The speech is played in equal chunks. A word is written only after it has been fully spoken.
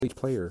each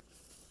player.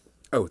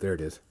 Oh, there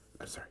it is.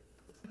 I'm sorry.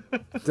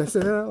 Did I say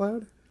that out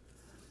loud?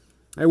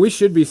 Hey, we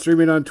should be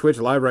streaming on Twitch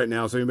live right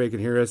now, so anybody can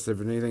hear us. If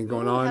anything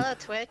going on, hello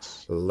Twitch.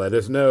 let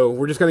us know.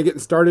 We're just kind of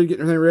getting started,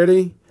 getting everything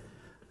ready.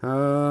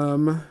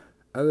 Other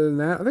than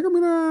that, I think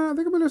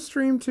I'm gonna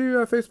stream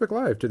to Facebook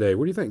Live today.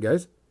 What do you think,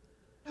 guys?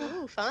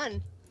 Ooh,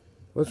 fun.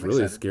 Let's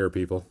really scare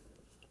people.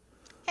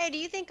 Hey, do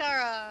you think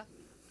our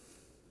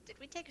did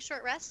we take a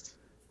short rest,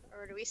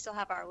 or do we still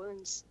have our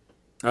wounds?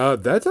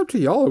 That's up to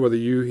y'all whether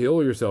you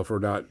heal yourself or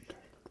not.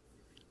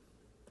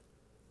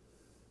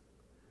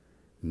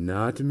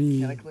 Not me.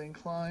 Mechanically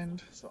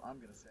inclined, so I'm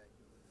gonna say.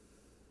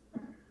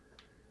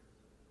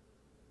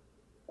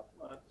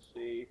 Let's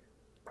see.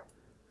 I'm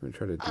gonna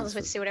try to. Let's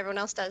wait to see what everyone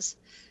else does.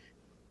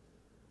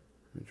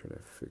 Let me try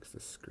to fix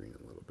the screen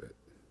a little bit.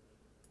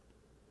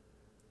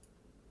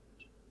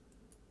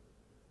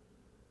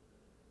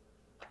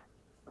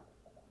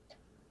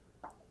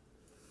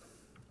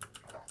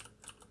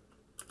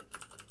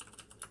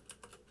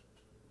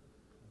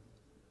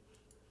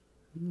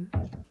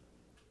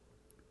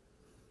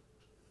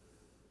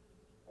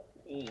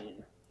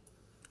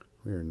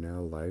 We are now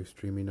live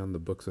streaming on the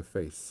Books of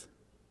Face.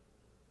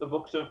 The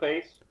Books of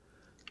Face?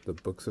 The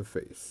Books of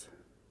Face.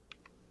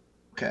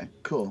 Okay,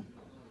 cool.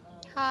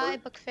 Hi,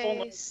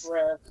 Bookface.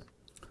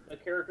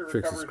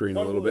 Fix the screen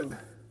a little bit.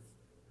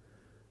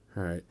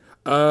 All right.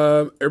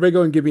 Everybody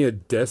go and give me a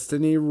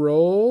Destiny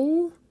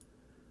roll.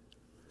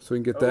 So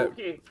we can get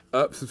that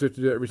up since we have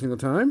to do it every single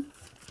time.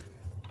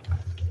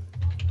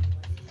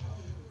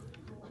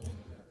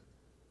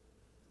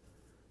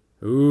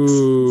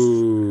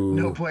 Ooh.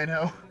 No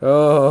bueno.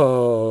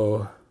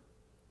 Oh.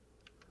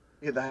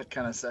 Yeah, that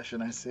kind of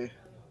session, I see.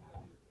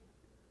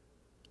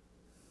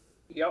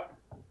 Yep.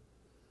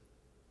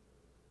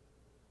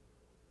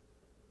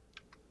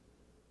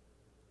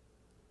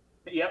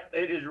 Yep,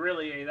 it is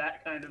really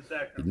that kind of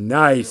session.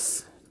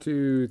 Nice.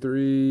 2,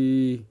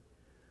 3,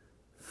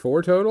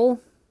 4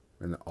 total.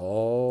 And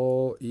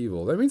all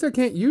evil. That means I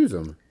can't use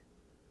them.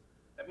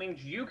 That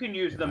means you can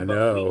use them, I but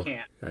know. we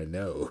can't. I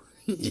know.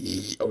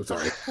 Oh,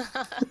 sorry.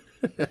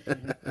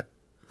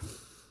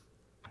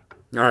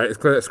 All right, let's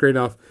clear that screen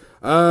off.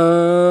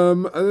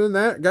 Other than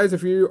that, guys,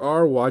 if you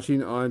are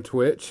watching on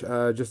Twitch,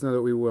 just know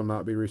that we will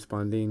not be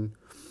responding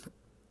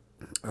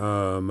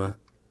to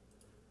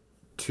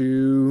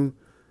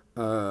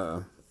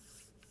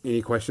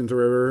any questions or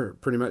whatever,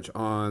 pretty much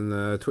on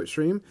the Twitch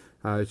stream.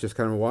 It's just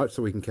kind of a watch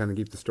so we can kind of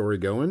keep the story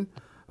going.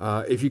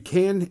 If you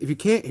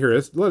can't hear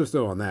us, let us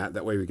know on that.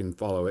 That way we can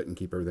follow it and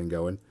keep everything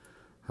going.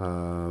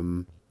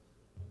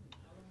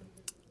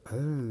 Other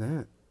than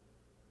that,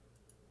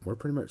 we're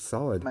pretty much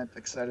solid.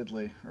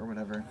 Excitedly, or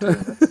whatever.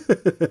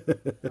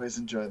 Always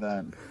enjoy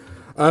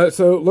that.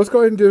 So let's go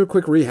ahead and do a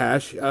quick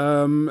rehash.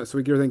 So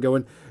we get everything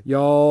going.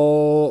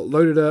 Y'all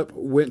loaded up,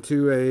 went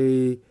to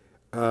a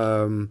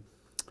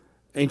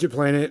ancient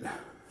planet,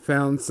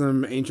 found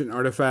some ancient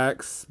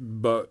artifacts,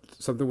 but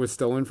something was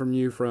stolen from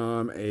you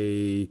from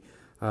a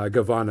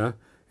Gavanna,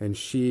 and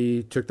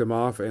she took them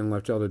off and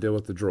left y'all to deal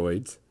with the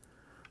droids.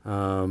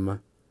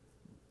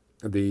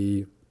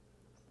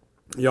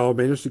 Y'all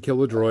managed to kill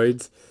the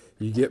droids.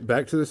 You get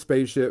back to the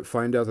spaceship,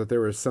 find out that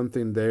there was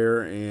something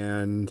there,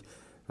 and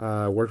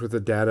worked with the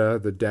data.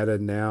 The data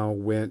now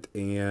went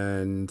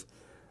and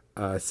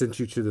sent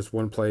you to this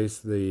one place,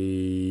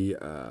 the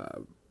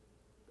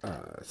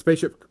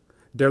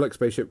derelict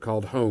spaceship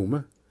called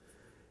Home.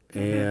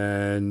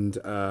 And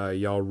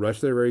y'all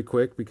rushed there very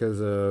quick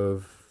because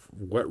of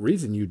what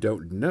reason you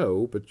don't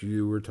know, but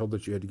you were told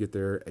that you had to get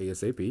there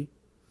ASAP.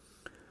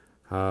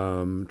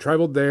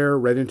 Traveled there,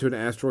 right into an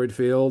asteroid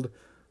field.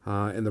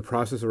 In the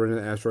process of running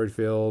the asteroid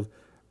field,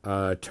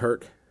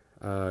 Turk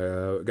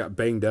got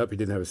banged up. He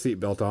didn't have a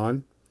seatbelt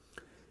on,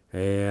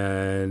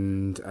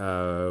 and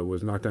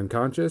was knocked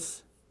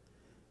unconscious.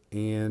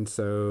 And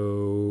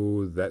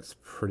so that's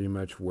pretty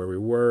much where we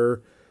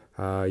were.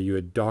 You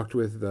had docked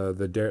with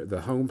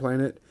the home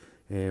planet,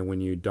 and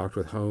when you docked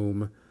with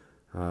home,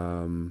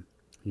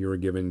 you were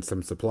given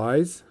some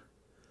supplies,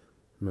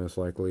 most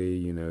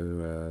likely,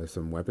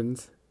 some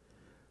weapons.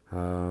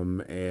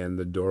 And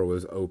the door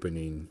was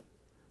opening.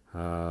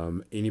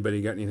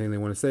 Anybody got anything they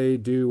want to say,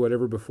 do,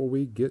 whatever, before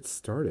we get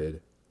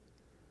started?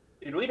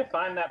 Did we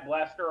define that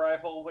blaster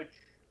rifle, which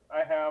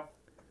I have?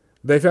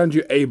 They found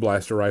you a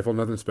blaster rifle,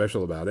 nothing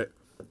special about it.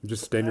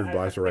 Just standard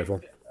blaster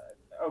rifle.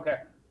 Okay.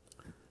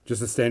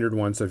 Just a standard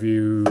one, so if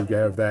you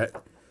have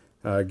that,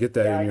 get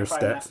that in your stats.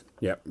 That.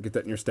 Yep, get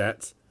that in your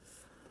stats.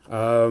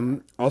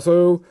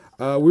 Also,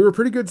 we were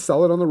pretty good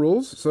solid on the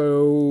rules,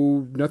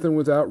 so nothing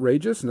was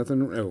outrageous,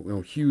 nothing,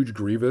 no huge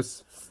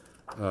grievous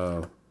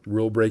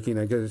rule breaking,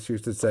 I guess you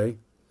should say.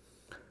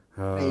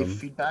 Any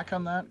feedback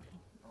on that?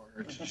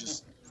 Or did you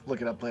just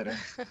look it up later?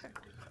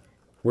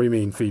 What do you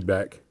mean,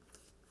 feedback?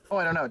 Oh,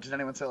 I don't know. Did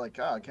anyone say, like,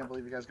 I can't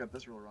believe you guys got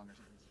this rule wrong or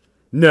something?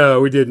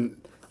 No, we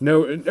didn't.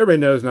 No, everybody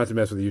knows not to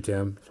mess with you,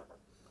 Tim.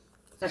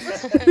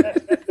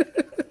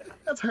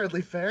 That's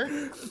hardly fair.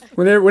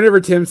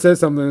 Whenever Tim says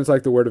something, it's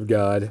like the word of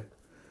God.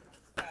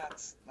 I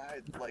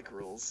like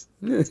rules.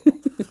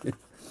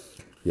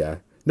 Yeah.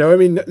 No, I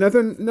mean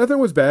nothing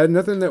was bad.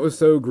 Nothing that was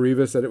so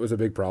grievous that it was a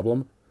big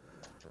problem.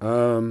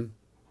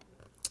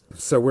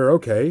 So we're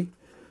okay.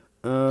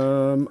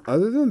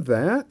 Other than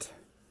that,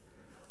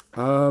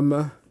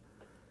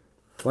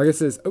 like I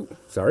says, oh,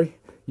 sorry.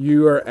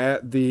 You are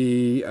at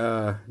the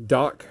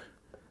dock,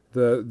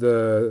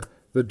 the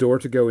door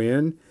to go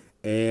in,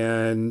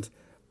 and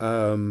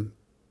A7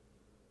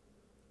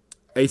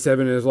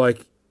 is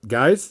like,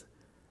 guys,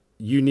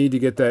 you need to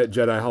get that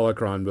Jedi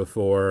holocron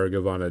before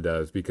Gavanna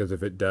does, because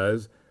if it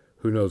does,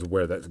 who knows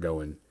where that's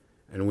going,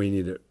 and we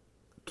need it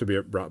to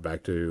be brought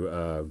back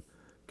to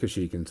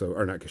Kashyyyk, and so,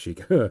 or not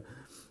Kashyyyk,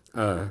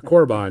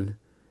 Korriban,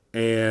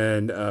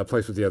 and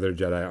placed with the other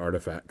Jedi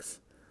artifacts.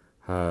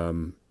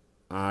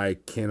 I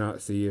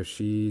cannot see if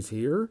she's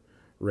here.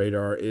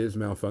 Radar is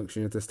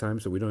malfunctioning at this time,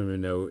 so we don't even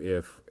know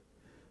if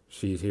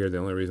she's here. The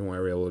only reason why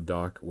we were able to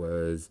dock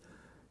was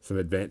some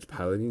advanced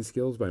piloting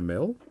skills by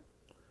Mel.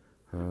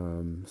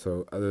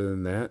 So other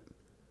than that,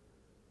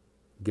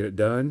 get it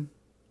done,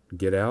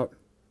 get out,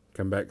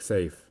 come back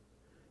safe.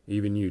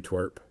 Even you,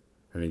 twerp.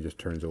 And he just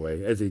turns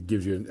away as he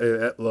gives you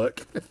that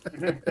look.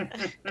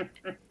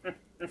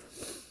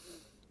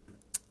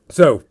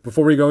 So,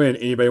 before we go in,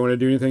 anybody want to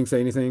do anything, say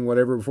anything,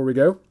 whatever, before we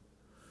go?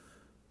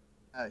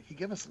 He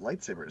gave us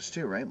lightsabers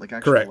too, right? Like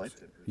actual Correct.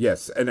 lightsabers.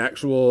 Yes, an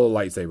actual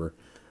lightsaber.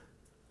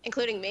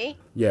 Including me?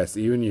 Yes,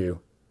 even you.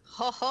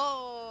 Ho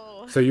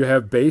ho! So you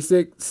have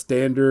basic,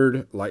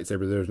 standard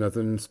lightsaber. There's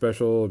nothing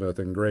special,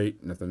 nothing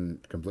great, nothing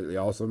completely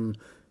awesome.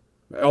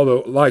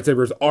 Although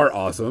lightsabers are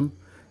awesome,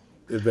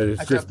 but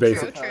it's just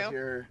basic. True.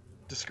 Here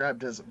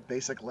described as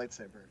basic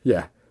lightsaber.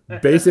 Yeah,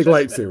 basic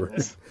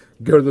lightsaber.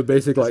 Go to the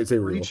basic lightsaber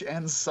rule. Reach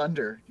and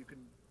sunder. You can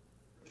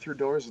through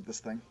doors with this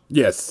thing.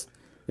 Yes,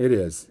 it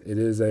is. It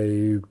is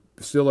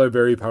still a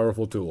very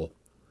powerful tool.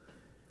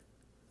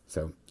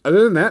 So,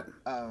 other than that,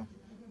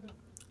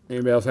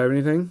 anybody else have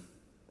anything?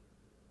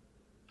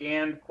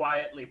 Gan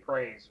quietly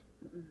prays.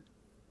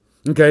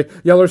 Okay,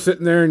 y'all are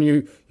sitting there, and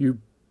you.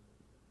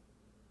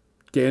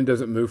 Gan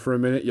doesn't move for a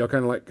minute. Y'all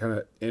kind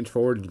of inch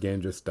forward, and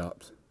Gan just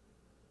stops.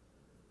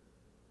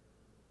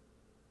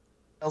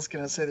 I was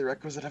gonna say the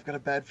requisite. I've got a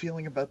bad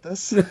feeling about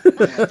this.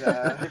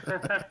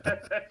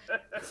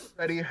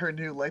 Ready her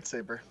new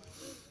lightsaber.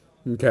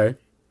 Okay.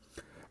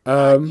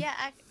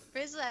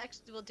 Frizz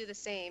actually will do the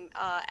same.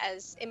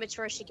 As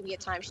immature as she can be at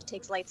times, she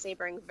takes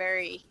lightsabering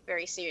very,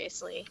 very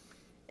seriously,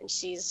 and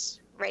she's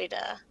ready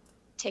to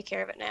take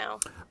care of it now.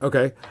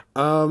 Okay.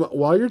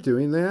 While you're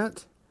doing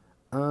that,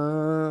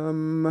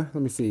 let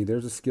me see.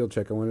 There's a skill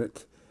check I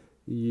wanted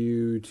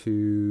you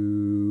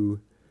to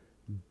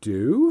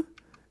do,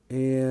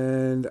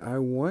 and I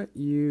want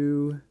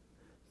you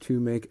to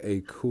make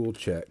a cool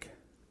check.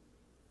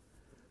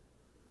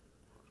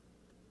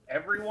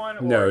 Everyone?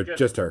 Or No,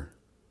 just her.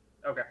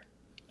 Okay.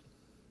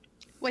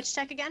 Which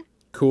check again?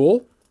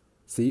 Cool.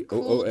 COOL.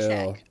 Cool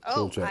check.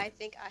 Cool Oh, check. I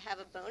think I have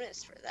a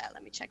bonus for that.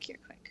 Let me check here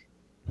quick.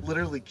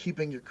 Literally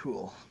keeping your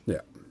cool. Yeah.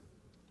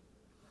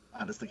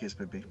 As the case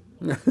may be.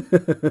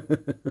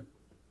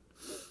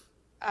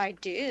 I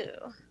do.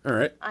 All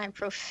right. I'm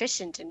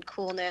proficient in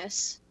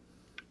coolness.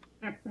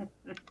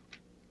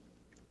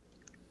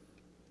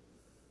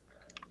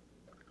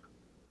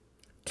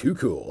 Too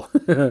cool.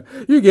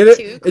 You get it,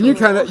 Too and you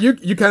cool.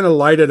 you kind of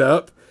light it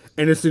up,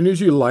 and as soon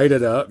as you light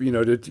it up,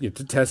 to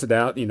test it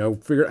out,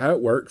 figure out how it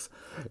works,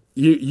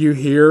 you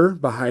hear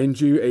behind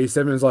you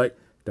A7 is like,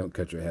 "Don't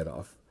cut your head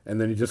off,"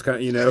 and then you just kind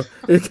of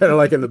it's kind of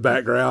like in the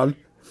background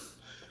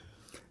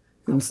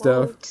and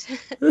stuff,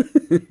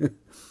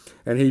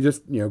 and he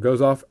just goes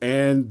off,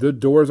 and the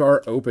doors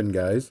are open,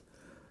 guys,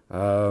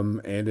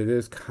 and it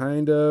is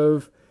kind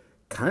of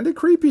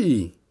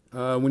creepy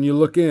when you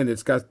look in.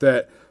 It's got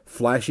that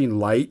flashing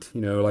light,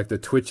 like the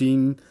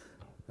twitching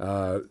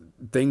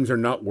things are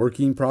not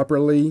working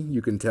properly.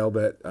 You can tell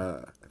that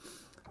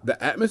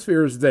the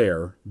atmosphere is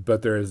there,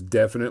 but there is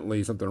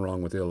definitely something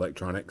wrong with the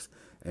electronics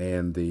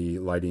and the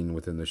lighting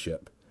within the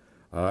ship.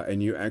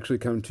 And you actually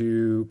come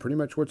to pretty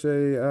much what's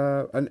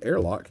an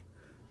airlock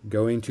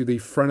going to the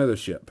front of the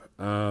ship.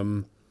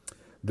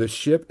 The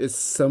ship is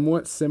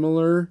somewhat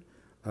similar.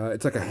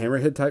 It's like a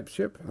hammerhead type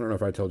ship. I don't know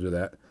if I told you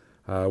that.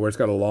 Where it's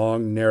got a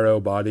long, narrow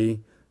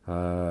body,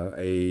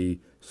 a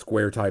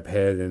square type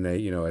head, and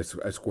a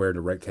square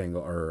to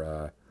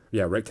rectangle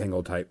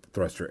rectangle type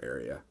thruster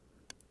area.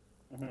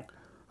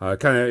 Mm-hmm.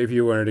 Kind of, if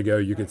you wanted to go,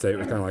 you could say it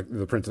was kind of like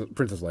the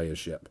Princess Leia's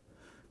ship,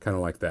 kind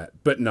of like that,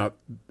 but not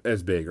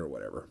as big or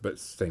whatever, but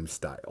same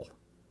style.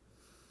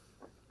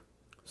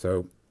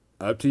 So,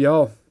 up to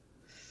y'all.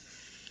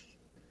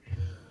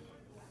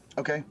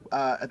 Okay.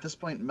 At this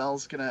point,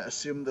 Mel's gonna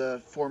assume the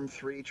Form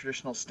 3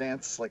 traditional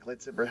stance, like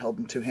lightsaber held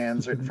in two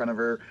hands right in front of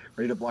her,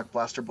 ready to block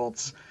blaster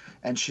bolts,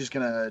 and she's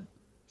gonna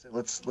say,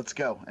 "Let's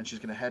go," and she's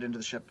gonna head into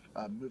the ship,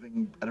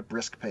 moving at a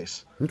brisk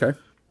pace. Okay.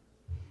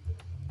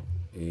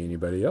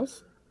 Anybody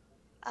else?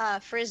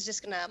 Frizz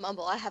just gonna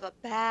mumble, "I have a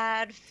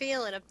bad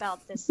feeling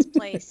about this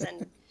place,"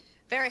 and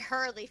very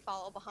hurriedly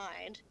follow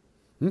behind.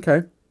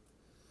 Okay.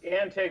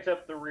 Gan takes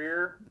up the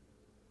rear,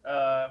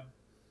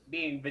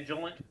 being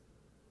vigilant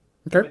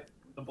Okay. with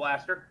the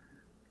blaster.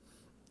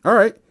 All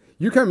right.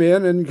 You come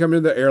in and you come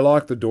into the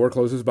airlock. The door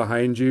closes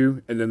behind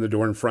you, and then the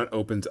door in front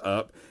opens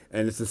up,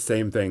 and it's the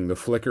same thing. The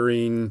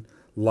flickering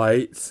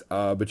lights,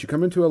 but you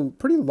come into a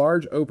pretty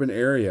large open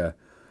area.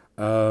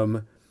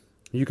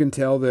 You can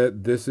tell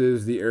that this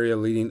is the area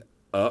leading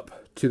up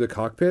to the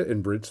cockpit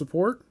and bridge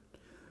support.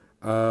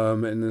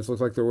 And this looks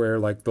like where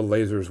like the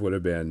lasers would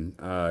have been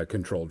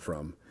controlled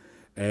from.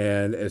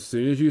 And as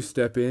soon as you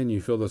step in,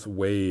 you feel this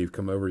wave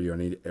come over you. I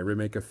need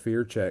everybody make a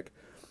fear check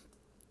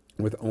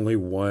with only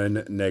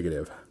one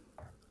negative.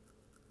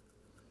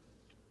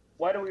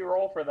 Why do we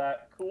roll for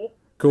that? Cool.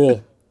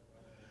 Cool.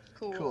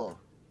 Cool.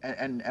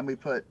 And we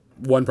put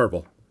One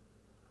purple.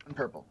 one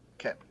purple.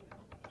 Okay.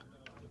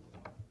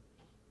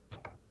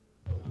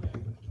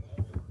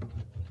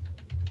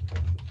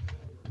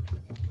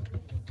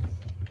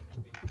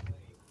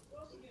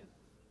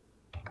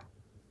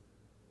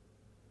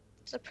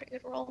 It's a pretty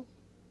good roll.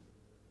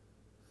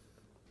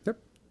 Yep.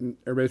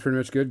 Everybody's pretty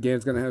much good.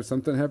 Gan's going to have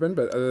something happen.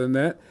 But other than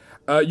that,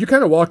 you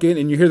kind of walk in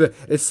and you hear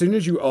as soon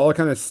as you all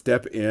kind of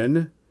step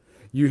in,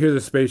 you hear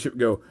the spaceship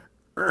go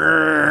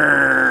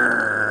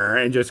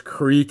and just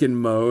creak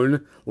and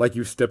moan like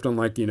you stepped on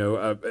like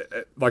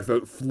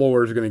the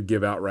floor is going to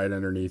give out right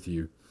underneath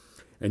you.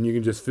 And you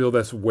can just feel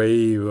this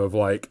wave of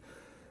like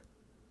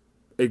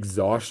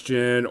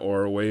exhaustion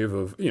or a wave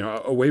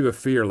of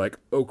fear, like,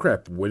 oh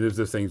crap, when is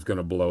this thing's going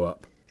to blow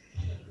up?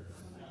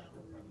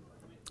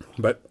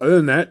 But other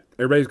than that,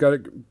 everybody's got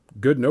it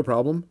good, no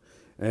problem.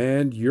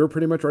 And you're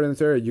pretty much right in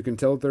this area. You can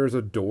tell that there's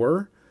a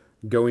door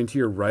going to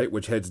your right,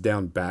 which heads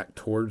down back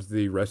towards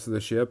the rest of the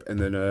ship, and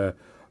then a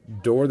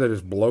door that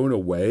is blown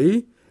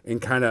away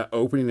and kind of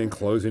opening and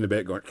closing a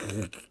bit, going,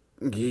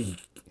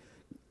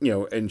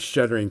 and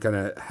shuddering kind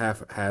of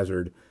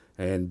haphazard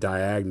and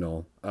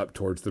diagonal up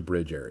towards the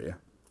bridge area.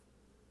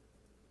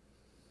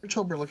 We're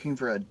told we're looking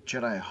for a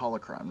Jedi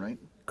holocron, right?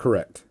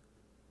 Correct.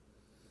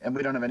 And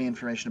we don't have any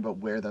information about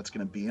where that's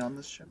going to be on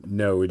this ship.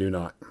 No, we do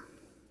not.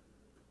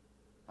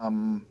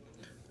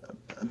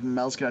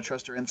 Mel's going to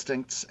trust her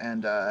instincts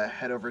and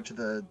head over to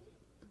the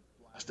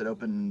blasted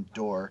open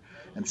door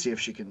and see if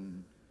she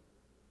can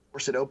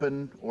force it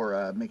open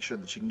or make sure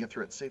that she can get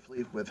through it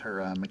safely with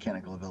her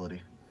mechanical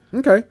ability.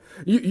 Okay.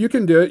 You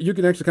can do it. You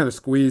can actually kind of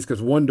squeeze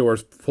because one door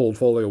is pulled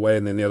fully away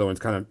and then the other one's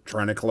kind of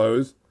trying to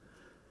close.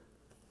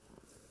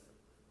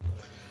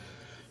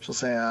 She'll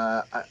say,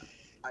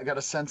 I got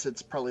a sense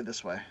it's probably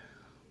this way.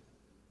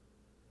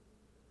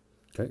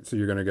 Okay, so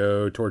you're going to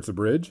go towards the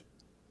bridge?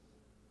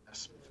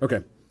 Yes.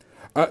 Okay.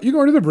 You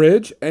go into the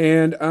bridge,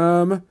 and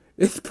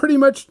it's pretty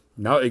much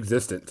not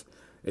existent.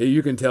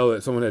 You can tell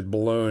that someone had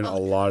blown a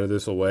lot of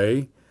this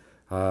away.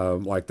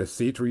 Like the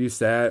seats where you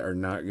sat are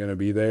not going to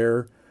be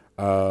there.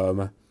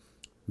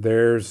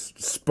 There's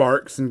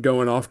sparks and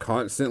going off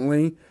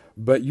constantly,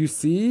 but you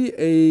see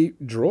a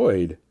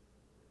droid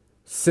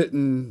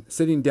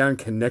sitting down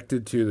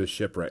connected to the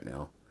ship right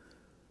now.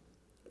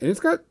 And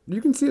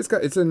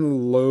it's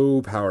in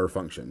low power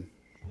function.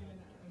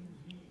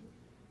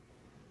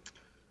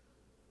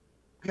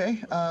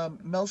 Okay,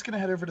 Mel's going to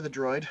head over to the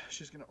droid.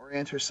 She's going to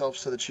orient herself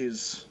so that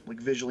she's like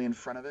visually in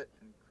front of it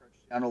and crouch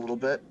down a little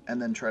bit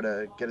and then try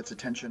to get its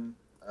attention,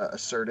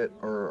 assert it,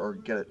 or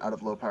get it out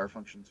of low power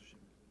function. So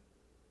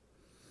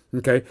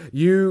Okay,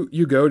 you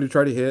go to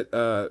try to hit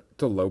the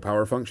low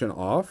power function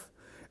off,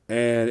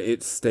 and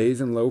it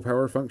stays in low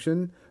power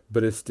function,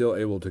 but is still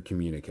able to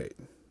communicate.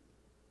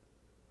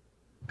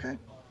 Okay.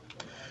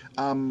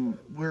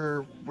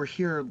 We're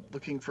here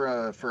looking for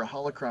a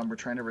holocron. We're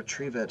trying to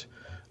retrieve it.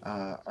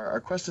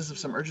 Our quest is of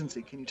some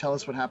urgency. Can you tell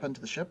us what happened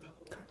to the ship?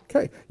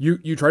 Okay,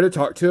 you try to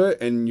talk to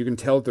it, and you can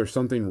tell that there's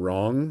something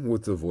wrong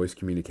with the voice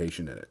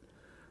communication in it.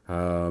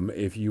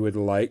 If you would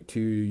like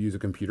to use a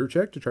computer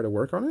check to try to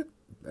work on it,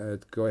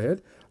 go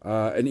ahead.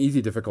 An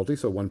easy difficulty,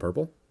 so one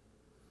purple.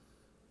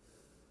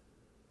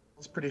 I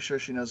was pretty sure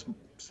she knows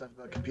stuff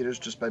about computers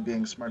just by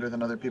being smarter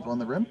than other people in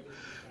the room.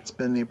 It's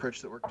been the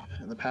approach that worked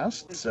in the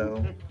past,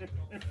 so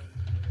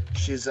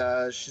she's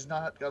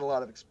not got a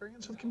lot of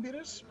experience with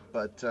computers,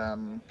 but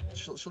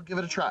she'll give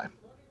it a try.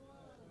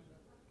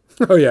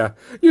 Oh yeah,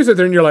 you sit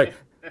there and you're like,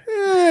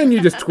 and you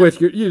just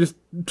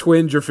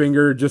twinge your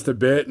finger just a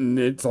bit, and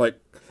it's like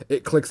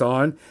it clicks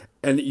on,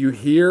 and you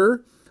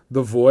hear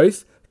the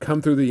voice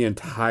come through the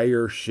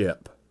entire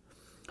ship.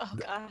 Oh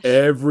gosh.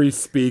 Every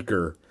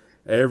speaker,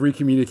 every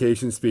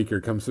communication speaker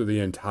comes through the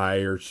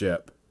entire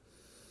ship,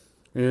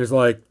 and it's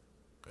like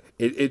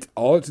it's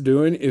all it's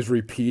doing is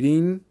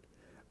repeating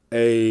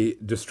a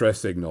distress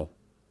signal.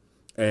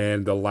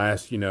 And the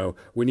last,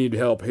 we need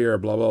help here,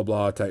 blah, blah,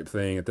 blah type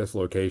thing at this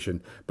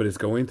location. But it's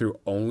going through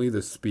only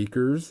the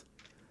speakers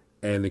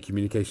and the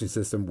communication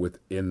system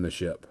within the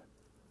ship.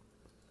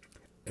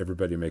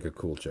 Everybody make a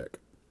cool check.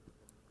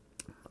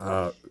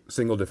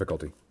 Single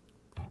difficulty.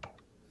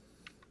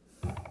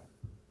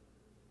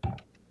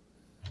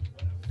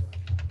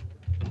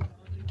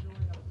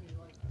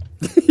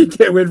 You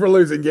can't win for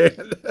losing,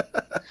 Gan.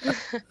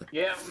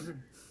 Yeah.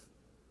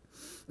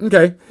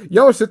 Okay.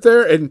 Y'all sit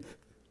there and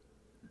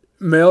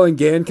Mel and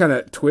Gan kind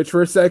of twitch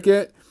for a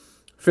second.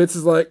 Fitz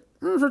is like,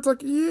 It's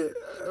like, yeah,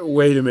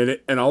 wait a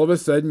minute. And all of a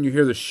sudden you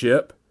hear the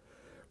ship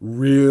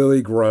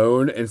really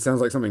groan and it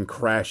sounds like something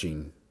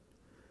crashing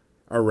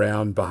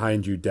around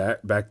behind you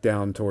back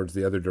down towards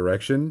the other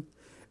direction.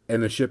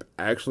 And the ship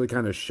actually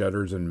kind of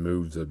shudders and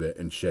moves a bit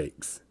and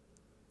shakes.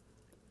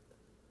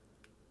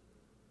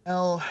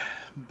 Mel,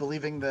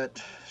 believing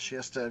that she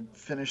has to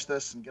finish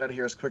this and get out of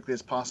here as quickly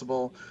as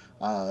possible,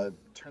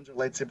 turns her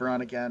lightsaber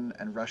on again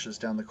and rushes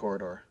down the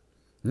corridor.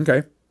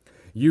 Okay.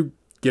 You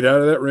get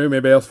out of that room.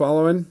 Anybody else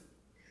following?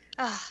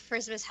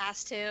 Frisbus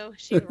has to.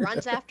 She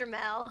runs after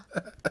Mel.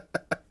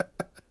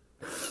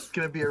 It's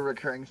going to be a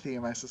recurring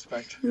theme, I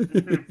suspect.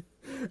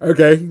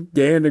 Okay.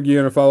 Gan, are you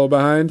going to follow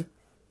behind?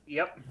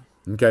 Yep.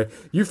 Okay.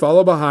 You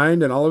follow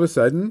behind, and all of a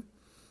sudden,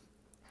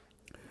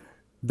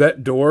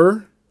 that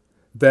door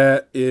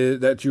that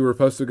you were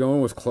supposed to go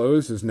in was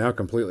closed is now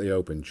completely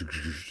open.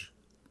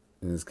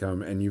 And it's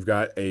come, and you've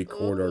got a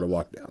corridor to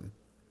walk down.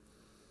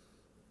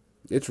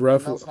 It's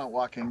rough. Mel's not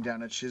walking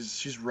down it.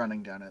 She's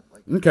running down it.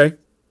 Like, Okay.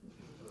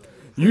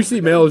 You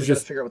see Mel is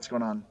just figure out what's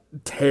going on.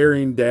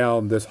 tearing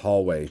down this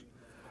hallway.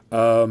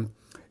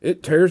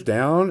 It tears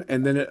down,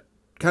 and then it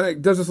kind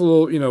of does this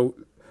little,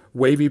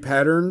 wavy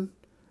pattern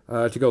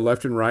to go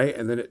left and right,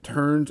 and then it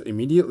turns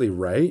immediately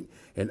right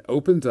and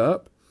opens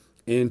up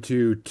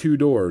into two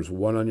doors,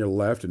 one on your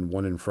left and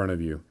one in front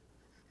of you.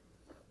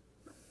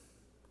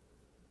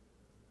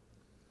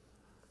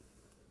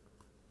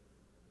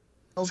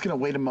 Mel's going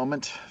to wait a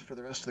moment for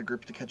the rest of the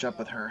group to catch up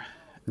with her.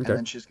 Okay. And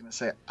then she's going to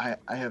say, I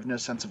have no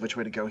sense of which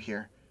way to go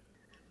here.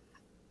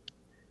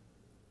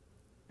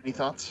 Any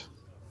thoughts?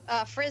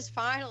 Frizz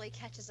finally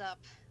catches up,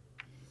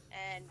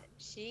 and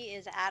she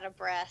is out of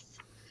breath.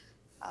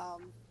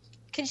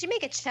 Can she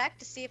make a check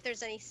to see if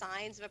there's any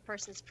signs of a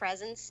person's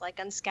presence, like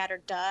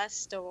unscattered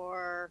dust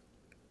or?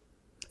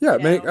 Yeah,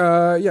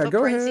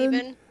 go ahead.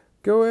 Even?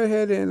 Go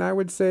ahead, and I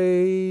would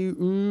say,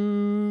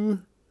 what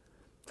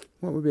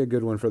would be a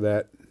good one for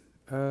that?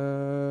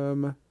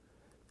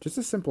 Just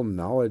a simple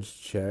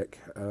knowledge check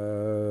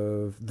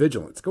of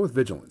vigilance. Go with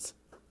vigilance.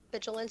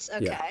 Vigilance.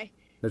 Okay. Yeah.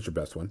 That's your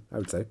best one, I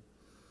would say.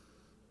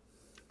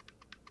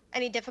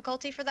 Any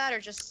difficulty for that,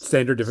 or just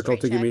Standard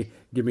difficulty. straight check?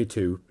 Give me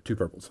two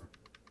purples.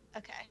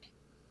 Okay.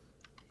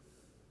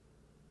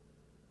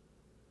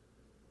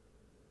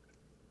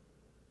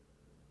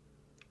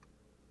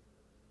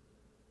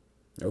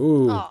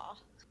 Ooh. Aw.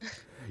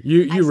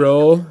 You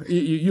roll.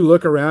 You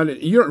look around.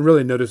 And you don't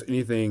really notice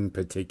anything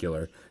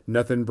particular.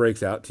 Nothing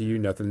breaks out to you.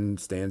 Nothing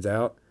stands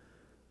out.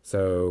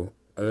 So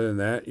other than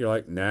that, you're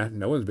like, nah.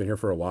 No one's been here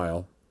for a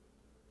while.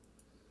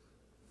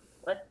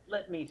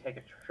 Let me take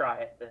a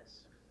try at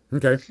this.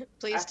 Okay.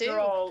 Please After do.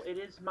 all, it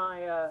is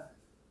my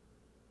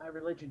my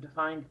religion to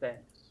find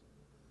things.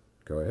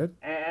 Go ahead.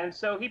 And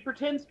so he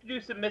pretends to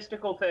do some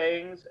mystical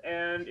things.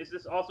 And is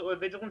this also a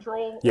vigilance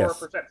roll or Yes. a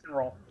perception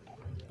roll?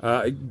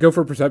 Go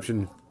for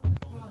perception.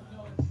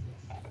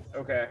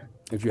 Okay.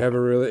 If you have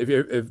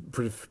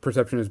if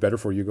perception is better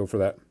for you, go for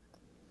that.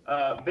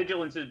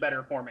 Vigilance is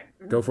better for me.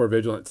 Go for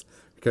vigilance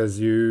because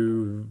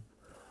this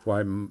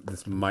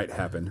might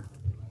happen.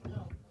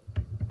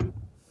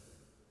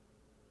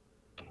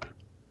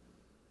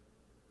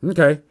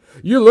 Okay.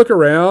 You look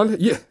around.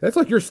 Yeah, that's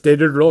like your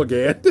standard roll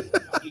again.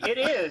 It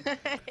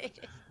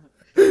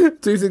is.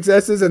 2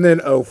 successes and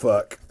then oh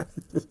fuck.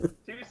 2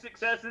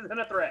 successes and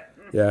a threat.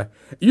 Yeah.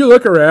 You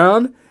look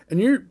around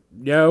and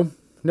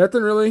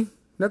nothing really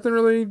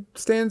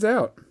stands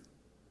out.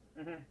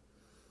 Mm-hmm.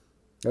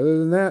 Other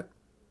than that,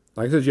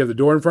 like I said, you have the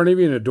door in front of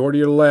you and a door to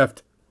your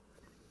left.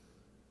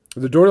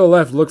 The door to the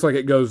left looks like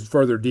it goes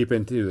further deep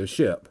into the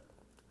ship.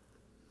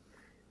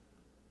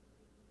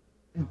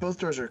 Both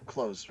doors are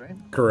closed, right?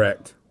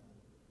 Correct.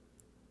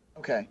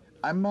 Okay.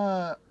 I'm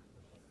at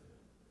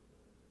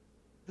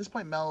this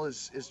point Mel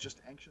is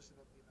just anxious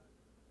about the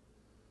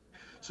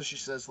event. So she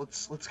says,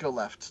 let's go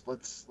left.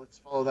 Let's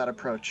follow that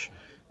approach.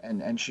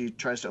 And she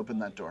tries to open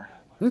that door.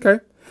 Okay.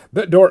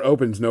 That door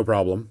opens, no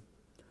problem.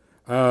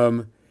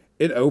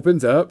 It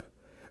opens up,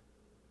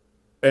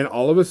 and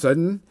all of a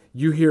sudden,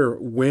 you hear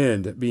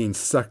wind being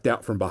sucked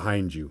out from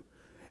behind you,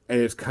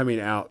 and it's coming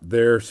out.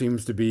 There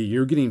seems to be,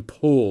 you're getting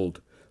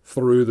pulled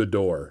through the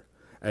door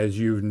as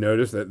you've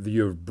noticed that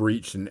you have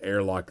breached an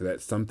airlock, that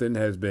something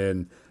has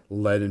been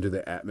let into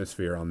the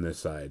atmosphere on this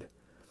side.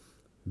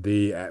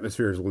 The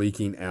atmosphere is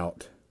leaking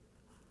out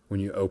when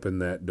you open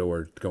that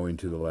door going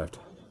to the left.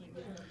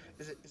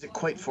 Is it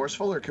quite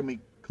forceful, or can we?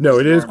 No,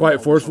 it is Storm quite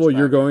all forceful. this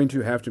You're back? going to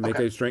have to make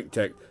Okay. a strength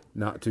check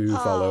not to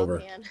fall over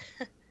Man.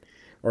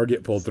 or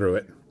get pulled through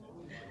it.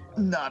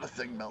 Not a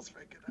thing Mel's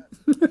very good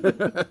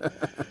at.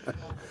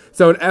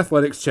 So an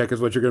athletics check is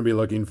what you're going to be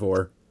looking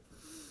for.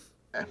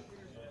 Okay.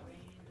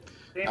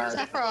 Standard Is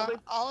that for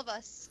difficulty? all of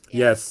us?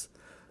 Yes.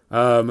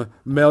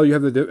 Mel, you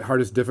have the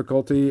hardest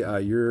difficulty.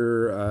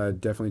 You're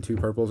definitely 2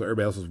 purples.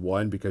 Everybody else is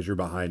 1 because you're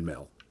behind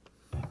Mel.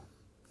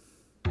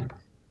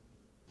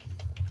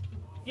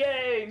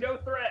 Yay, no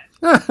threat.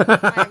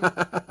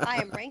 I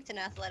am ranked in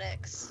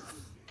athletics.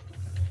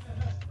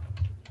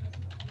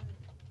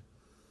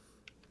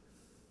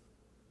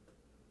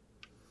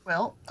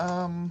 Well,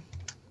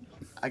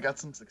 I got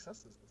some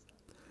successes this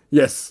time.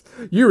 Yes.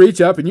 You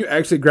reach up and you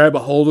actually grab a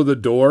hold of the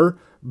door,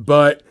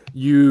 but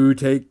you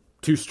take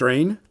 2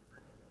 strain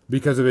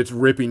because of it's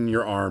ripping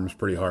your arms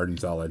pretty hard and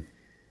solid.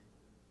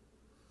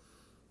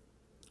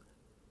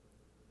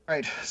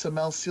 Right, so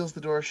Mel seals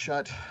the door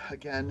shut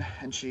again,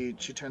 and she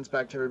turns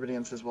back to everybody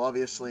and says, well,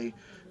 obviously,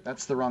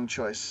 that's the wrong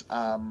choice.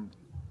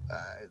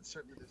 It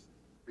certainly does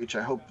reach.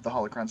 I hope the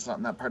holocron's not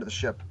in that part of the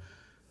ship.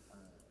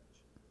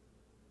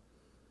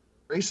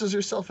 Braces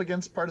herself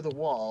against part of the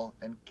wall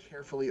and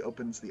carefully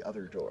opens the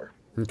other door.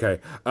 Okay.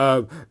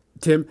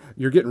 Tim,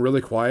 you're getting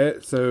really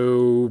quiet,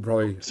 so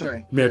probably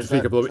Sorry. may have to Is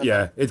speak that- up a little is bit. that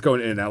Yeah, better? it's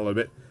going in and out a little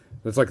bit.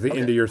 It's like the Okay,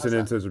 end of your how's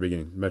sentence that? as the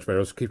beginning. Much better.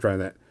 Let's keep trying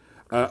that.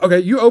 Okay,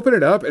 you open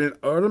it up, and it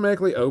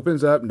automatically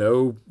opens up,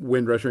 no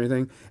wind rush or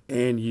anything,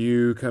 and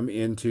you come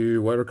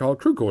into what are called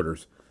crew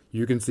quarters.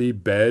 You can see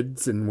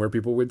beds and where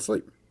people would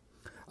sleep.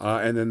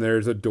 And then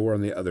there's a door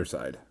on the other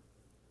side,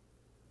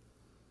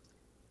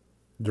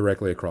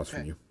 directly across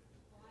from Okay.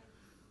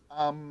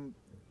 you.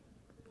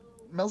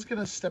 Mel's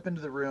gonna step into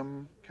the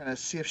room, kind of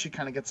see if she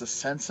kind of gets a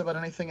sense about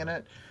anything in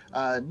it.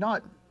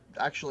 Not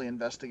actually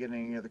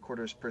investigating any of the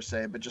quarters per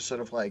se, but just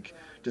sort of like,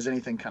 does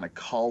anything kind of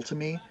call to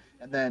me?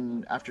 And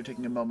then after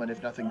taking a moment,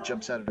 if nothing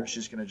jumps out at her,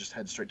 she's gonna just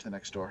head straight to the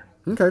next door.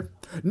 Okay.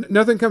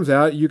 Nothing comes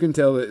out. You can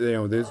tell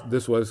that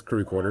this was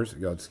crew quarters.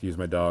 You'll excuse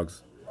my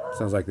dogs.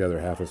 Sounds like the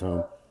other half is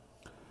home.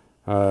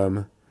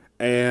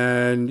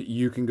 And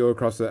you can go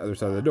across the other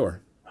side of the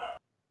door.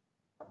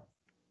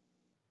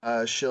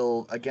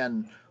 She'll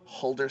again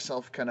hold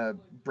herself kind of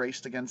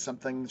braced against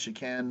something she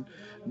can,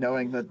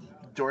 knowing that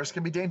doors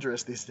can be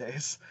dangerous these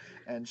days,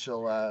 and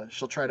she'll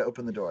try to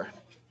open the door.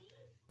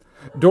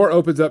 Door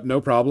opens up, no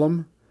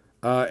problem,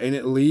 and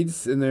it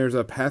leads. And there's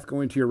a path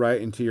going to your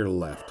right and to your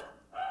left.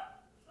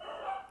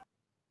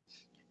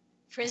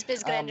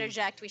 Frisbee's gonna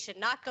interject. We should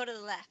not go to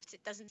the left.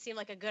 It doesn't seem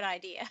like a good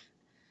idea.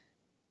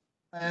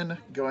 And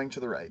going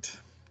to the right.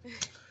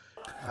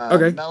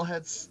 Okay. Mel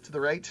heads to the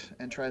right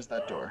and tries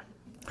that door.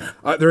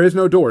 There is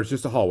no door; it's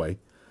just a hallway.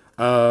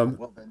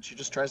 Well, then she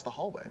just tries the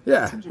hallway.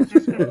 Yeah. That seems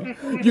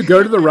reasonable. You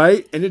go to the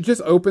right, and it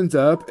just opens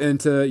up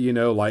into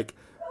like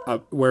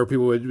where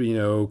people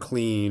would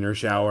clean or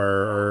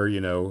shower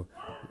or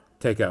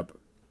take up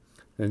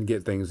and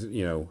get things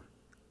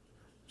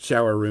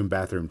shower room,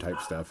 bathroom type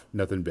stuff.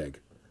 Nothing big.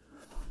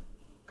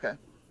 Okay.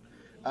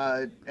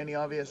 Any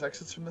obvious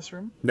exits from this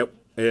room? Nope.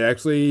 It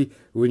actually,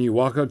 when you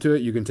walk up to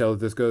it, you can tell that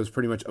this goes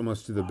pretty much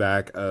almost to the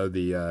back of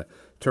the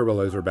turbo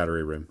laser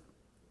battery room.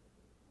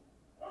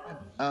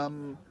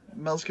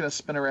 Mel's gonna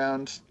spin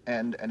around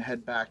and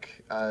head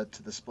back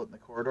to the split in the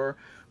corridor,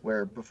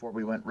 where before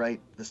we went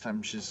right, this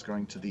time she's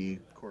going to the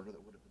corridor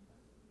that would have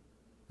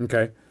been.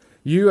 Okay.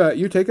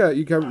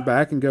 You come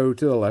back and go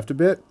to the left a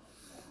bit,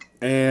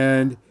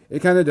 and it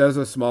kind of does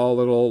a small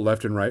little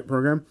left and right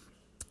program,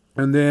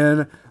 and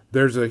then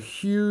there's a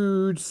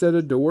huge set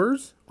of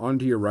doors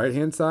onto your right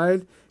hand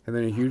side, and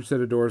then a huge set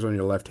of doors on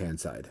your left hand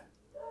side.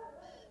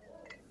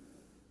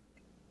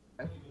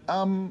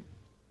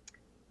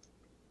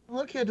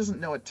 Lokia doesn't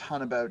know a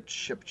ton about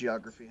ship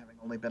geography, having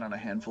only been on a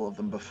handful of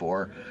them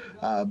before.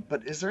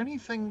 But is there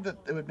anything that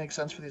it would make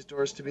sense for these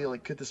doors to be?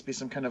 Like, could this be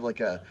some kind of like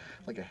a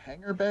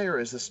hangar bay, or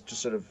is this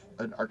just sort of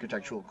an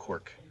architectural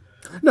quirk?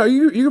 No,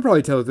 you could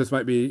probably tell that this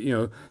might be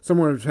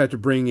someone who's had to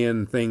bring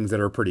in things that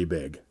are pretty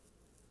big.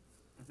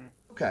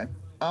 Okay.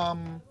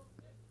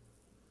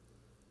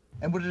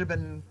 And would it have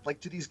been like?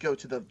 Do these go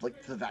to the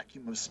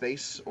vacuum of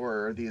space,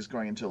 or are these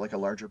going into like a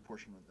larger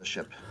portion of the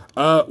ship?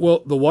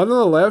 Well, the one on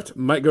the left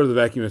might go to the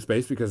vacuum of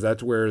space because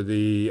that's where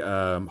the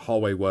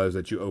hallway was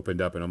that you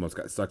opened up and almost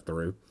got sucked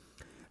through.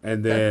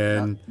 And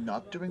then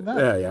not doing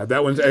that. yeah,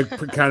 that one's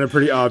kind of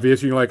pretty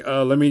obvious. You're like,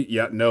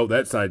 no,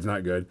 that side's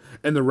not good.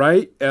 And the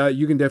right,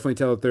 you can definitely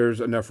tell that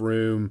there's enough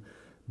room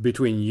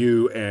between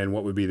you and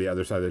what would be the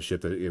other side of the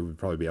ship that it would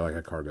probably be like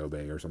a cargo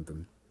bay or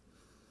something.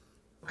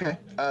 Okay.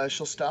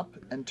 She'll stop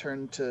and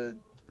turn to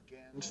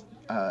Gand.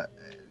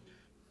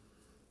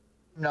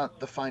 Not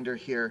the finder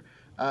here.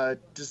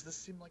 Does this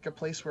seem like a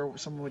place where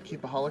someone would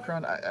keep a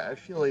holocron? I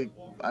feel like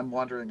I'm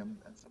wandering and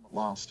somewhat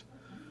lost.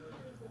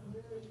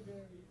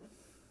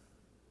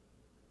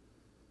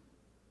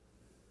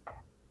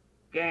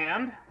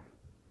 Gand,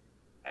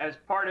 as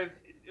part of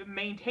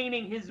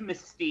maintaining his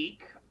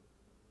mystique,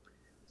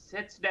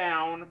 sits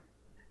down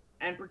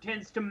and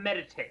pretends to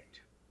meditate.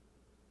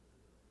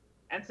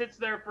 And sits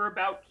there for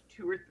about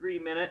 2 or 3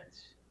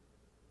 minutes,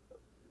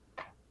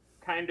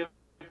 kind of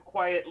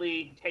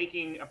quietly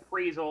taking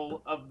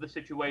appraisal of the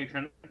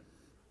situation.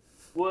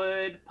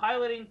 Would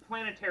piloting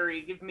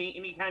Planetary give me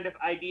any kind of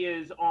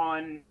ideas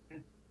on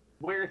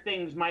where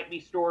things might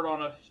be stored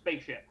on a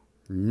spaceship?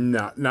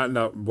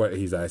 Not what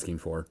he's asking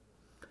for.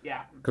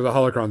 Yeah. Because the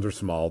holocrons are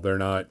small. They're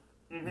not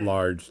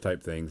large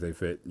type things. They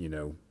fit, you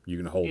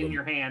can hold them. In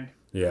your hand.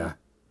 Yeah.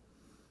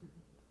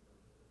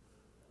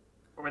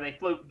 Or they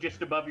float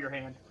just above your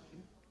hand.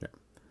 Yeah.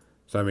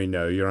 So, I mean,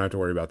 no, you don't have to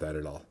worry about that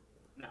at all.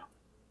 No.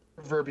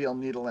 Proverbial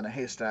needle in a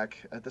haystack.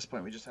 At this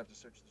point, we just have to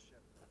search the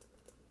ship.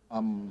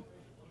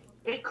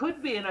 It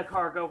could be in a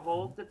cargo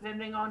hold,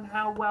 depending on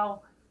how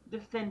well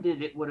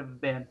defended it would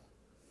have been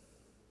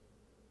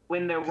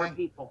when there were Okay.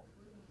 people.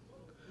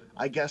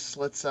 I guess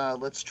let's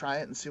try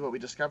it and see what we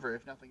discover.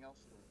 If nothing else,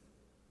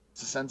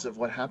 it's a sense of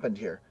what happened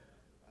here.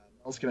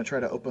 Mel's gonna try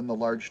to open the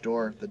large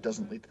door that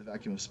doesn't lead to the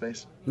vacuum of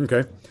space.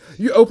 Okay.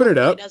 You open it He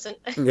up. doesn't.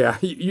 Yeah,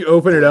 you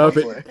open it up.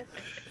 It Hopefully.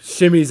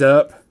 shimmies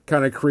up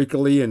kind of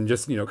creakily and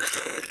just,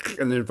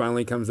 and then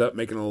finally comes up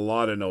making a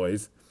lot of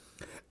noise.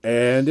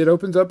 And it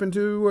opens up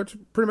into what's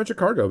pretty much a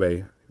cargo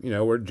bay,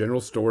 where general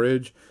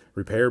storage,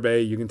 repair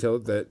bay. You can tell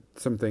that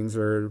some things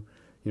are,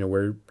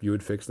 where you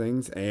would fix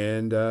things.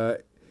 And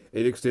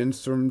it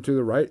extends from to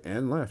the right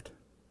and left.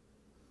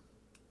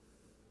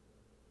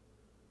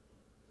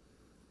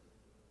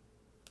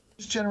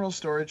 Just general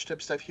storage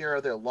type stuff here.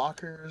 Are there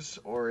lockers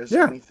or is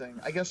Yeah. there anything?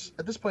 I guess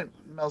at this point,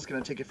 Mel's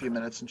gonna take a few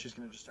minutes and she's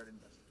gonna just start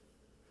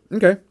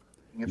investigating Okay.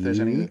 if there's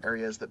any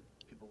areas that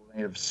people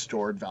may have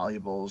stored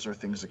valuables or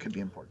things that could be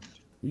important.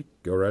 You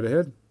go right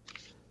ahead.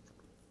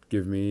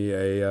 Give me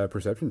a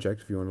perception check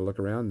if you want to look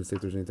around and see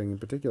if there's anything in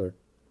particular.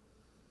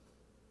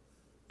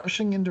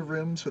 Rushing into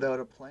rooms without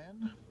a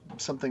plan,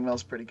 something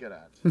Mel's pretty good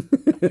at.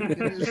 It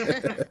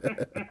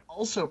is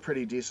also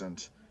pretty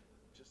decent.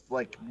 Just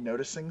like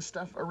noticing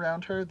stuff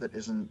around her that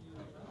isn't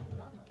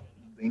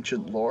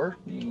ancient lore,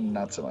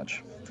 not so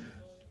much.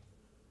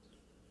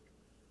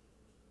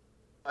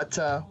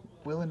 But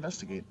we'll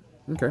investigate.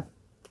 Okay.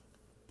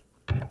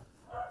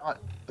 Not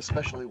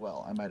especially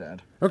well, I might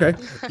add. Okay.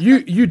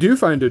 You do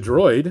find a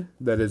droid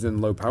that is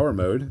in low power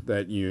mode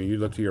that you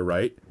look to your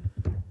right.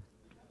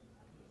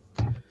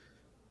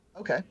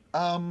 Okay.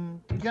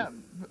 Yeah.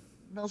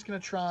 Mel's gonna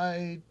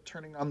try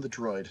turning on the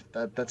droid.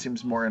 That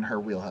seems more in her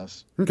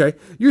wheelhouse. Okay.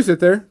 You sit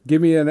there.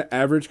 Give me an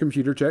average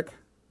computer check.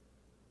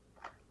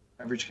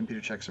 Average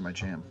computer checks are my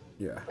jam.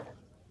 Yeah.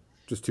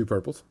 Just 2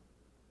 purples.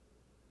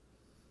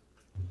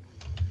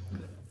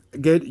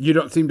 Good. You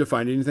don't seem to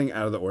find anything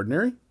out of the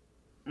ordinary.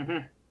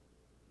 Mm-hmm.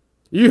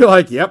 You're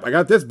like, yep, I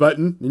got this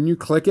button. And you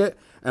click it,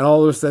 and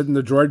all of a sudden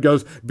the droid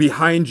goes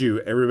behind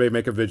you. Everybody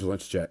make a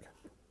vigilance check.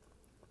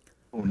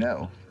 Oh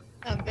no.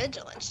 A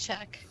vigilance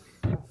check.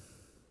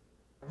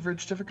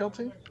 Average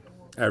difficulty?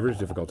 Average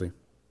difficulty.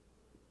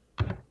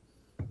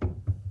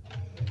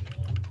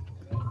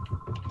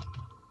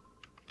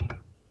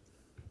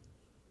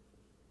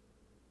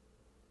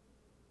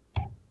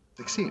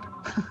 Succeed.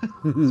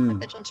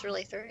 Vigilance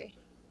really 3.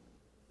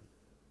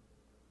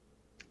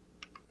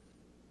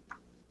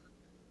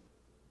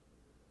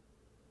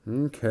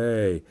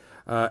 Okay.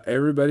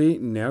 Everybody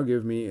now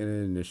give me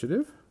an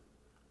initiative.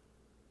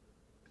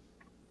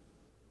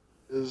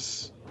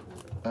 Is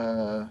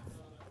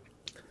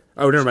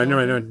Oh, never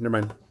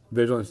mind.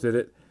 Vigilance did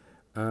it.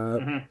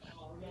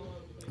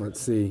 Let's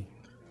see.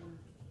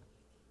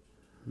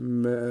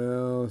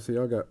 Mel, so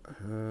y'all got,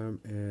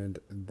 and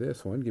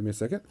this one. Give me a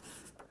second.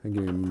 And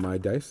give me my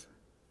dice.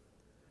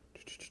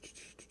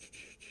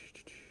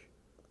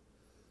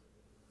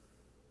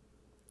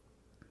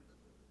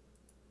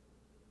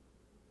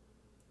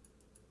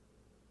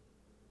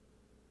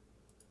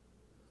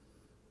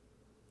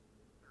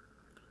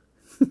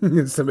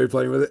 Somebody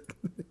playing with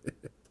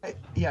it.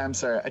 yeah, I'm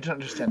sorry. I don't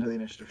understand how the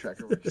initiative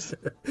tracker works.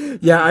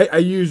 Yeah, I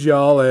use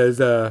y'all as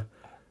that,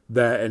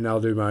 and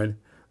I'll do mine.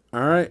 All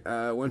right,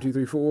 1, 2,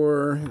 3,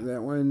 4.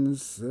 That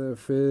one's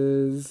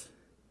Fizz.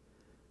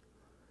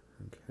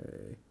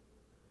 Okay.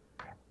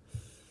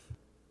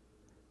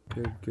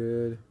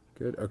 Good.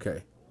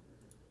 Okay.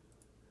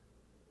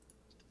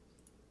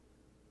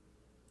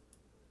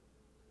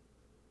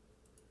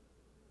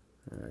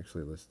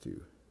 Actually, let's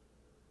do.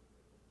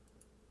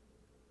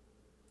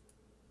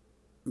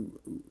 Ooh,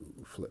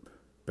 flip.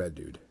 Bad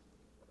dude.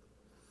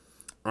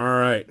 All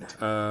right.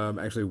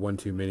 Actually, 1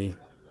 too many.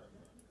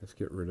 Let's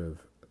get rid of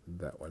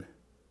that one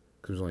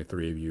because there's only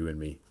 3 of you and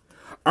me.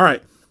 All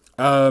right.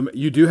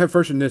 You do have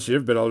first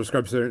initiative, but I'll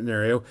describe a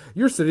scenario.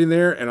 You're sitting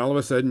there, and all of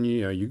a sudden,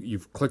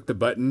 you've clicked the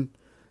button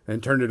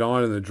and turned it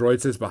on, and the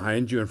droid sits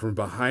behind you, and from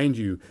behind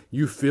you,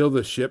 you feel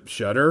the ship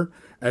shudder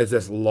as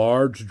this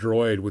large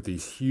droid with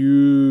these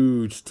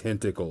huge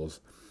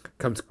tentacles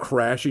comes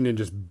crashing and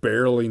just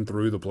barreling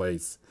through the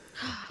place.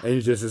 And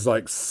it just is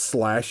like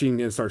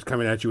slashing and starts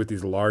coming at you with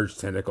these large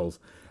tentacles.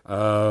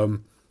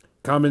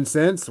 Common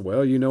sense,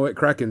 well, you know what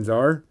Krakens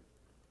are.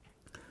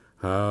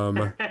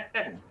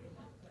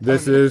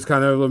 This is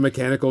kind of a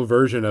mechanical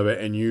version of it,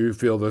 and you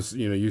feel this,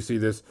 you see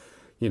this,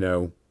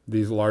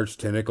 these large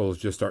tentacles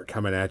just start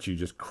coming at you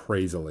just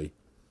crazily.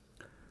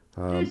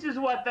 This is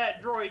what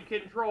that droid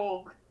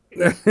control.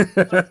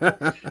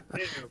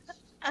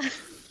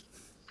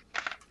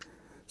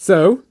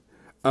 So,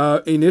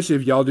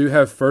 initiative, y'all do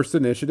have first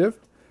initiative.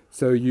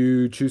 So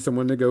you choose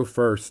someone to go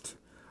first.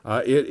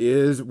 It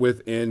is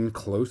within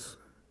close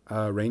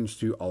range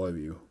to all of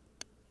you.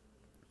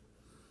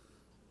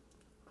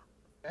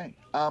 Okay.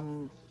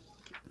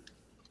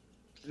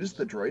 Is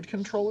the droid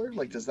controller?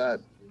 Like, is that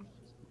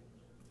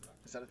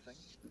a thing?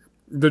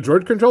 The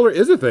droid controller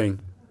is a thing.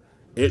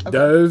 It Okay.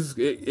 does.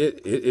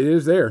 It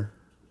is there.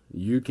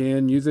 You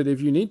can use it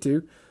if you need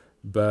to,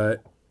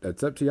 but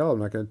that's up to y'all. I'm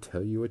not going to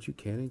tell you what you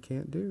can and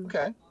can't do.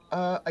 Okay.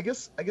 I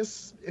guess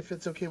if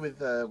it's okay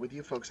with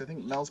you folks, I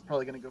think Mel's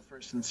probably going to go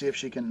first and see if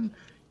she can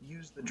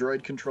use the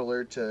droid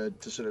controller to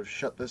sort of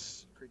shut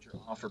this creature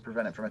off or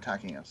prevent it from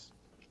attacking us.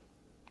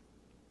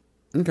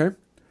 Okay.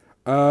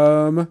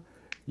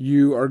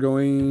 You are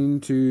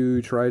going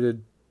to try to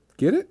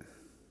get it?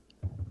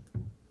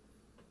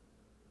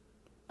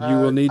 You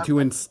will need to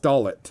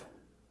install it.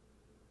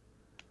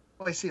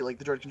 Oh, I see. Like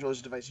the droid controller is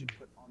a device you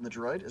put on the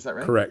droid. Is that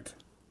right? Correct.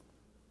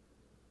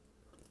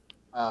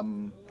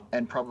 And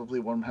probably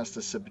one has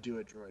to subdue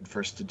a droid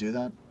first to do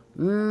that.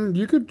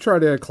 You could try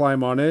to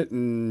climb on it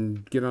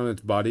and get on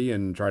its body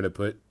and try to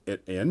put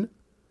it in.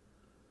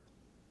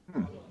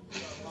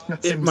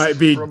 That It seems might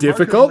be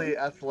difficult. remarkably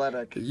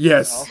athletic.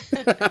 Yes.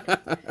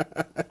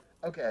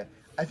 Okay.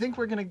 I think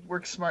we're gonna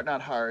work smart,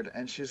 not hard,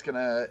 and she's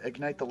gonna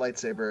ignite the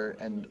lightsaber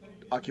and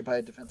occupy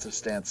a defensive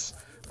stance,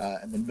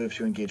 and then move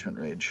to engagement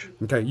rage.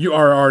 Okay, you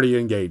are already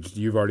engaged.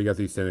 You've already got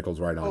these tentacles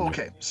right on Oh, you.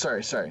 okay.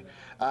 Sorry.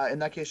 In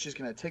that case, she's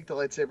gonna take the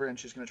lightsaber and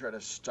she's gonna try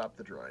to stop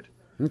the droid.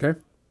 Okay.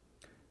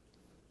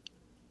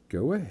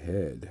 Go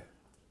ahead.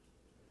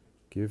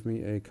 Give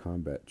me a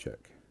combat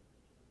check.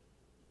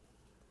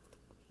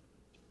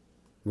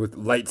 With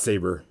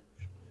lightsaber.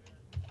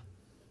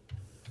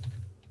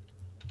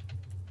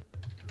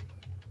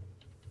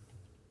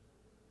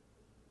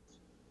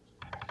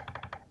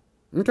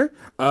 Okay.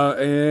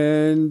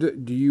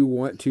 And do you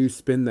want to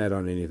spin that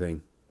on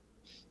anything?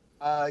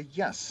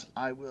 Yes,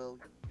 I will.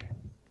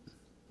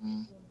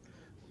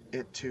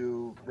 It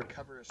to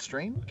recover a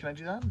strain. Can I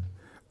do that?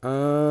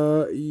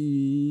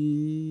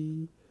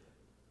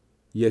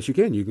 Yes, you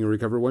can. You can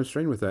recover one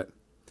strain with that.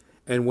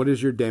 And what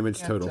is your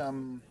damage total?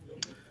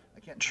 I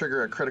can't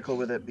trigger a critical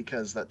with it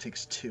because that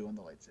takes 2 on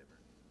the lightsaber.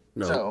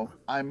 No. So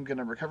I'm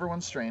gonna recover 1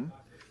 strain,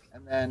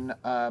 and then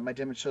my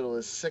damage total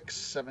is 6,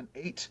 7,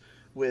 8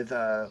 with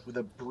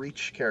a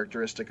breach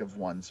characteristic of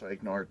 1. So I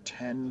ignore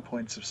 10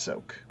 points of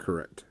soak.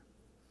 Correct.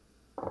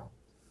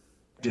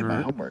 Did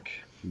my homework.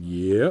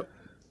 Yep.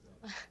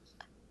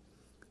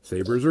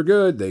 Sabers are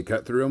good. They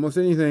cut through almost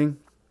anything.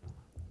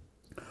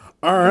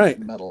 All right.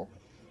 Metal.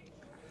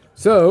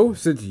 So,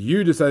 since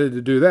you decided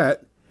to do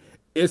that,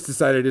 it's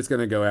decided it's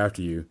going to go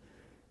after you.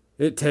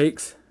 It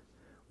takes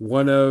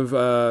one of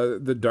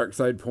the dark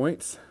side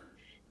points.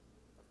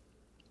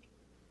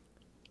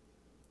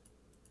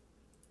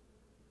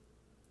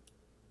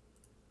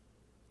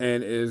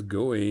 And is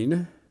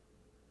going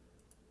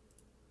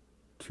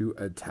to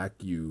attack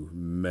you,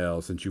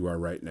 Mel, since you are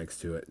right next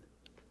to it.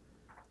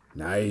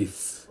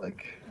 Nice.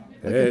 Like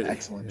Hey. an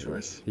excellent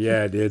choice.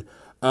 Yeah, it did.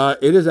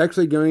 It is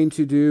actually going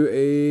to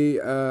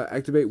do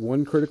activate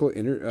 1 critical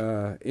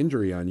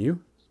injury on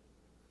you.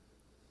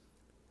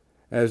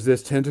 As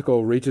this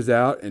tentacle reaches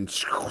out and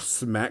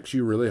smacks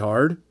you really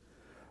hard.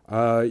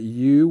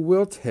 You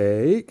will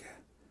take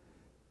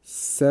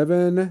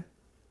 7,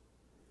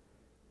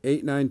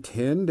 8, 9,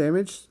 10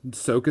 damage.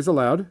 Soak is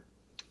allowed.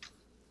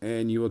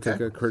 And you will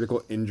take a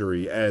critical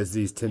injury as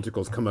these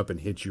tentacles come up and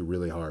hit you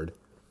really hard.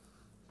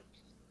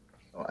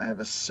 Well, I have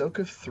a soak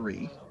of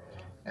 3,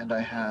 and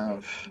I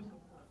have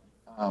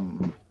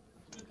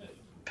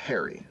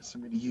parry. So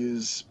I'm going to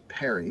use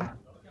parry,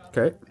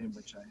 Okay. in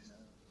which I have.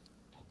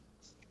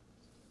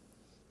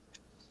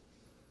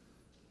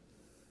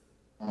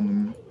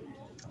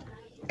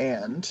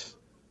 And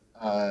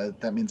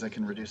that means I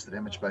can reduce the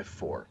damage by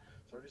 4.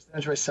 So I reduce the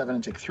damage by 7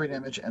 and take 3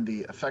 damage, and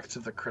the effects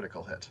of the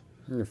critical hit.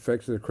 The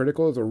effects of the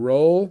critical is a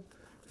roll.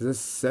 Is this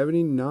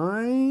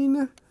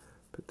 79?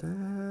 Put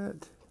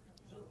that.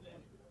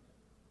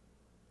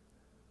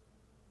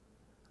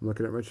 I'm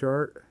looking at my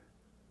chart.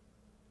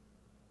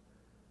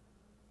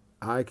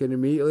 I can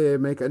immediately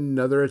make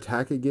another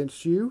attack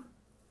against you.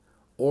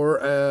 Or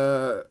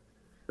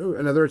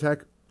another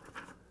attack.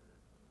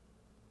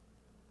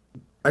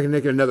 I can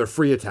make another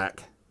free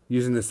attack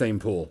using the same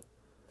pool.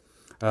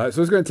 So it's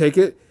going to take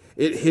it.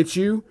 It hits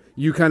you.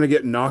 You kind of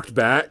get knocked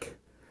back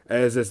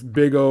as this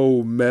big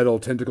old metal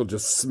tentacle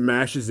just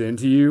smashes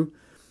into you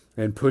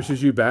and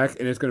pushes you back.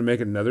 And it's going to make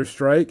another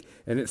strike.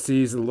 And it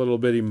sees a little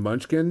bitty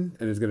munchkin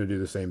and is going to do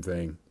the same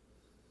thing.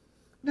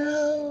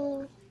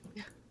 No!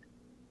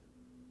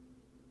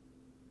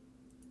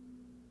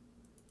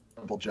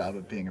 Terrible job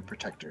of being a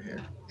protector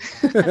here.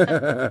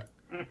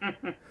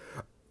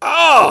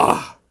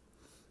 Ah!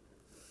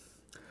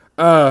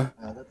 Yeah.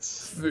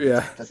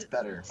 That's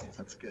better.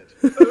 That's good.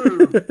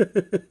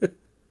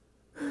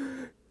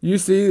 You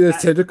see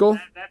this tentacle?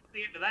 That's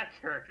the end of that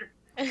character.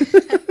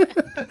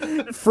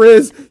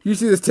 Frizz, you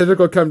see this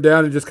tentacle come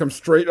down and just come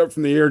straight up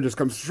from the air and just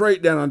come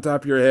straight down on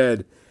top of your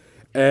head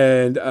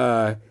and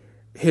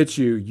hit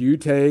you. You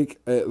take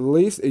at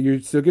least, you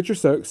still get your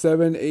soak,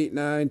 7, 8,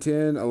 9,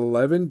 10,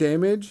 11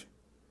 damage.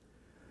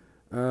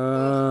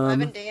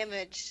 11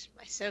 damage.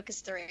 My soak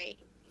is 3.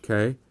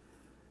 Okay.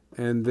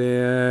 And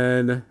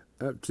then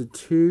up to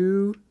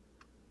 2.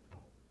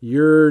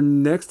 Your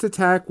next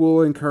attack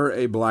will incur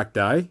a black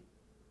die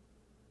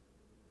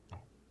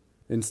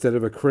instead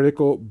of a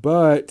critical,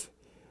 but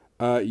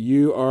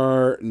you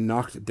are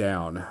knocked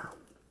down.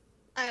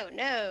 Oh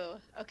no.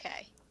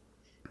 Okay.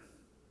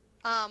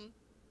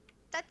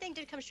 that thing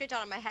did come straight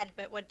down on my head,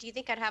 but what do you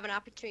think I'd have an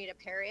opportunity to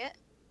parry it?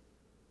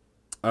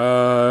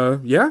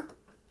 Yeah.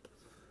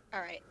 All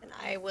right, and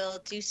I will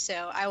do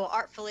so. I will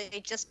artfully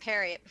just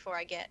parry it before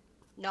I get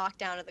knocked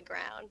down to the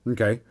ground.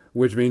 Okay.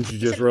 Which means you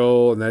just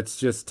roll, and that's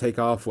just take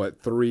off,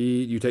 what,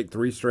 3? You take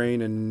 3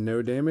 strain and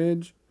no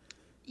damage?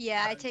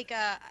 Yeah, I take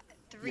a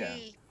 3. Yeah.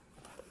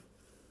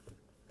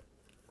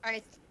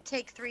 I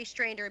take 3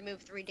 strain to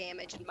remove 3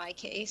 damage in my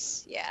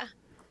case. Yeah.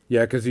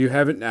 Yeah, because you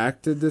haven't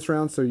acted this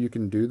round, so you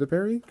can do the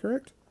parry,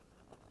 correct?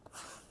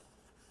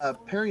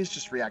 Parry is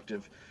just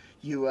reactive.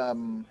 You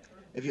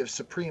if you have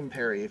supreme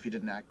parry, if you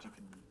didn't act, you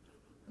can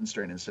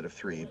unstrain instead of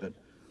 3. But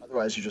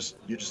otherwise, you're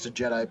just a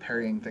Jedi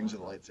parrying things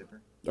with a lightsaber.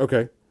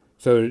 Okay.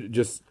 So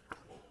just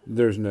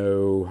there's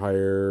no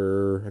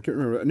higher. I can't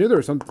remember. I knew there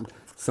was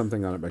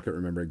something on it, but I couldn't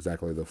remember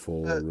exactly the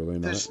full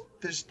ruling on it.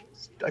 There's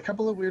a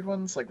couple of weird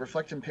ones, like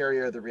Reflect and Parry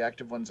are the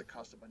reactive ones that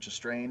cost a bunch of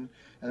strain,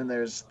 and then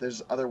there's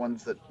other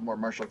ones that more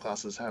martial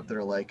classes have that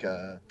are like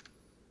that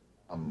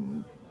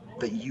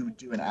you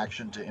do an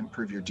action to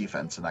improve your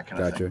defense and that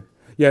kind of thing. Gotcha.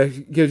 Yeah,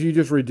 because you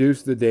just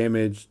reduce the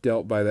damage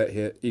dealt by that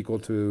hit equal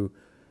to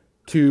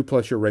 2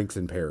 plus your ranks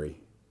in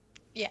parry.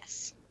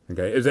 Yes.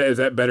 Okay. Is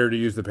that better to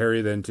use the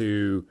parry than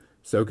to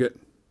soak it?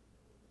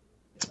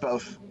 It's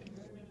both.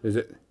 Is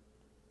it?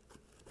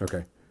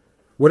 Okay.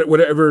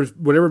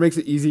 Whatever makes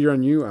it easier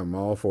on you, I'm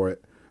all for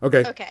it.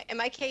 Okay. Okay. In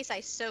my case, I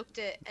soaked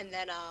it and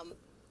then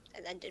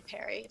did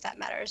parry, if that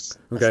matters.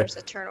 Okay. Unless there's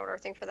a turn order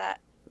thing for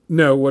that.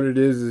 No, what it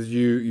is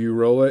you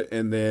roll it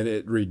and then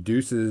it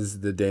reduces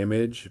the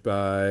damage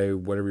by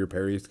whatever your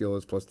parry skill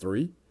is plus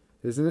 3,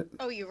 isn't it?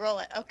 Oh, you roll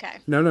it. Okay.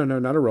 No,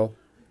 not a roll.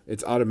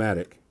 It's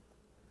automatic.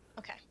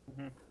 Okay.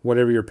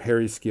 Whatever your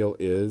parry skill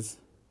is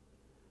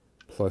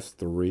plus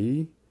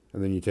 3,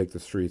 and then you take the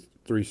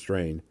 3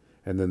 strain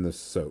and then the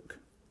soak.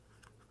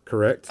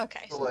 Correct?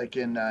 Okay. So like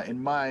in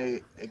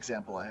my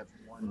example, I have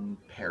 1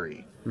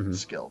 parry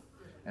skill,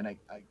 and I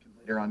can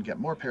later on get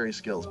more parry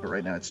skills, but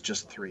right now it's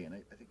just 3, and I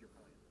think you're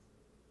probably.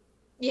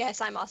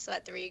 Yes, I'm also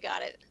at 3. You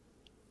got it.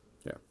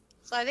 Yeah.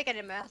 So I think I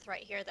did math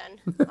right here then.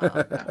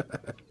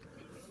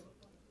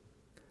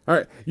 All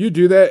right, you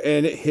do that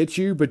and it hits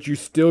you, but you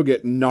still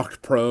get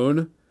knocked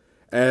prone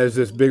as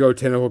this big old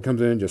tentacle comes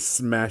in and just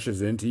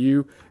smashes into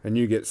you, and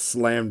you get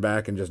slammed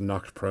back and just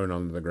knocked prone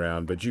onto the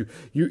ground. But you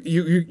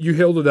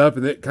held it up,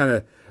 and it kind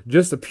of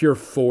just the pure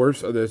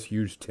force of this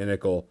huge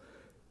tentacle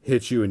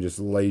hits you and just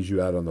lays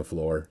you out on the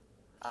floor.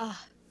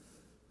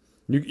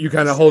 You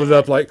kind of hold it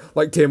up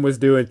like Tim was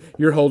doing.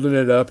 You're holding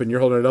it up, and you're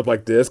holding it up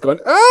like this, going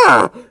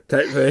ah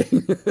type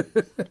thing,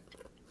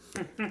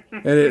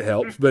 and it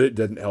helps, but it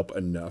doesn't help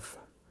enough.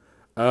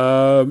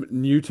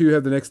 You two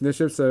have the next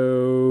initiative,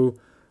 so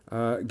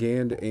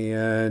Gand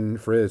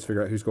and Frizz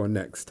figure out who's going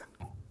next.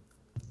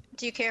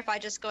 Do you care if I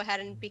just go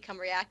ahead and become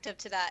reactive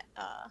to that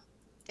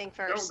thing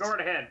first? Go right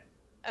ahead.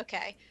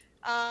 Okay.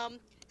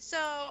 So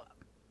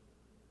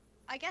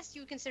I guess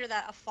you would consider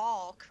that a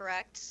fall,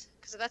 correct?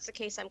 Because if that's the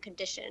case, I'm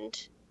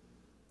conditioned.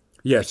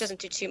 Yes. Which doesn't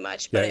do too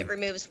much, but Yeah. it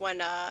removes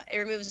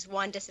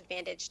one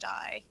disadvantage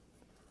die.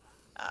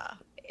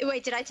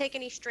 Wait, did I take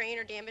any strain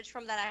or damage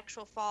from that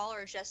actual fall,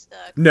 or just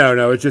the?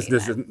 No, it's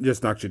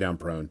just knocks you down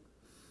prone.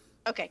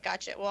 Okay,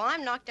 gotcha. Well,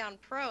 I'm knocked down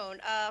prone.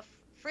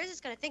 Frizz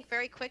is going to think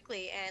very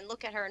quickly and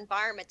look at her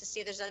environment to see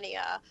if there's any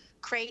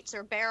crates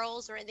or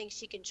barrels or anything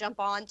she can jump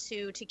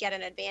onto to get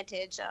an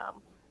advantage,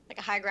 like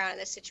a high ground in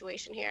this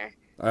situation here.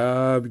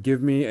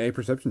 Give me a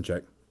perception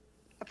check.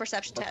 A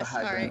perception What's a test.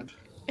 high All right.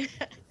 ground?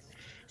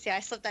 See, I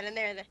slipped that in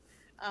there.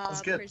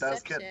 That's good.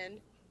 That's good. Perception.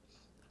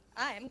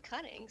 I am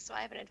cunning, so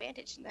I have an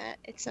advantage in that.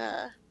 It's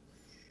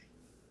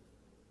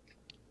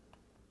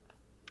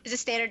Is it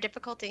standard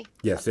difficulty?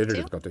 Yeah, Level standard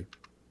 2? difficulty.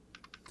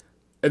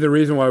 And the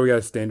reason why we got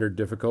a standard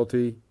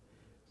difficulty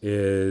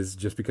is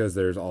just because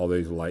there's all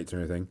these lights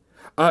and everything.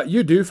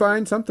 You do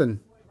find something.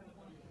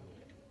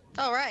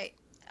 Oh, right.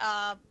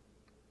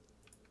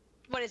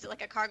 What is it,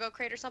 like a cargo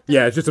crate or something?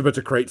 Yeah, it's just a bunch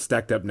of crates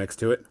stacked up next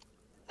to it.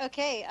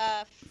 Okay,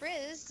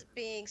 Frizz,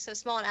 being so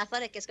small and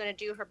athletic, is going to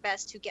do her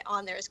best to get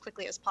on there as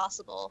quickly as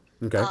possible.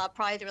 Okay.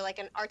 Probably through like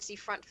an artsy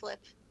front flip.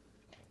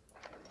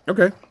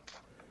 Okay.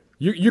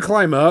 You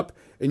climb up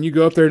and you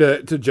go up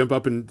there to jump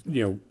up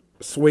and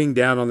swing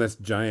down on this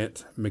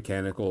giant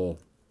mechanical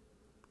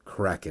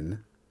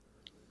kraken.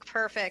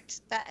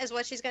 Perfect. That is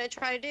what she's going to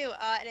try to do.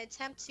 An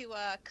attempt to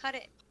cut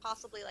it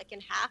possibly like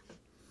in half.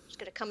 She's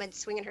going to come in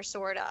swinging her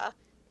sword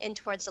in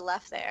towards the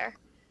left there.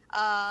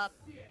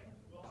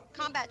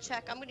 Combat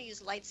check. I'm going to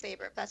use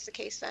lightsaber if that's the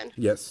case then.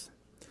 Yes.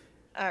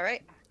 All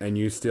right. And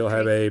you still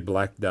have a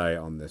black die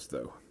on this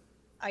though.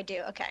 I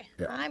do. Okay.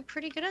 Yeah. I'm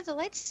pretty good at the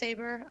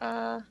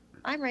lightsaber.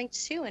 I'm ranked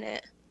 2 in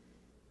it.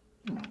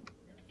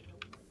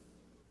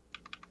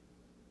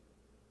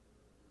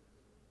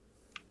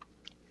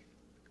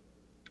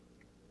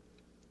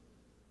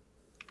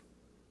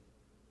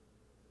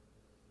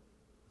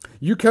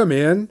 You come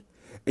in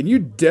and you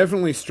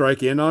definitely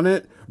strike in on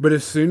it, but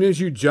as soon as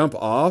you jump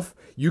off,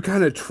 you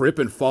kind of trip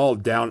and fall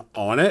down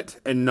on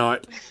it and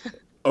not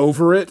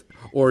over it,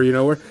 or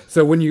where.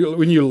 So when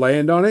you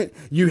land on it,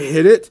 you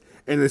hit it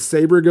and the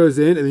saber goes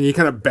in, and then you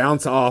kind of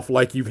bounce off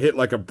like you've hit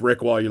like a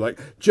brick wall. You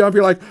like jump,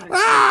 you're like,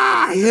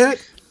 ah,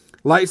 hit.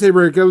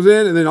 Lightsaber goes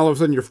in, and then all of a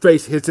sudden your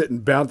face hits it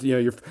and bounce. You know,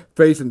 your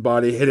face and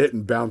body hit it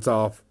and bounce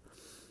off.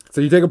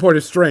 So you take a point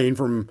of strain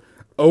from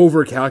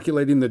over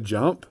calculating the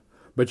jump,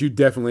 but you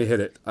definitely hit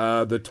it.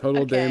 The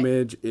total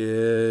damage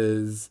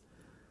is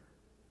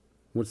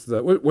what's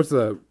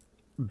the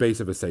base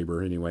of a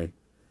saber anyway?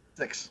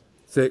 6.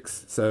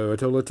 6. So a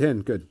total of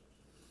 10. Good.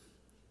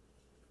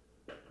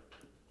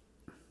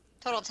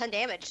 Total 10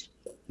 damage.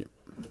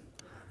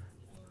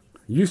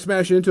 You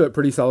smash into it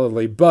pretty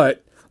solidly,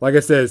 but like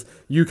I says,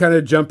 you kind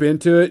of jump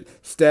into it,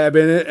 stab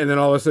in it, and then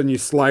all of a sudden you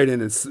slide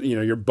in, and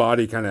your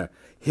body kind of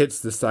hits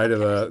the side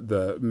of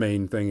the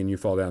main thing, and you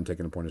fall down,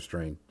 taking a point of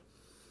strain.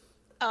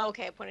 Oh,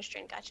 okay. Point of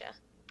strain. Gotcha.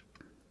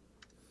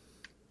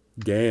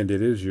 Gand,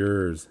 it is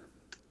yours.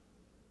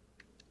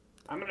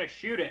 I'm gonna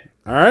shoot it.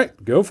 All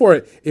right, go for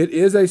it. It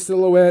is a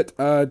silhouette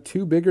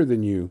 2 bigger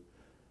than you.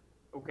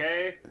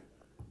 Okay.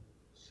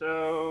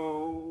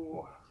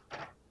 So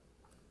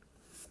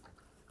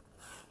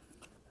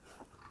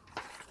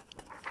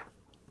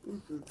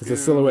It's a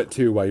silhouette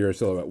 2 while you're a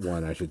silhouette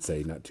 1, I should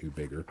say, not 2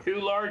 bigger. 2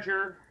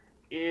 larger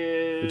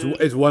is.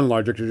 It's 1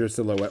 larger because you're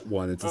silhouette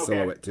 1. It's a Okay.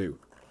 silhouette 2.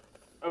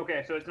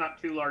 Okay, so it's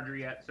not 2 larger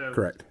yet. So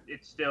Correct.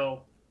 It's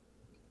still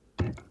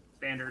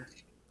standard.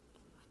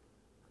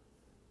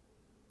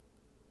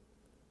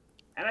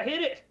 And I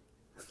hit it.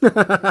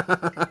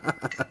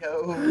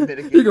 No You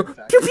mitigating go,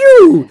 factor. pew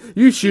pew!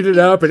 You shoot it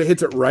up, and it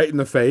hits it right in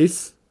the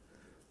face,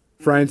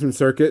 frying some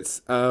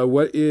circuits.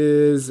 What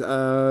is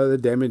the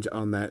damage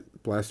on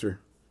that blaster?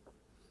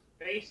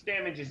 Base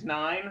damage is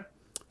 9.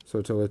 So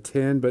a total of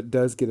 10, but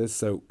does get a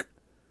soak.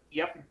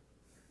 Yep.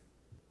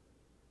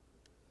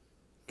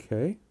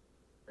 Okay.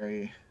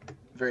 Very,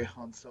 very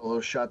Han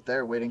Solo shot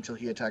there, waiting till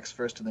he attacks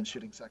first and then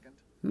shooting second.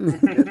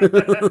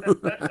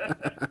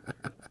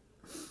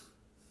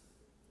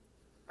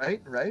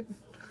 Right?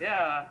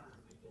 Yeah.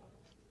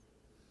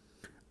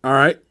 All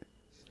right.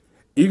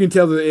 You can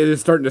tell that it is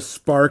starting to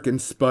spark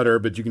and sputter,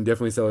 but you can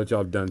definitely tell that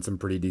y'all have done some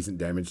pretty decent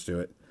damage to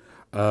it.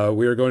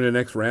 We are going to the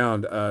next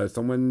round.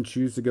 Someone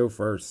choose to go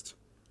first.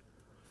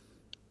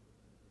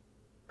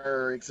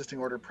 Our existing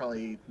order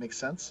probably makes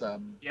sense.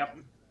 Yep.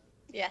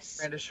 Yes.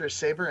 Brandish your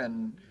saber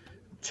and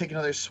take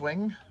another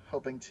swing,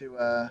 hoping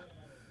to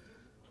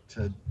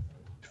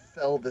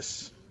fell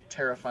this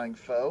terrifying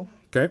foe.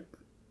 Okay.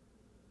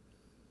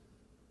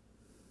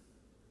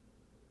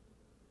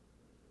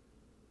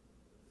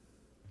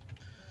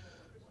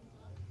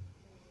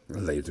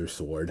 Laser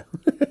sword.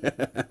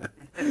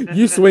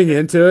 You swing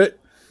into it,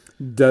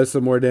 does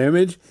some more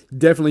damage.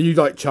 Definitely, you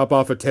like chop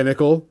off a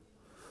tentacle.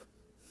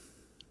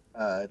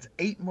 It's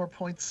 8 more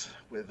points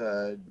with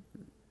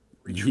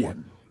reach Yeah.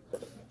 1.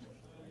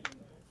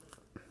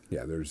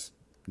 Yeah, there's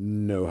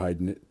no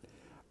hiding it.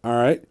 All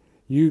right,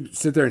 you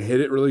sit there and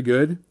hit it really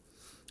good.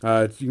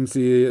 You can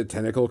see a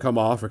tentacle come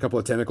off, a couple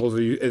of tentacles.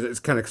 It's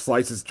kind of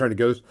slices,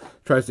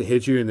 tries to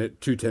hit you, and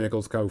 2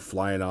 tentacles go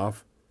flying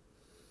off.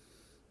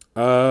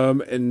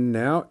 And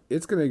now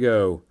it's gonna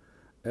go.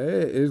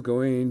 It is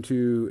going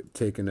to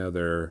take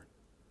another.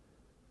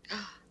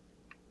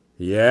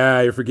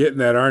 Yeah, you're forgetting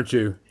that, aren't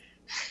you?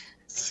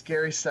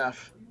 Scary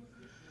stuff.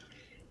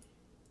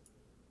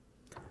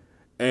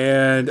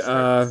 And Such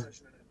a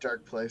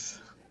dark place.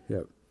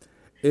 yep,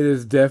 it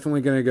is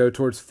definitely gonna go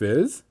towards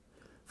Fizz.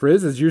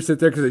 Frizz, as you sit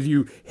there, because as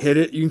you hit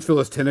it, you can feel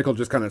this tentacle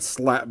just kind of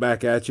slap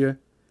back at you.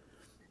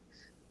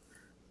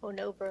 Oh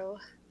no, bro.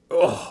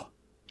 Oh.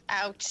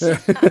 Ouch.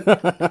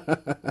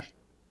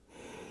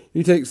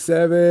 You take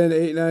 7,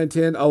 8, 9,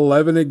 10,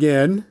 11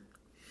 again.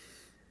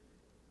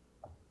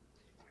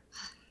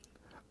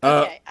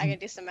 Okay, I gotta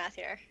do some math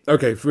here.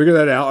 Okay, figure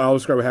that out. I'll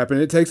describe what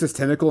happened. It takes this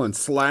tentacle and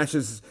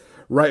slashes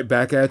right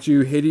back at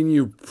you, hitting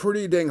you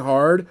pretty dang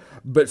hard,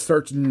 but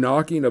starts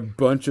knocking a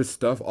bunch of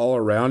stuff all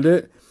around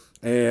it.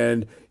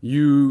 And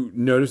you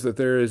notice that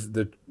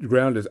the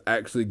ground is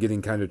actually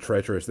getting kind of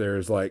treacherous.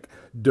 There's like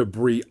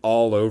debris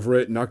all over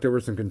it, knocked over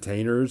some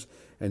containers,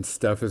 and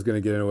stuff is going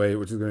to get in the way,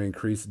 which is going to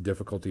increase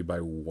difficulty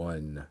by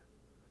 1.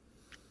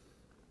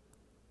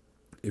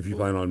 If you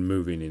plan on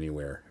moving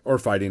anywhere or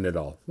fighting at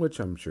all, which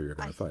I'm sure you're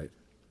going to fight.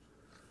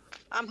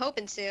 I'm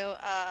hoping to.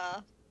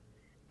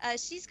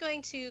 She's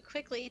going to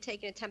quickly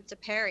take an attempt to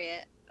parry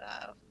it,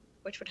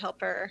 which would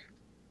help her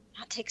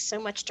not take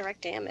so much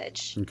direct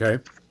damage. Okay.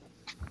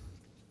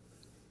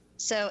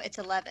 So it's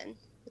 11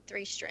 with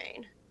 3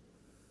 strain.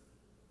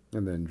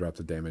 And then drop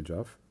the damage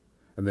off.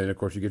 And then, of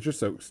course, you get your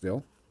soak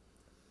still.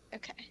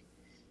 Okay.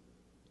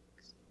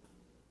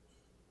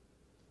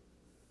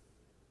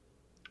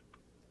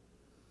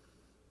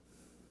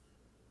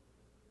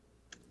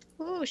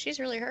 Ooh, she's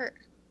really hurt.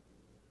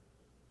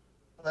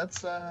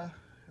 That's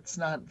it's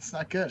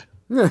not good.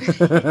 Very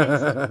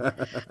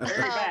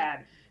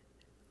bad.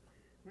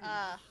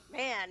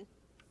 Man.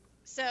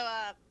 So,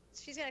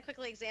 she's gonna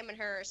quickly examine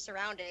her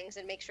surroundings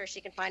and make sure she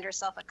can find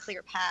herself a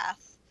clear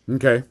path.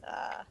 Okay.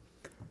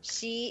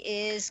 She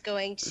is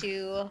going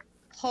to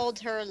hold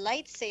her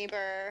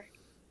lightsaber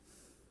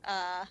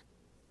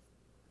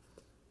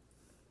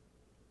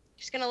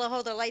She's gonna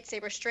hold her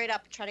lightsaber straight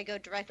up and try to go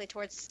directly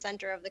towards the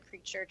center of the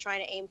creature,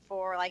 trying to aim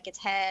for like its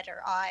head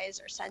or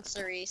eyes or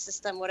sensory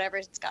system, whatever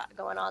it's got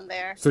going on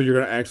there. So you're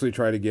going to actually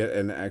try to get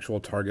an actual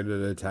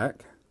targeted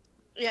attack?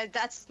 Yeah,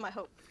 that's my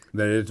hope.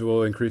 Then it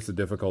will increase the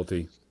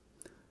difficulty.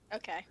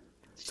 Okay.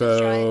 She's So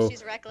trying.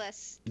 She's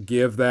reckless.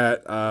 give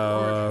that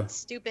Or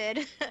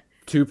stupid.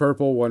 2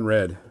 purple, 1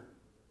 red.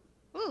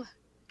 Ooh,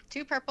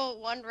 2 purple,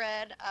 1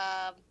 red,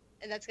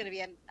 and that's gonna be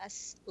a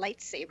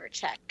lightsaber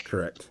check.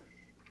 Correct.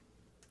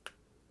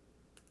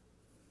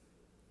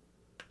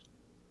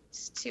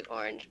 It's 2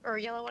 orange or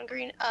yellow, 1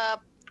 green.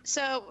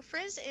 So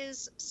Frizz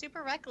is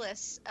super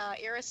reckless,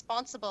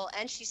 irresponsible,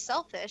 and she's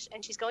selfish,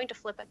 and she's going to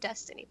flip a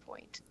destiny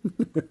point.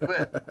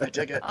 I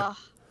dig it. Oh,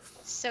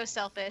 so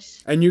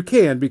selfish. And you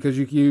can, because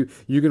you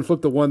can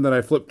flip the one that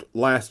I flipped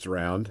last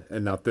round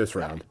and not this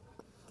round.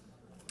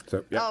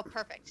 So, yeah. Oh,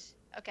 perfect.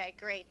 Okay,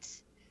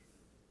 great.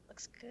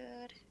 Looks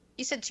good.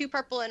 You said 2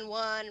 purple and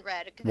 1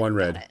 red. Okay, 1 got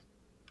red.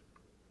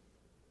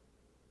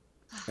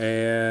 it.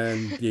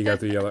 And you got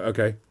the yellow.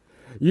 Okay.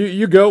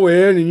 You go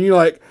in and you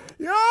like,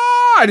 yeah,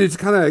 and it's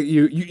kind of,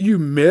 you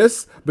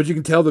miss, but you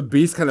can tell the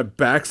beast kind of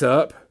backs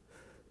up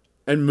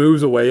and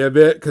moves away a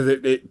bit because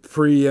it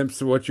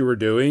preempts what you were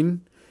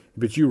doing.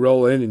 But you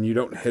roll in and you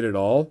don't hit it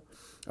all.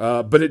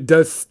 But it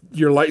does,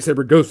 your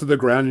lightsaber goes to the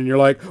ground and you're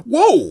like,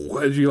 whoa,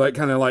 as you like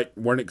kind of like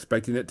weren't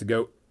expecting it to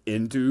go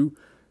into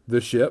the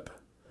ship.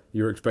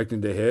 You were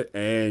expecting to hit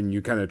and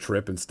you kind of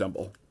trip and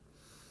stumble.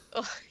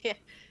 Oh, yeah.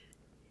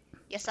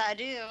 Yes, I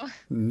do.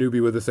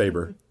 Newbie with a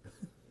saber.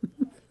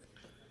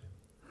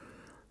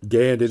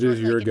 Gand, it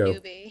is your Short-legged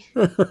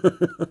go.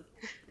 newbie.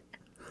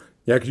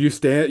 Yeah, because you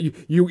stand,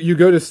 you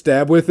go to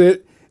stab with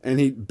it,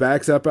 and he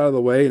backs up out of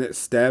the way, and it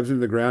stabs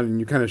into the ground, and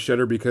you kind of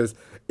shudder because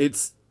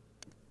it's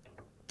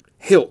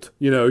hilt.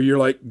 You're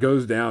like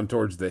goes down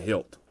towards the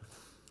hilt.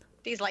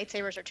 These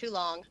lightsabers are too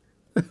long.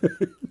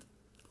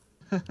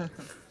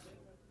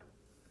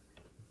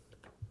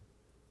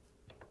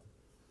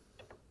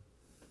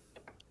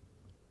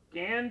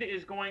 Gand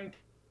is going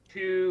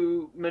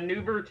to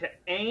maneuver to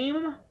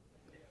aim,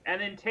 and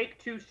then take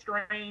 2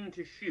 strain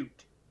to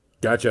shoot.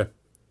 Gotcha.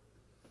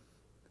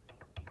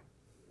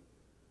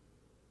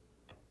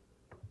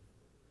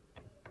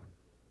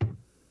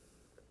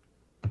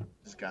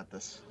 Just got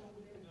this.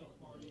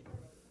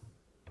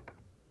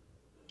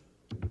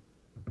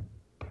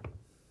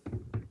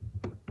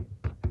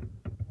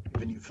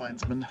 Even you,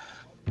 Findsman.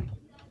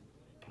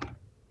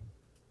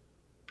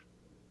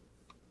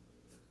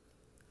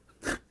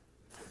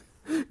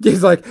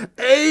 He's like,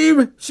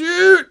 aim,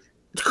 shoot.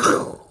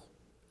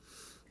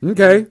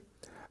 Okay.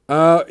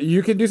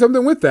 You can do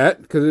something with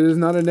that because it is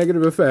not a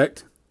negative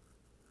effect.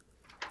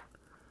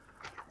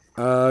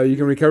 You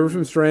can recover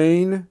from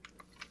strain.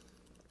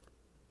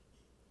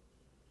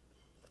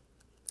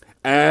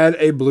 Add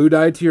a blue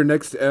die to your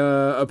next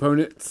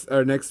opponent's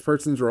or next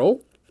person's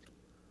roll.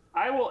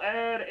 I will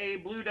add a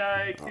blue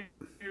die to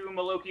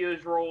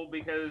Malokia's roll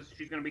because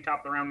she's going to be top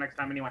of the round next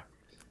time anyway.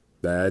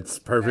 That's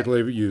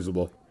perfectly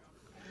usable.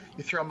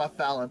 You throw him off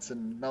balance,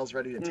 and Mel's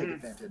ready to take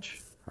advantage.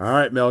 All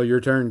right, Mel,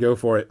 your turn. Go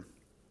for it.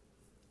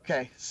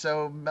 Okay,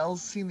 so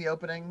Mel's seen the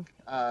opening.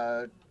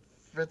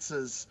 Fritz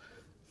has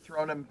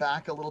thrown him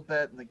back a little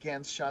bit, and the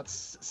Gans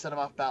shots set him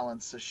off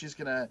balance. So she's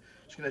gonna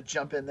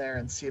jump in there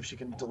and see if she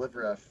can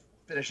deliver a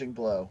finishing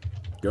blow.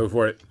 Go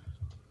for it.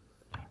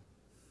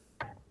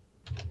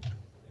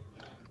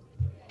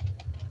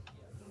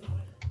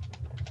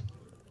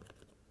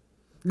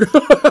 That's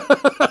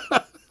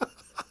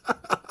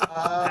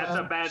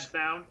a bad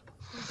sound.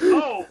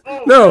 Oh,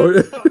 No.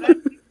 That's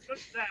good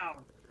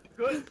sound.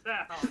 Good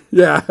sound.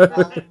 Yeah.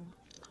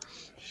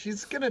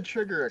 She's gonna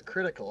trigger a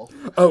critical.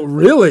 Oh,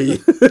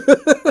 really?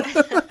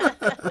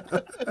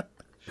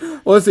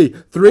 Well, let's see.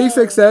 3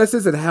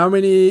 successes and how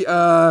many?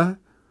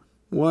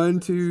 1,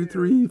 2,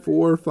 3,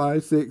 4,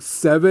 5, 6,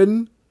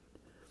 7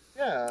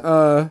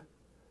 Yeah.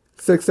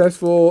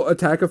 successful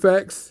attack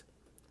effects.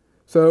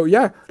 So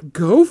yeah,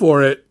 go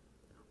for it.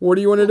 What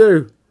do you want to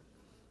do?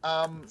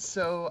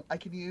 So I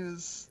can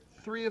use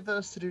 3 of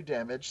those to do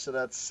damage. So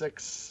that's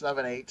 6,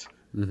 7, 8.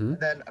 Mm-hmm. And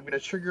then I'm gonna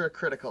trigger a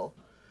critical.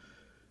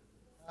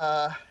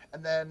 And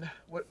then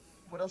what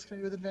else can I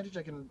do with advantage?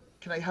 Can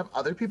I have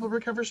other people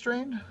recover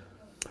strain?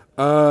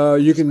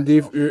 You can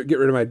get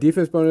rid of my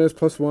defense bonus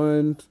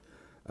 +1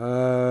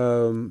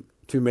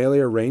 to melee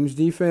or range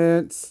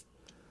defense.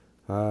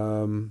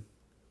 Can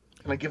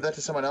I give that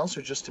to someone else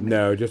or just to me?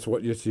 No, just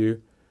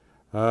you.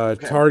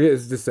 Target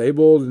is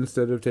disabled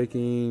instead of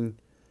taking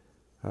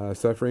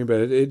suffering,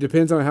 but it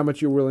depends on how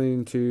much you're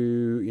willing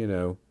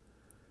to,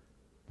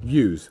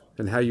 use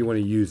and how you want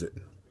to use it.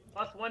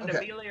 +1 to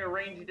melee or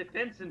range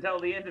defense until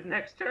the end of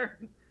next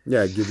turn.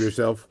 Yeah, give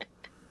yourself.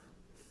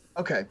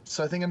 Okay,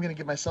 so I think I'm going to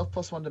give myself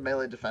 +1 to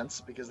melee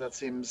defense because that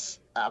seems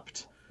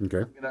apt. Okay.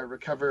 I'm going to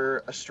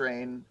recover a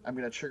strain. I'm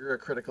going to trigger a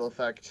critical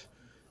effect.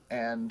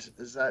 And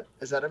is that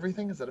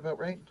everything? Is that about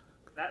right?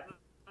 That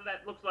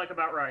looks like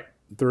about right.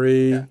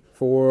 3,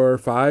 4,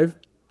 5.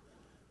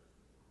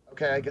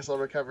 Okay, I guess I'll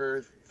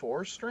recover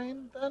 4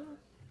 strain then?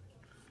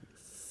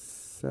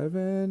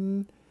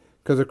 7.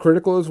 Because a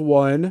critical is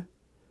 1.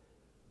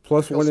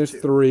 Plus 1 is 2.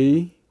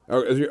 3.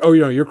 Oh,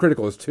 your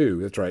critical is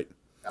 2. That's right.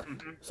 Yep.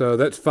 So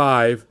that's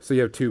 5. So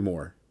you have 2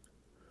 more.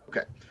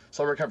 Okay.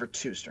 So I'll recover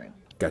 2 strain.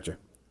 Gotcha.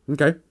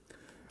 Okay.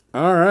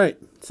 All right.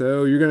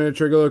 So you're going to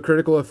trigger a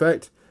critical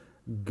effect.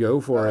 Go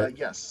for it.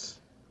 Yes.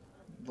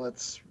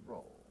 Let's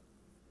roll.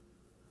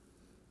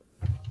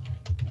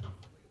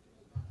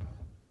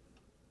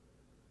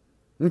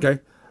 Okay.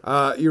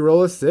 You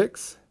roll a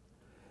 6.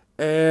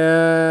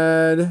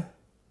 And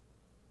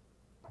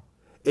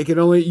it can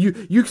only...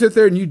 You sit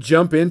there and you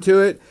jump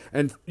into it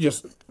and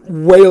just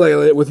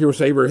waylay it with your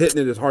saber,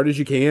 hitting it as hard as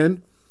you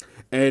can.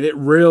 And it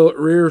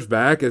rears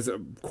back as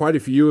quite a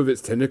few of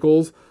its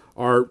tentacles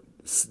are,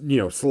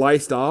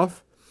 sliced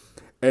off.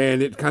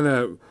 And it kind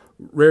of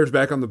rears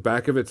back on the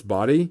back of its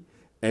body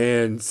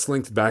and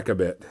slinks back a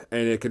bit.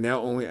 And it can now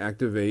only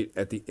activate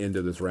at the end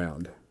of this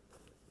round.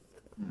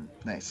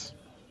 Nice.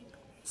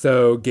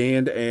 So,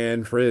 Gand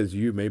and Frizz,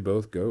 you may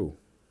both go.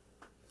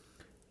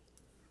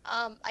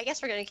 I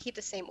guess we're gonna keep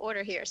the same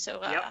order here.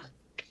 So, Yep.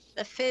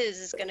 the Fizz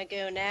is gonna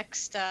go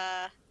next.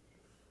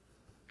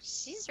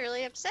 She's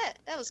really upset.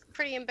 That was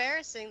pretty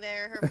embarrassing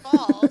there, her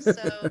fall.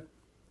 So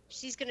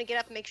she's gonna get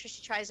up and make sure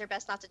she tries her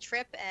best not to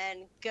trip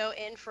and go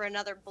in for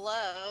another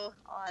blow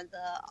on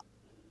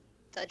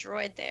the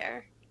droid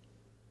there.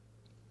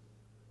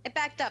 It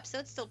backed up, so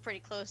it's still pretty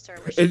close to her.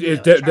 Where she can It's go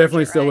and charge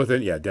definitely it, still right?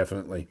 within. Yeah,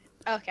 definitely.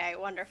 Okay,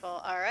 wonderful.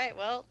 All right,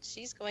 well,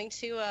 she's going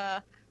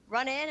to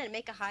run in and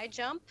make a high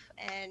jump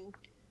and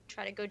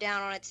try to go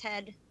down on its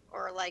head,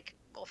 or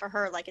for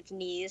her, like its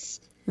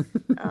knees. We're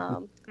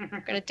going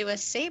to do a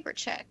saber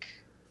check.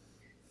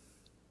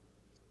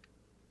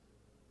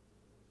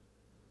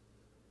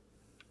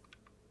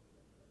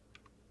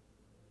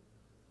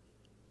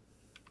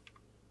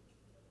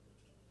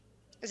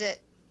 Is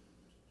it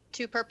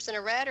 2 perps and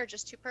a red, or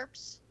just 2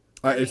 perps?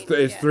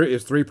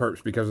 It's 3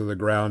 perps because of the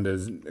ground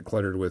is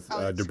cluttered with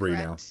Oh, that's debris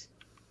correct.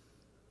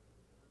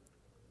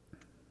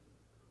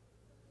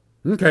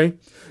 now. Okay.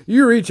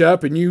 You reach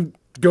up and you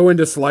go in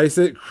to slice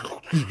it.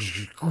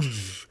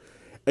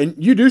 And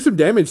you do some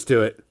damage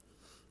to it.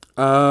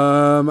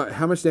 How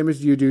much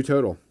damage do you do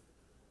total?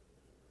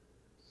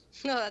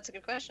 No, that's a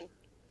good question.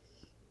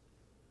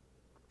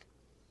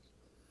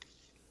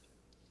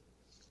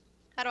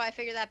 How do I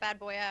figure that bad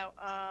boy out?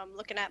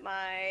 Looking at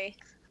my...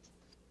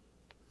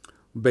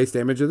 Base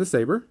damage of the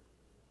saber.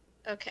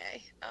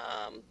 Okay.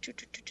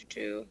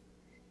 2.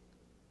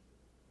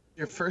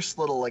 Your first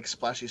little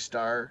splashy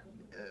star,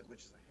 which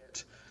is a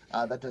hit,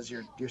 that does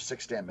your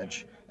 6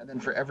 damage, and then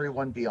for every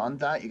one beyond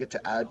that, you get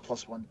to add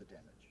 +1 to the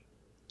damage.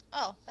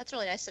 Oh, that's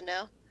really nice to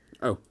know.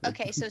 Oh.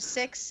 Okay, so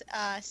 6,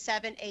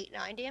 7, 8,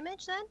 9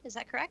 damage then? Is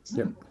that correct?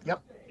 Yep.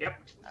 Yep.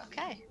 Yep.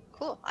 Okay,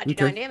 cool. I do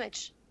Okay. 9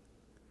 damage.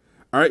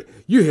 All right,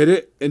 you hit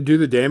it and do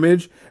the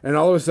damage, and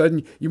all of a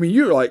sudden, you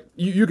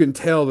can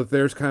tell that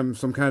there's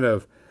some kind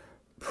of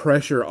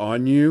pressure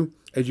on you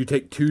as you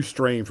take 2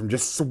 strain from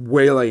just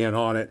wailing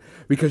on it,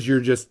 because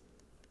you're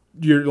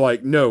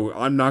like, no,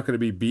 I'm not going to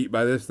be beat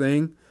by this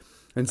thing,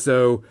 and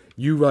so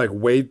you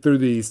wade through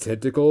these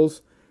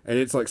tentacles, and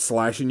it's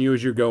slashing you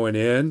as you're going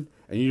in,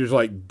 and you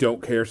just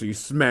don't care, so you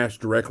smash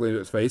directly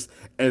into its face,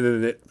 and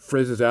then it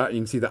frizzes out, and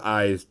you can see the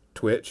eyes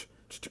twitch.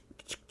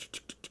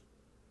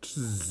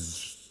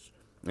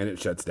 And it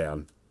shuts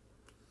down.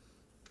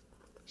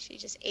 She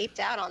just aped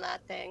out on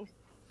that thing.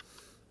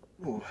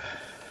 Ooh.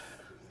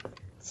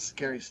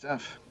 Scary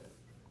stuff.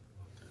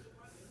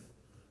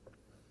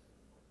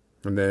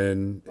 And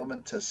then...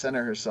 Moment to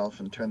center herself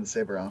and turn the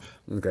saber off.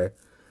 Okay.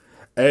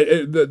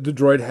 The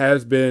droid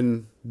has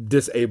been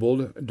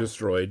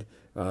destroyed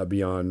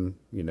beyond,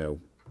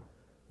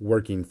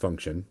 working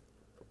function.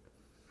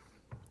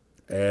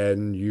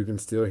 And you can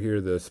still hear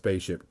the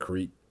spaceship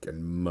creak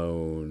and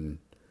moan.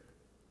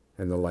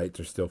 And the lights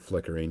are still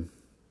flickering.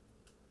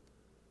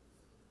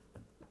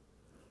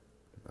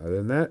 Other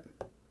than that,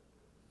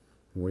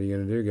 what are you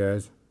going to do,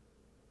 guys?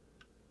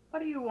 What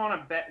do you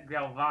want to bet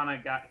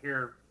Galvana got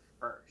here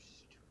first?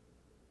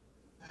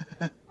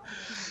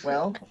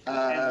 Well,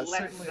 And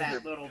left certainly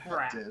that her little pet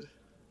trap. did.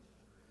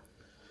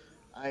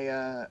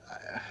 I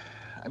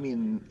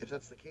mean, if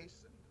that's the case,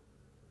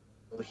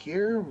 we'll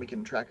here we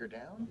can track her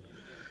down.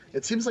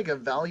 It seems like a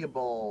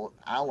valuable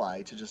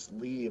ally to just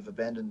leave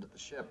abandoned at the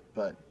ship,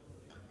 but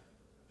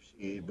if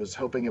she was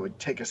hoping it would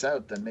take us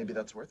out, then maybe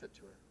that's worth it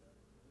to her.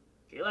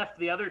 She left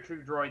the other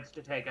 2 droids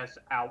to take us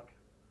out.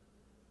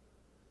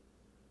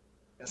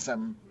 Guess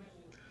I'm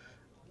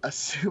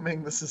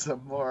assuming this is a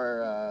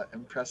more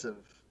impressive,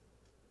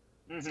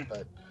 Mhm.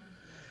 but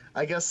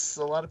I guess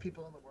a lot of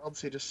people in the world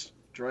see just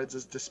droids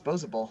as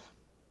disposable.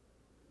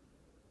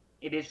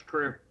 It is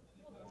true.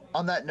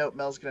 On that note,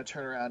 Mel's going to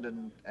turn around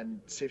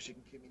and see if she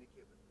can communicate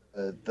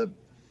with the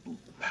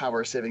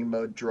power-saving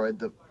mode droid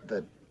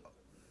that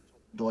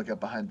to look up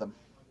behind them.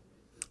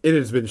 It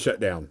has been shut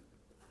down.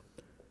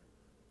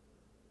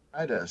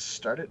 Try to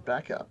start it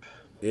back up.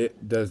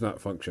 It does not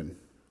function.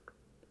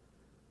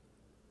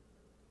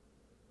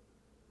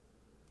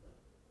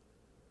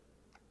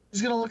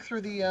 He's gonna look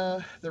through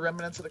the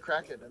remnants of the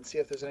Kraken and see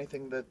if there's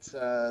anything that's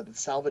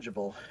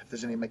salvageable. If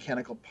there's any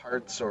mechanical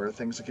parts or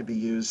things that could be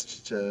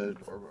used to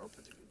or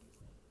open to.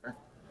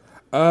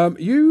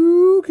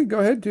 You could go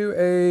ahead and do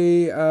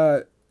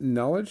a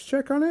knowledge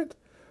check on it,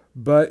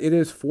 but it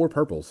is 4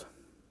 purples.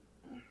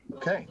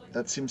 Okay,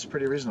 that seems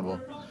pretty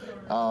reasonable.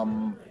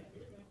 Um,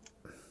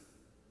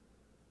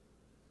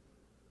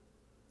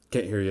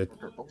 Can't hear you.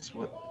 Purples.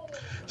 What?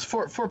 It's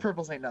four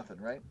purples ain't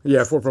nothing, right?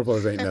 Yeah, 4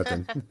 purples ain't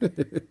nothing.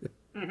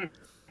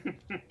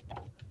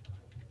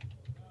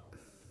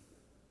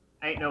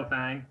 Ain't no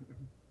thing.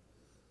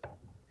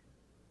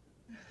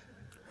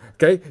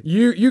 Okay,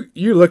 you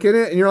look at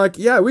it and you're like,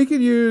 yeah, we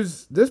could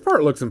use this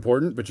part. Looks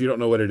important, but you don't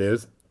know what it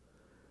is.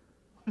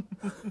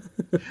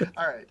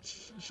 All right,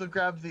 she'll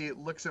grab the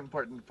looks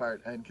important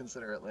part and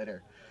consider it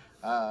later.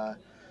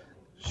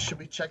 Should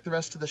we check the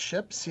rest of the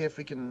ship? See if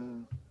we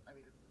can. I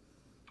mean,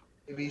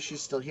 maybe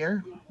she's still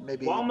here.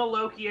 Maybe. While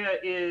Malokia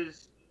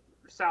is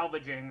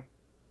salvaging,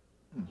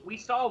 we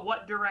saw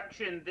what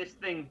direction this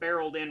thing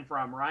barreled in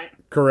from, right?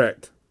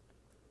 Correct.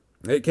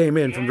 It came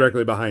in from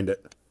directly behind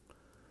it.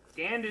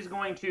 Gand is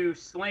going to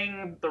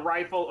sling the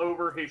rifle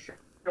over his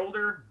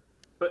shoulder,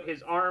 put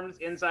his arms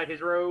inside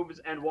his robes,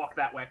 and walk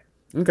that way.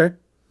 Okay.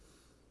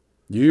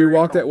 You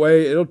walk that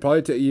way. It'll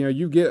probably take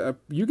you get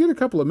a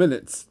couple of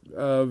minutes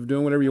of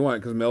doing whatever you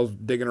want because Mel's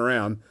digging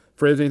around.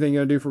 Frizz, anything you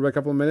gonna do for a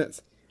couple of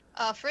minutes?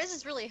 Frizz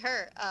is really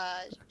hurt.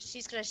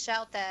 She's gonna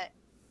shout that,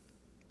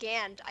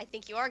 Gand, I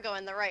think you are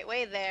going the right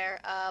way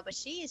there. But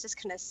she is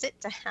just gonna sit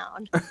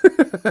down.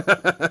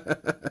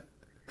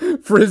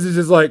 Frizz is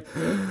just like,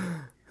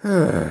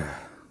 all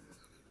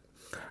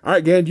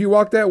right, Gand, you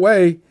walk that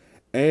way,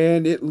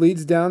 and it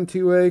leads down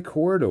to a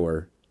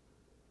corridor.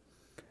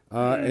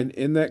 And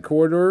in that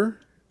corridor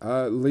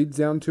leads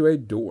down to a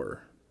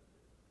door.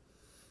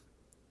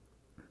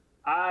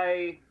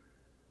 I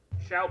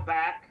shout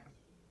back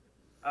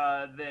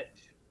that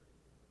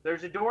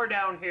there's a door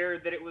down here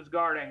that it was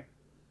guarding.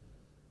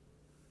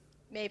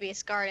 Maybe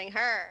it's guarding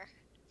her.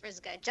 Frizz is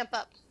gonna jump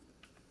up.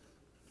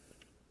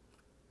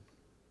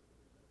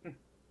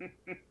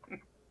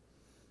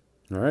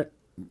 All right.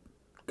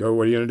 Go.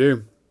 What are you going to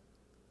do?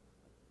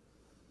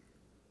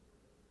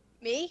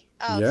 Me?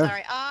 Oh, Yeah.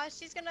 sorry.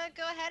 She's gonna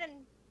go ahead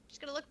and she's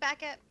gonna look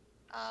back at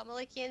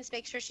Malikians,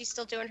 make sure she's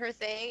still doing her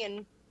thing,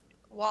 and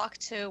walk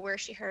to where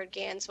she heard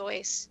Gand's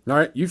voice. All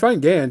right. You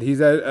find Gand.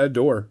 He's at a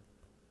door.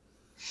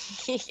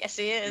 Yes,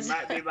 he It is.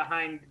 might be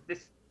behind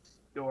this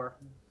door.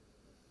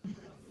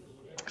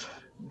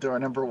 Door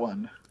number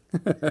 1.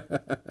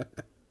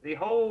 The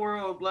whole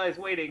world lies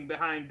waiting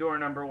behind door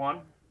number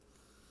 1.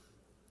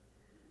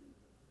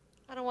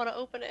 I don't want to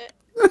open it.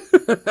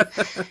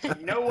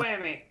 No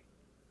whammy.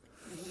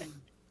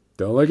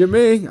 Don't look at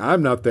me.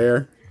 I'm not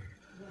there.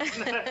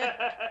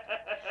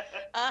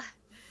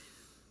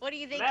 What do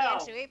you think, Mel.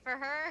 Gand? Should we wait for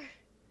her?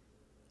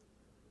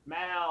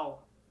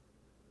 Mal.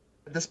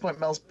 At this point,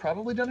 Mel's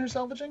probably done her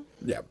salvaging.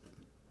 Yep.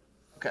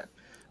 Okay,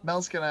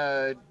 Mel's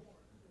gonna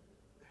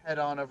head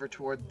on over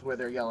toward where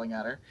they're yelling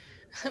at her.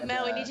 And,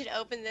 Mel, we need you to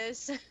open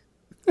this.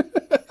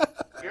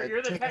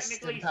 You're the take a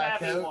technically stim pack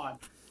savvy out. one.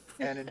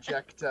 And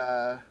inject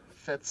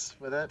Fitz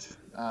with it.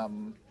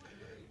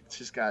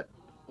 She's got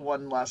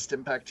one last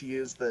impact to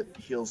use that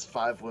heals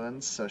 5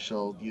 wounds, so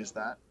she'll use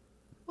that.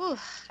 Whew,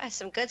 that's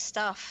some good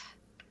stuff.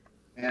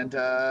 And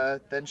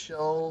then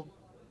she'll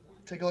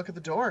take a look at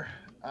the door.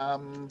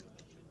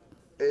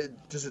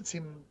 Does it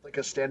seem like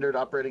a standard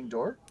operating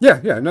door? Yeah.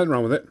 Nothing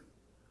wrong with it.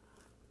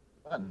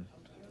 Fun.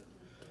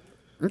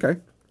 Okay.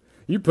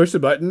 You push the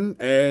button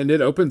and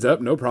it opens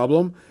up, no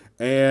problem.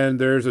 And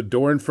there's a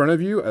door in front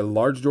of you, a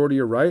large door to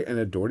your right, and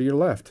a door to your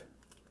left.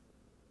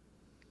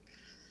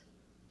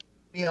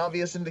 Any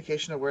obvious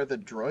indication of where the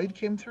droid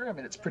came through? I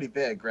mean, it's pretty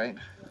big, right?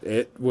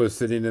 It was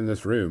sitting in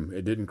this room.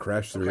 It didn't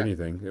crash through Okay.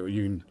 anything.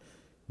 You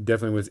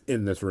definitely was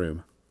in this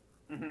room.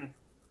 Mm-hmm.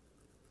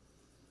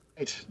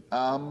 Right.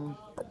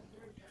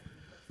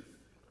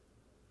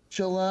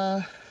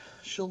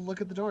 She'll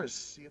look at the doors,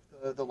 see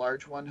if the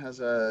large one has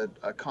a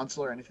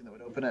console or anything that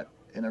would open it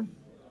in a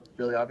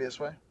really obvious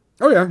way.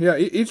 Oh, yeah.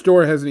 Each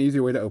door has an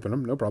easy way to open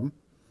them. No problem.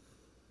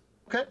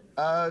 Okay.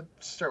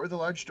 Start with the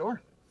large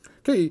door.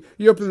 Okay,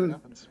 See what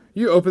happens.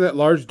 you open that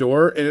large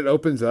door, and it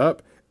opens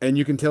up, and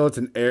you can tell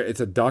it's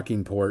a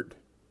docking port,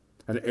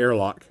 an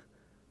airlock.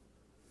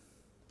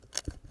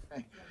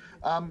 Okay.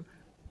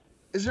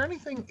 Is there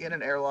anything in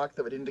an airlock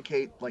that would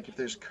indicate like if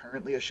there's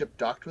currently a ship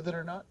docked with it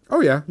or not?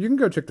 Oh, yeah. You can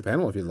go check the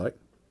panel if you'd like.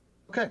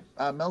 Okay.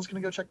 Mel's gonna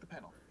go check the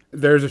panel.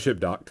 There's a ship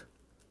docked.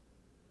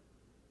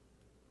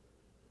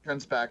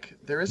 Turns back.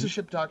 There is a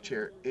ship docked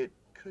here. It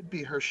could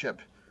be her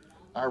ship.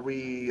 Are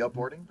we a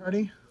boarding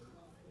party?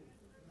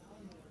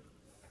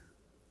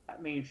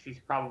 That means she's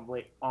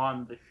probably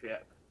on the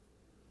ship.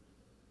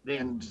 The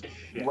And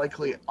ship.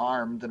 likely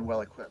armed and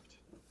well equipped.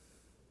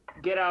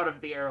 Get out of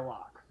the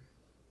airlock.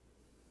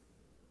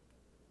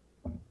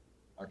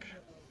 Okay.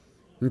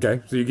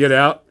 Okay, so you get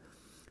out.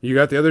 You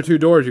got the other 2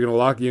 doors. You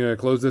gonna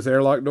close this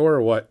airlock door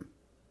or what?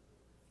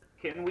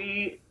 Can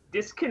we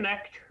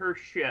disconnect her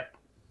ship?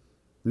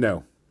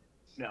 No.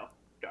 No,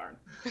 darn.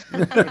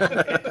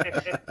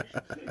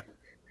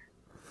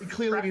 We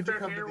clearly need to Tractor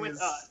come here to with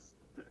these us.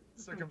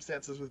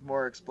 circumstances with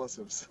more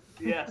explosives.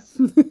 Yes,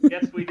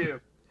 yes, we do.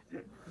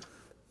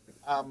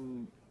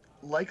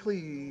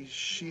 Likely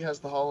she has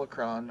the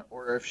holocron,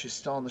 or if she's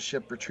still on the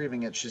ship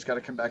retrieving it, she's got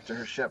to come back to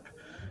her ship.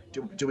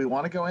 Do we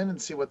want to go in and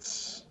see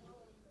what's...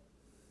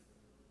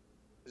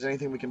 Is there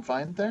anything we can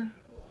find there?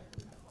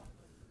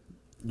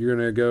 You're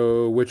gonna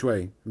go which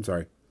way? I'm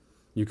sorry,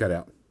 you cut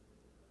out.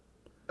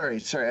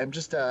 Sorry. I'm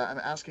just I'm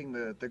asking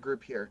the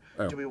group here.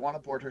 Oh. Do we want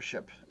to board her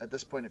ship? At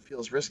this point, it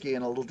feels risky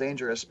and a little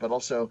dangerous, but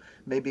also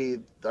maybe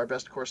our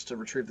best course to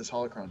retrieve this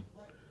holocron.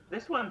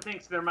 This one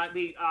thinks there might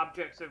be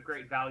objects of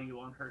great value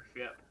on her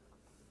ship.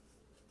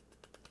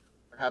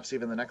 Perhaps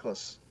even the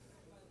necklace.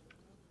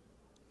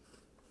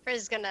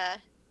 Frizz is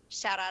gonna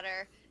shout at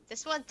her.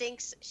 This one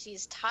thinks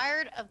she's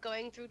tired of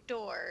going through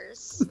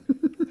doors.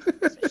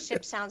 So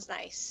ship sounds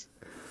nice.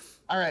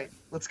 All right,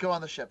 let's go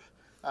on the ship.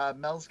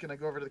 Mel's gonna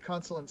go over to the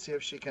console and see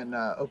if she can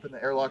open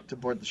the airlock to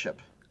board the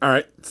ship. All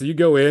right, so you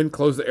go in,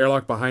 close the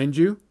airlock behind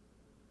you,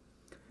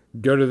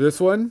 go to this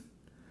one,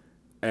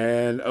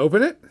 and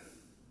open it.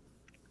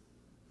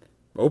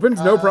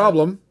 Opens, no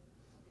problem.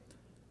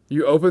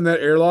 You open that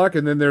airlock,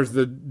 and then there's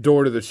the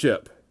door to the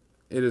ship.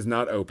 It is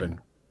not open.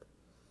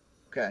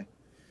 Okay.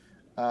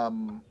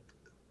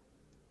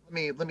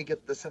 Let me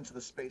get the sense of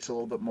the space a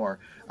little bit more.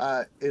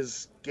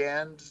 Is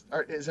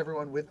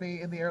everyone with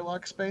me in the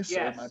airlock space,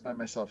 Yes. or am I by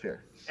myself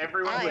here?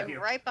 Everyone I with am you.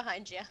 right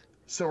behind you.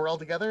 So we're all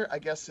together. I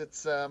guess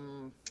it's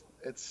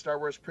Star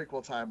Wars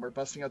prequel time. We're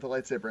busting out the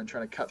lightsaber and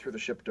trying to cut through the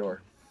ship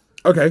door.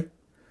 Okay,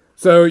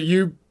 so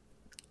you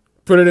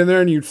put it in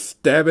there and you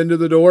stab into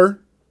the door.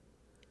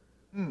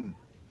 Make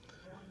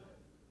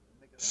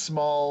a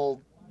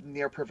small,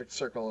 near perfect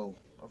circle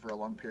over a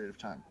long period of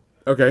time.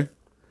 Okay.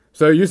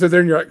 So you sit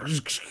there and you're like,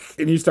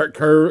 and you start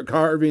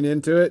carving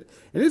into it.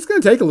 And it's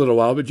going to take a little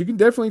while, but you can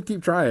definitely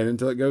keep trying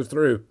until it goes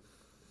through.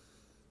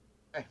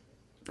 Okay.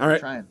 All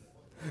right. Trying.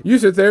 You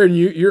sit there and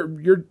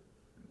you're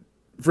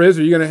Frizz,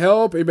 are you going to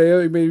help?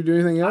 Anybody do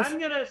anything else?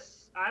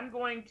 I'm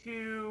going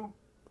to.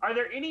 Are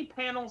there any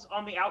panels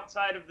on the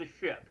outside of the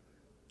ship?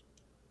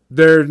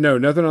 There's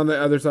nothing on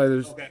the other side.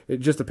 There's Okay.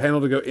 It's just a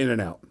panel to go in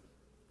and out.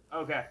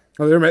 Okay.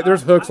 Oh,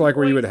 there's hooks I'm like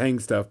where you going- would hang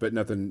stuff, but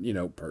nothing,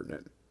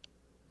 pertinent.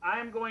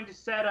 I'm going to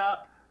set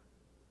up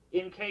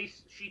in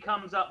case she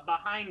comes up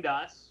behind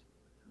us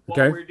while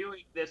Okay. we're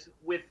doing this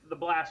with the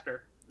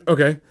blaster.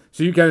 Okay,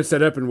 so you kind of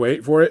set up and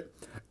wait for it.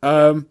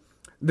 Then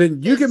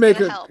you This can is make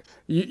gonna a help.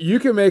 you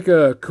can make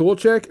a cool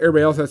check.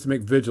 Everybody else has to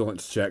make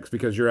vigilance checks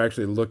because you're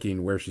actually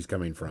looking where she's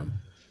coming from.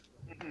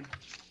 Good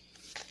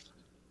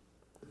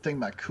thing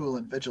my cool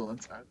and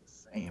vigilance are the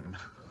same.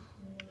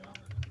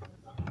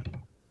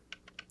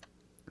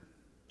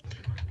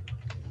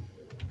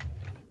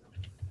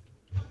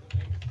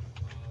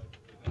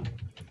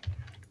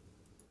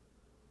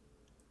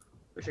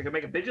 Wish I could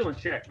make a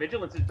vigilance check.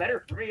 Vigilance is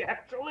better for me,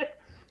 actually.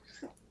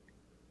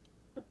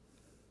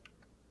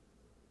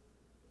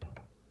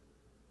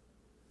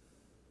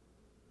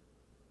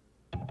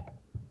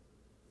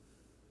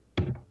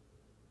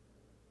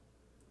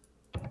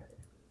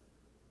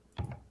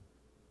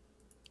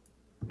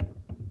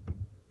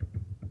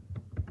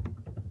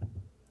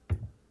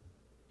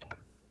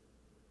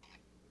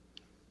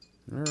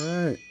 All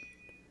right.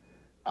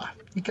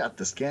 You got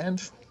this,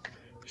 Gand.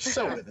 You're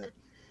so with it.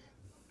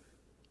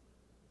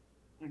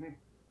 Mhm.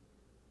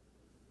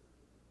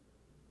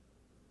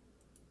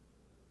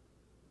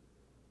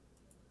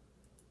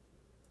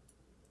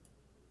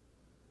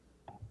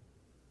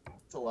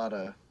 It's a lot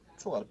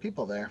of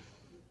people there.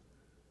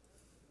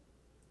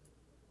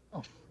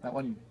 Oh, that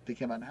one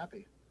became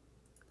unhappy.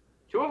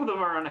 Two of them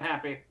are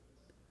unhappy.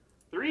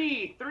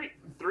 Three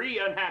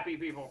unhappy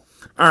people.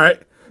 All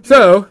right.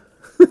 So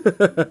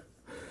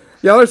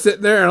y'all are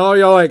sitting there, and all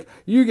y'all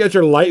you get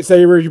your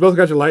lightsabers. You both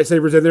got your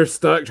lightsabers, and they're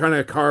stuck trying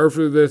to carve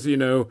through this,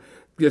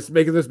 just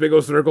making this big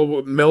old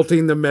circle,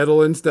 melting the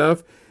metal and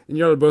stuff. And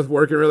y'all are both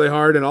working really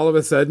hard, and all of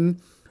a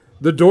sudden,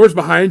 the doors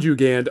behind you,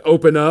 Gand,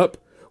 open up,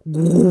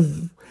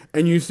 and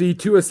you see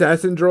two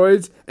assassin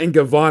droids and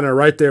Gavanna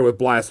right there with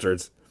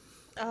blasters.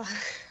 Oh.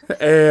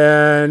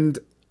 And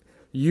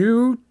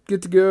you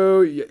get to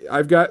go.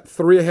 I've got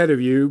 3 ahead of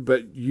you,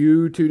 but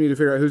you two need to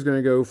figure out who's going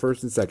to go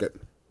first and second.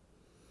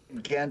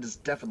 Gand is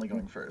definitely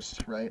going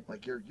first, right?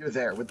 Like you're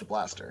there with the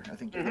blaster. I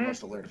think you're the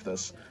most alert of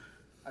this.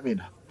 I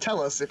mean,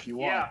 tell us if you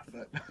want. Yeah.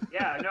 But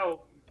Yeah,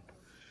 no.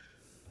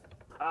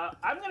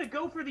 I'm gonna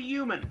go for the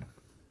human.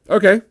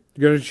 Okay,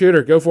 you're going to shoot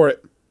her. Go for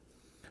it.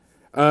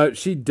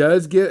 She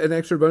does get an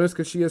extra bonus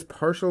because she is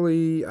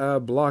partially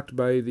blocked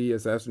by the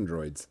assassin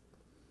droids.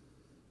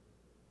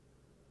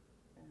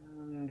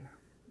 And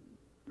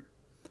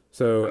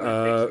So, I'm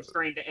gonna take some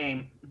strain to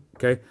aim.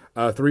 okay,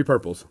 3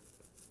 purples.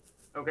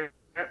 Okay.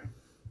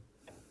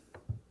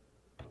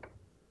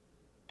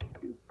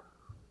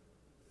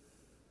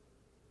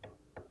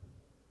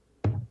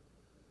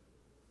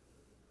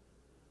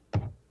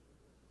 And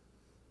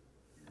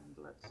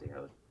let's see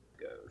how it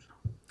goes.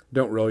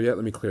 Don't roll yet.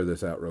 Let me clear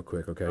this out real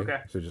quick, okay? Okay.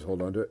 So just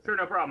hold on to it. Sure,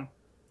 no problem.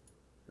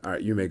 All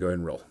right, you may go ahead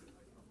and roll.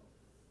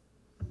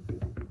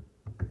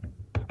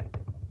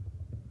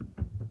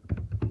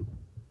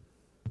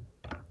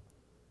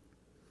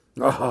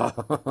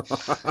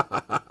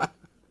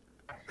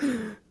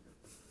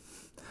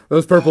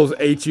 Those purples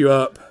ate you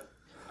up.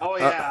 Oh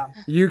yeah.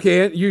 You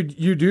can use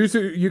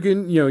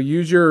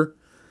your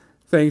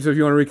thing. So if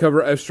you want to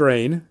recover a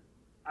strain,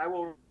 I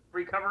will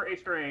recover a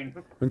strain.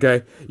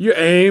 okay, you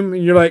aim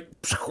and you're like,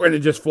 and it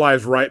just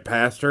flies right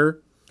past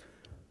her.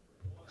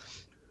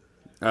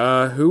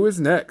 Who is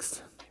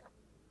next?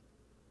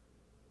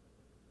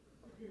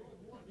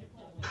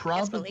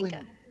 Probably.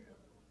 Malika.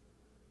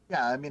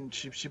 Yeah, I mean,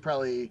 she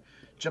probably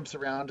jumps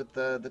around at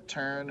the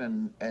turn,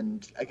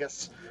 and I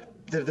guess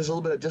there's a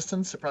little bit of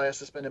distance, so probably has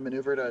to spend a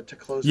maneuver to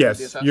close in with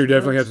the Yes, assassin you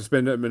definitely have droids. to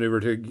spend a maneuver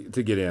to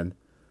get in.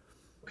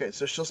 Okay,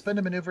 so she'll spend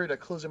a maneuver to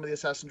close in with the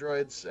assassin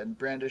droids and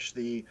brandish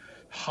the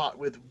hot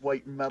with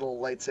white metal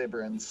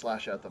lightsaber and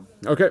slash at them.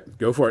 Okay,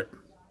 go for it.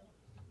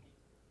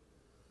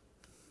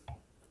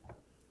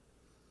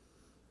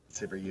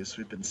 Lightsaber use.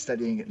 We've been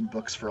studying it in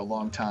books for a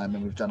long time,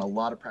 and we've done a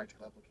lot of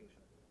practical application.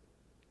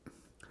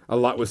 A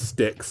lot with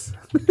sticks.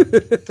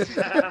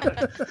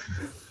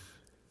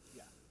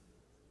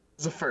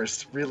 It's a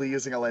first, really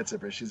using a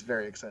lightsaber. She's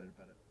very excited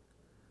about it.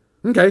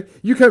 Okay,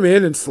 you come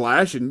in and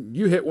slash, and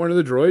you hit one of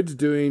the droids,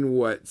 doing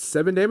what,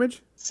 7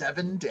 damage?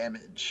 7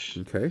 damage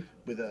Okay.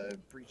 with a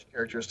breach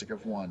characteristic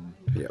of 1.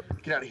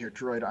 Yep. Get out of here,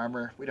 droid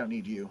armor. We don't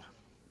need you.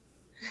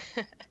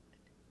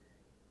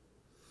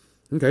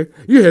 Okay,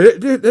 you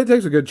hit it. It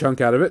takes a good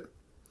chunk out of it,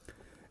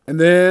 and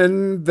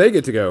then they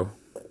get to go.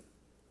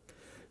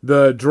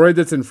 The droid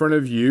that's in front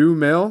of you,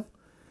 Mel,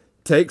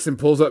 takes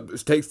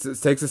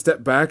a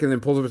step back, and then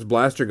pulls up its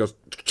blaster, and goes,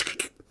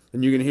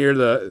 and you can hear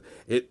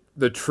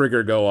the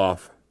trigger go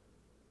off.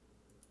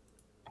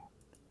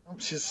 Oh,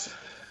 she's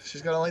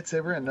got a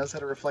lightsaber and knows how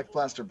to reflect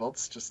blaster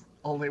bolts, just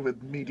only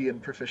with median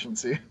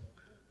proficiency.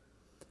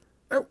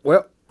 Oh,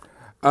 well,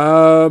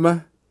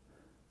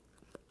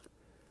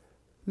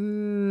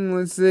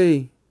 let's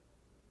see.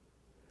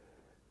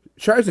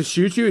 Tries to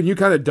shoot you, and you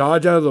kind of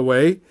dodge out of the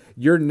way.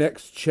 Your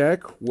next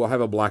check will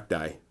have a black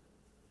die.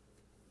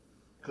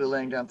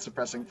 Laying down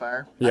suppressing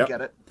fire. Yep. I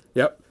get it.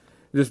 Yep.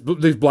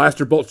 These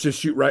blaster bolts just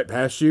shoot right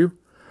past you.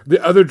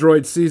 The other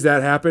droid sees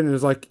that happen and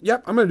is like,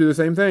 yep, I'm going to do the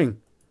same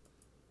thing.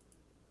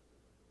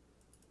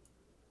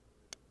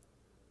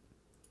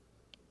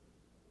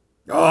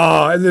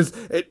 Oh, and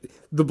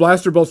the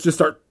blaster bolts just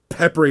start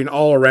peppering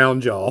all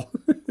around y'all.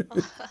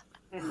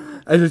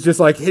 And it's just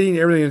like hitting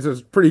everything.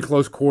 It's pretty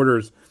close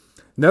quarters.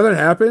 Nothing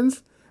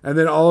happens. And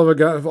then all of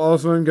a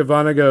sudden,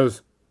 Gavana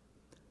goes,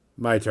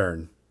 my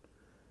turn.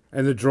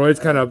 And the droids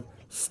kind of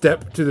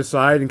step to the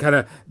side and kind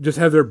of just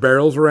have their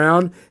barrels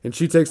around. And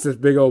she takes this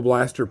big old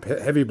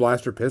heavy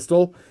blaster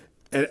pistol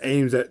and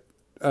aims at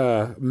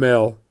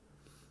Mel.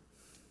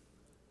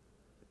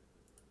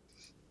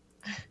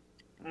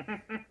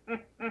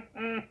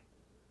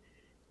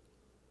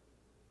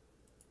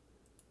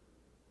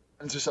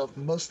 Finds herself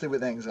mostly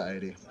with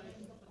anxiety,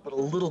 but a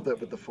little bit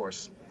with the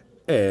Force.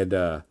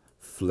 And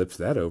flips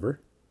that over.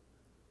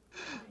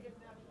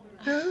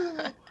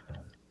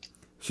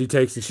 She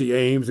takes and she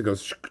aims and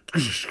goes.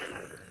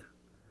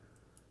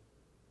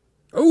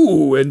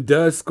 Oh, and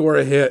does score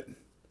a hit.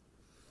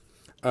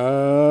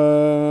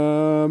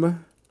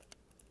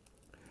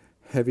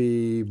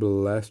 Heavy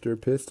blaster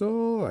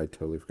pistol. I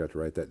totally forgot to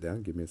write that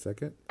down. Give me a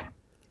second.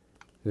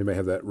 Anybody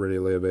have that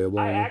readily available?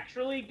 I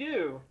actually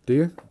do. Do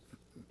you?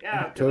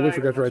 Yeah, 'cause Totally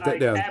forgot to write that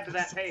down. I tabbed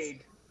that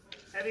page.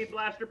 Heavy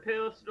blaster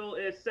pistol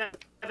is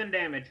 7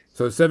 damage.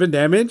 So 7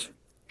 damage.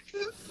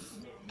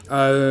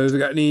 Has it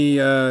got any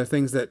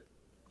things that?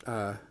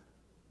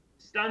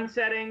 Stun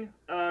setting,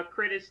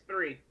 crit is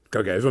 3.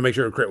 Okay, just want to make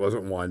sure a crit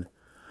wasn't 1.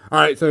 All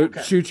right, so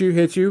shoot you,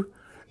 hit you,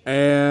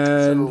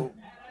 and So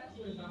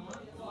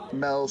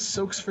Mel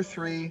soaks for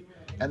 3,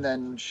 and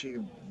then she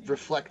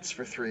reflects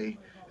for 3,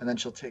 and then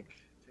she'll take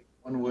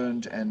 1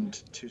 wound and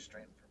 2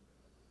 strain.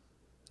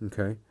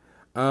 okay.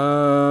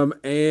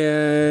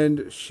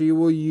 And she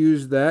will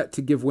use that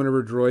to give one of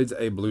her droids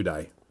a blue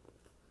die.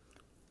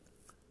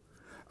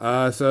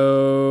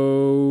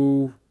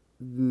 So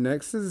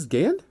next is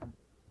Gand?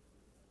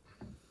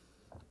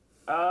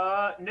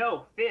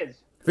 No, Fizz.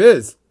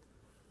 Fizz.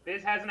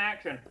 Fizz has an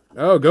action.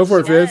 Oh, go for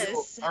it, Fizz.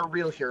 Yes. Our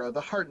real hero, the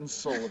heart and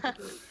soul of the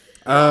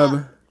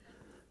group.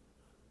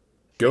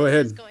 Go Is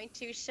ahead. going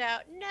to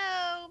shout,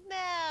 "No,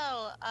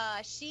 Mel!"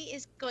 She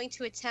is going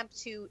to attempt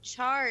to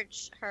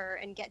charge her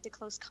and get to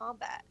close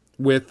combat.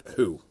 With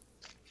who?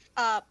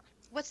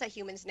 What's that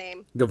human's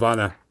name?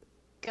 Gavana.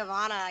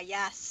 Gavana,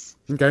 yes.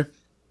 Okay.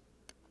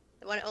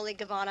 The one and only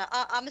Gavana.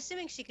 I'm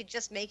assuming she could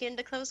just make it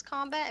into close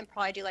combat and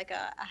probably do like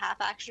a half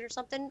action or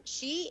something.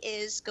 She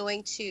is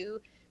going to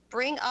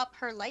bring up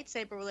her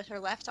lightsaber with her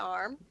left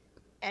arm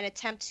and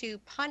attempt to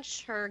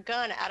punch her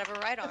gun out of her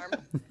right arm.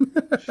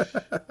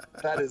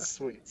 That is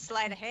sweet.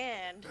 Sleight of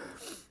hand.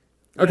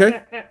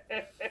 Okay. I'm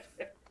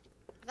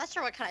not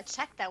sure what kind of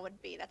check that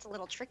would be. That's a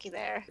little tricky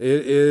there.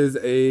 It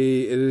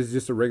is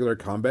just a regular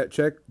combat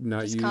check,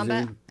 not Just using.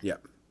 combat? Yeah.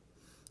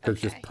 Because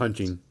it's just Okay.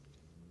 punching.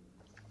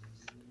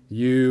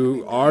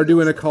 You are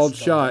doing a called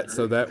shot,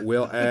 so that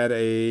will add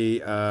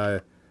a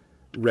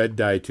red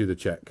die to the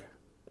check.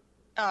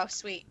 Oh,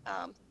 sweet.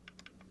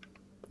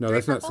 No, Three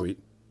that's not purple? sweet.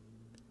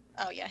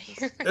 Oh yeah.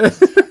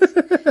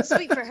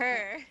 Sweet for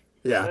her.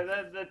 Yeah.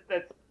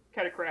 That's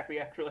kind of crappy,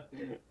 actually.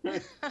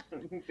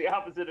 The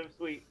opposite of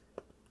sweet.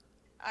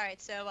 All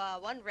right, so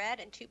 1 red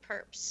and 2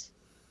 perps.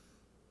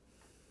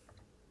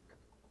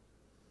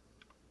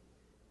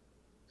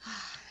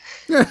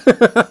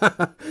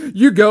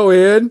 You go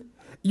in.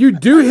 You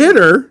do hit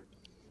her.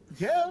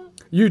 Yeah.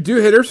 You do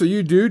hit her, so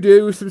you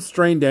do some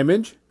strain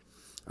damage.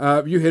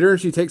 You hit her,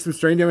 and she takes some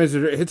strain damage as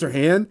it hits her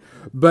hand.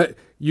 But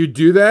you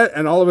do that,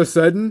 and all of a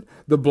sudden,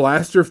 the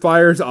blaster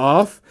fires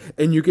off,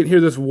 and you can hear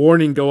this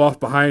warning go off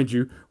behind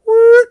you.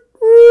 Woot,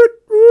 woot,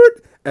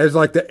 woot, as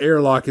like the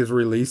airlock is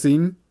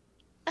releasing.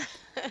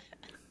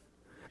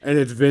 And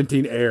it's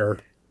venting air.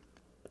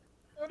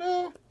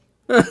 Oh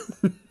no.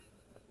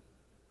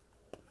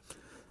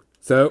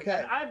 So,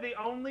 Okay. I'm the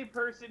only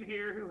person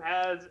here who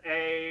has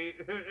a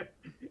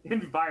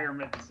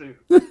environment suit.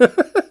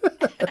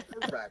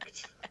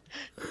 Correct.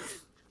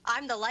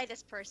 I'm the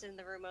lightest person in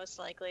the room, most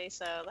likely,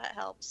 so that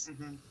helps.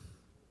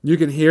 you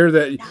can hear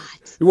that.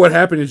 Not. What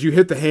happened is you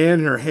hit the hand,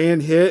 and her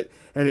hand hit,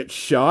 and it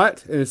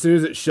shot. And as soon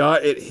as it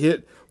shot, it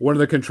hit one of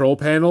the control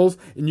panels,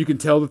 and you can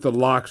tell that the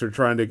locks are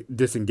trying to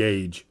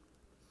disengage.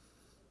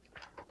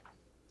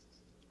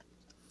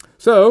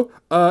 So,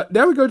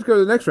 now we go to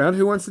the next round.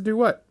 Who wants to do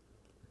what?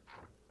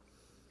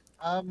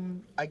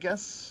 I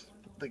guess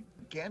the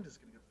Gand is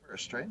gonna go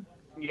first, right?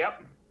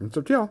 Yep. It's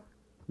up to y'all.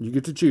 You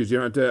get to choose. You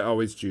don't have to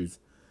always choose.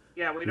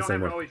 Yeah, we The don't same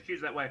have to way. always choose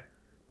that way.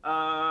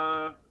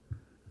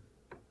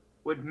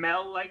 Would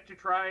Mel like to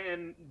try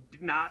and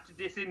not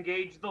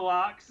disengage the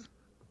locks?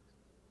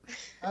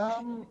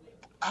 I'll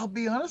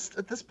be honest.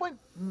 At this point,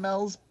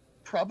 Mel's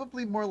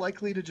probably more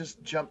likely to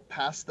just jump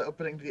past the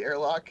opening to the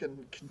airlock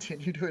and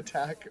continue to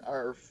attack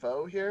our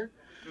foe here.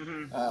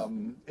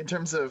 In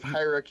terms of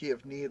hierarchy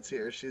of needs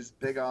here, she's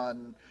big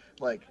on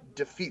like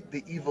defeat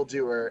the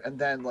evildoer and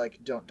then like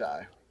don't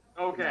die.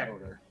 In Okay. that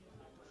order.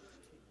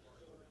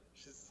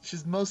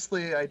 She's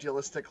mostly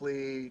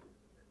idealistically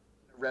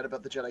read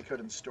about the Jedi Code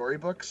in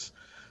storybooks,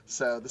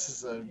 so this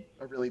is a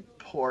really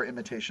poor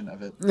imitation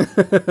of it.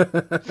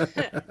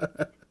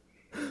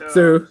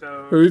 So,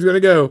 who's going to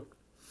go?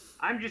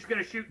 I'm just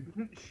gonna shoot.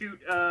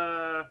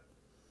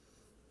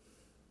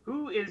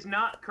 Who is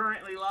not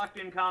currently locked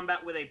in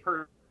combat with a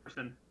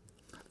person?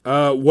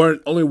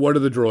 Only one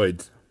of the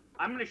droids.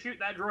 I'm gonna shoot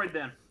that droid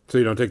then. So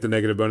you don't take the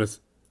negative bonus?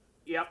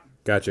 Yep.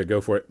 Gotcha.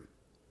 Go for it.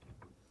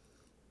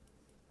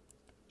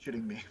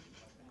 Shooting me.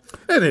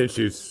 And then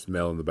shoots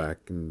Mel in the back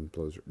and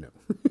blows her. No.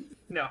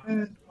 No.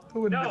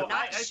 Who would No. know? Not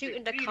I shoot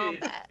into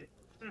succeeded. combat.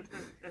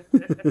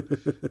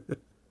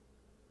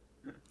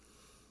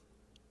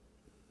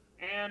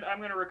 And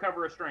I'm gonna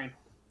recover a strain.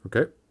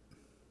 Okay.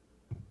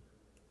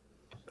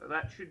 So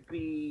that should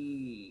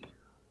be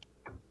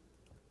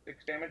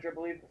 6 damage, I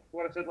believe.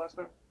 What I said last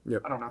time.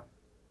 Yep. I don't know.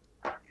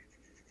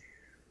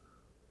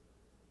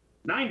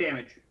 9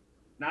 damage.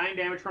 9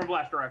 damage from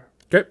blast drive.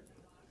 Okay.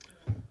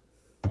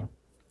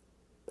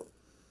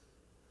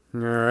 All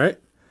right.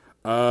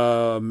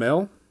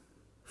 Mel?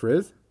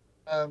 Frizz?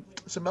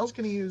 So Mel's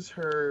going to use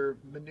her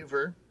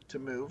maneuver to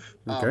move.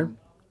 Okay.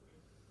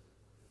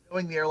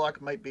 Knowing the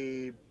airlock might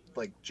be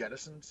like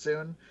jettisoned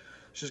soon,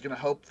 she's going to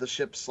hope the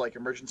ship's like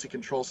emergency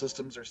control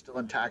systems are still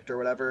intact or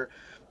whatever,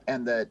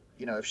 and that,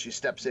 you know, if she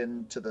steps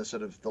into the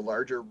sort of the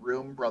larger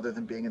room rather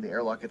than being in the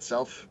airlock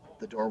itself,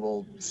 the door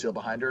will seal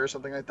behind her or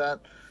something like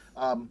that.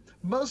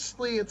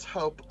 Mostly it's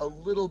hope, a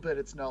little bit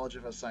it's knowledge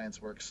of how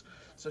science works.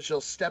 So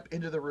she'll step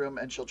into the room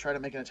and she'll try to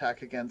make an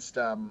attack against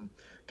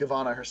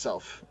Gavanna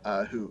herself,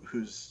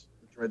 whose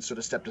droid sort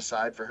of stepped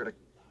aside for her to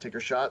take her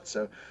shot.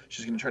 So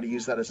she's going to try to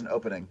use that as an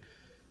opening.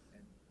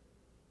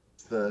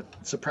 It's the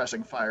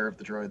suppressing fire of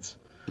the droids.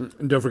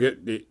 And don't forget,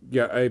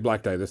 yeah, a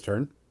black die this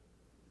turn.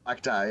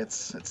 Black die,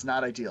 it's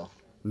not ideal.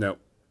 No.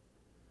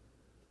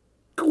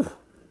 Ooh,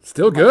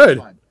 still good.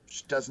 Fine.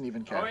 She doesn't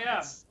even care. Oh, yeah.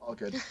 It's all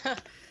good.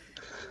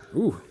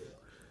 Ooh.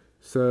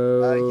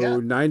 So, Yeah.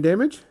 9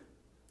 damage?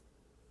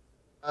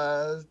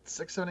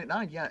 6, 7, 8,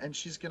 9, yeah, and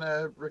she's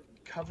gonna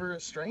recover a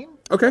strain.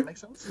 Okay. That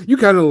makes sense. You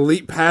kind of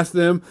leap past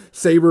them,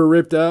 saber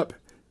ripped up,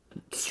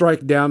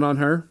 strike down on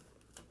her.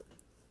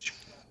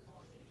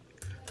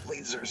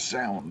 Laser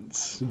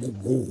sounds.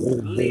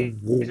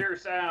 Laser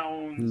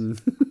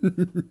sounds.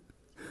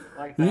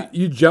 Like that.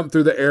 You jump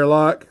through the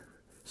airlock,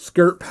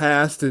 skirt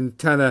past, and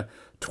kind of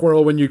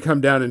twirl when you come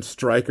down and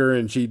strike her,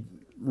 and she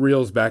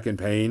reels back in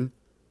pain.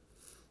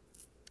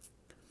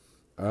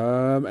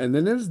 And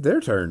then it's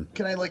their turn.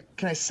 Can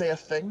I say a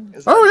thing?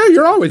 Is Oh that- yeah,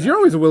 you're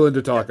always willing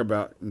to talk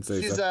about and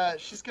say stuff.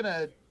 She's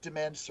gonna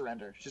demand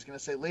surrender. She's gonna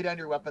say, "Lay down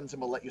your weapons,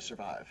 and we'll let you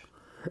survive."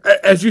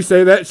 As you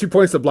say that, she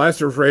points the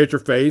blaster right at your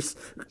face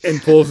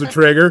and pulls the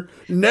trigger.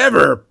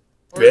 Never,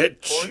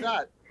 bitch. Or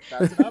not.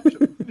 That's an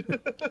option.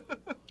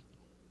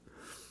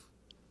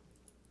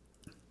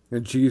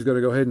 And she's going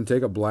to go ahead and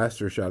take a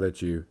blaster shot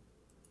at you.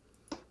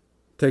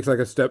 Takes like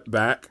a step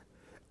back.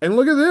 And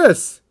look at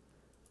this.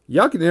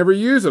 Y'all can never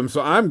use them,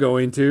 so I'm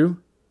going to.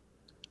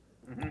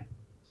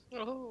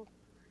 Oh.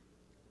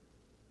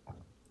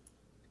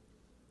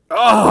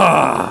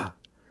 Ah!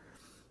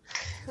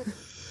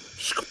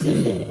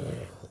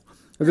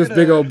 This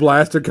big old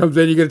blaster comes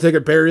in. You gonna take a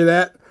parry of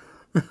that?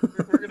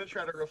 We're gonna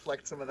try to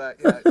reflect some of that.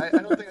 Yeah, I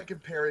don't think I can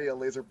parry a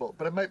laser bolt,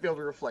 but I might be able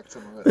to reflect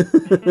some of it.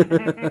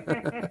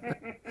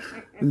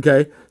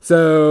 Okay,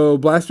 so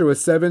blaster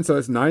was 7, so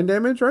it's 9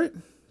 damage, right?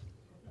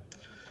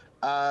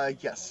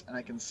 Yes, and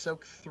I can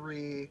soak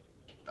 3,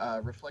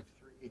 reflect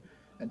 3,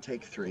 and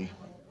take 3.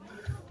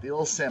 The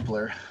old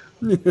sampler.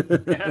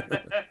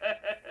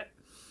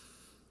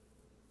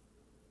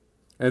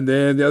 And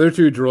then the other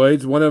 2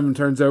 droids, one of them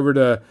turns over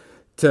to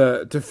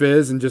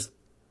Fizz and just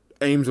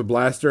aims a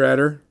blaster at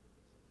her.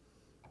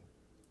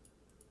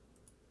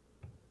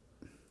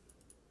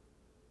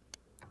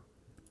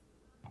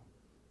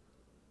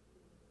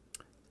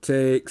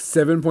 Take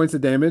 7 points of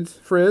damage,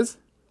 Frizz.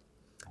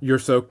 Your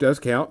soak does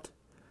count.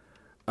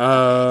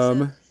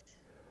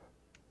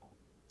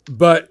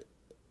 But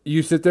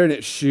you sit there and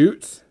it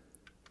shoots.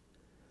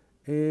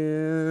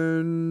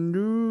 And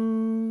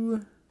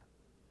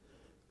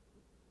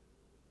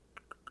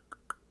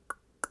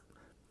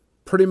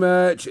pretty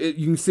much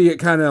you can see it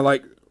kind of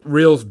like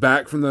reels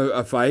back from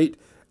a fight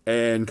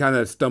and kind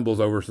of stumbles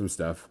over some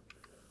stuff.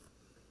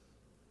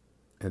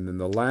 And then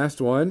the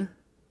last one,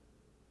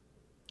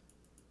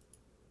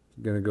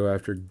 going to go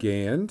after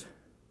Gand.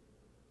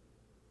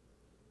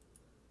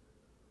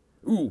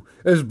 Ooh,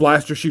 this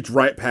blaster shoots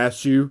right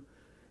past you.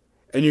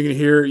 And you can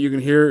hear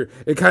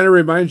it kind of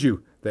reminds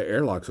you the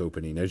airlock's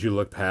opening as you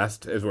look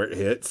past as where it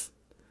hits.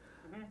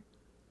 Mm-hmm.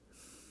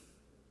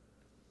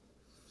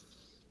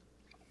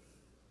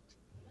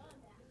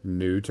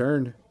 New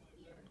turn.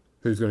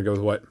 Who's going to go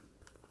with what?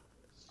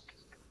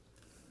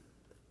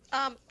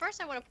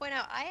 First I want to point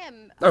out I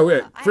am. Oh,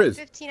 yeah, I Frizz.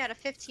 have 15 out of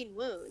 15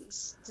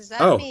 wounds. Does that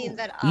Oh, mean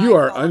that you I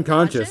are fall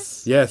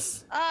unconscious.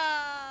 Yes.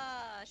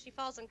 She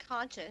falls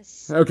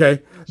unconscious. Okay.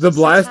 The She's so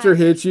blaster tired.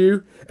 hits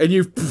you, and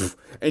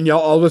and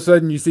y'all all of a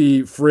sudden you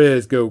see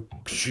Frizz go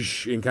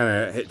and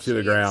kind of hit to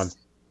the ground.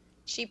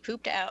 She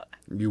pooped out.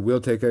 You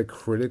will take a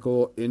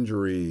critical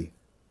injury.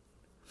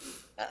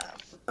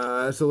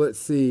 Uh-oh. So let's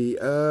see. You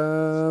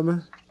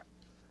know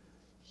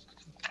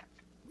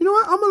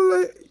what? I'm gonna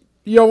let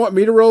y'all want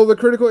me to roll the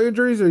critical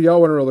injuries, or y'all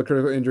want to roll the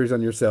critical injuries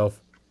on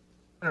yourself?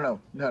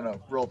 No.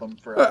 Roll them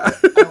for. I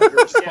don't want to be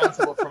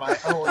responsible for my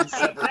own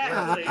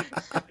severed limb.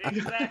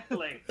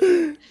 Exactly.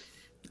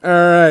 All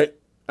right.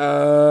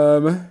 I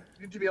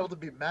need to be able to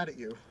be mad at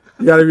you.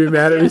 You gotta be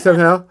mad at me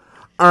somehow.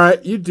 All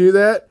right, you do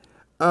that.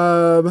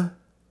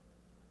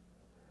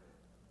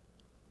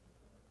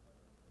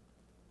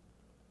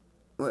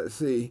 Let's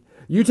see.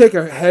 You take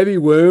a heavy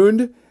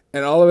wound,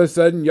 and all of a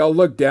sudden, y'all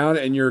look down,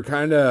 and you're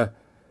kind of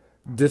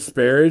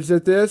disparaged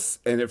at this,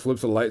 and it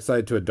flips a light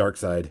side to a dark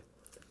side.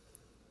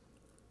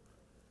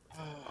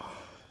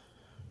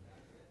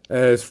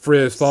 As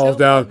Frizz falls So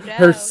down, bummed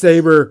her out.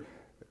 saber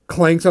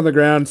clanks on the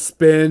ground,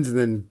 spins, and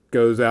then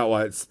goes out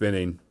while it's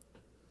spinning.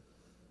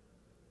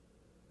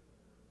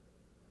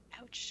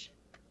 Ouch.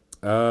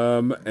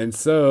 And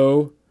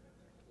so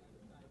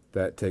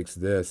that takes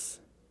this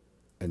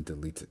and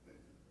deletes it.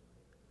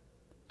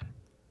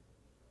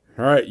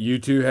 All right, you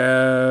two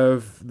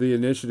have the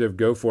initiative.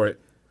 Go for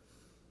it.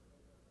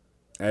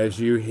 As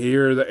you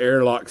hear the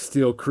airlock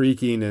steel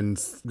creaking and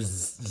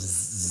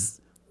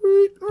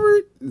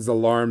as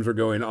alarms are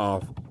going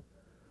off.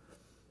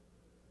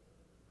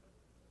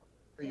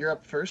 You're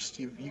up first.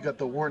 You got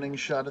the warning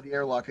shot of the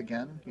airlock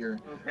again. You're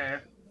Okay.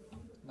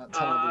 not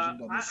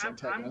television on this I'm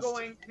antagonist.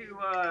 going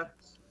to.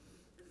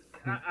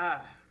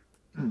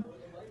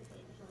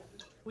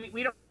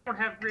 We don't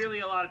have really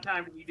a lot of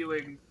time to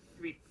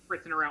be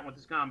fritzing around with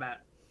this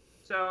combat.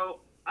 So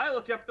I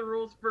looked up the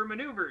rules for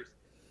maneuvers.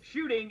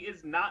 Shooting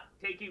is not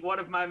taking one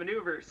of my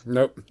maneuvers.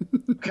 Nope.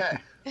 Okay.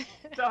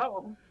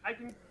 So I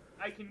can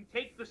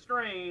take the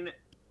strain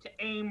to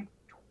aim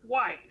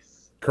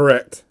twice,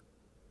 Correct.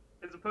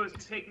 as opposed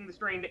to taking the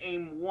strain to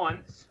aim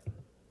once.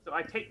 So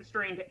I take the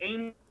strain to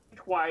aim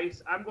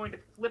twice. I'm going to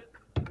flip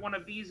one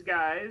of these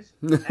guys.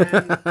 And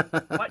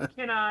what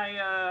can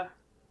I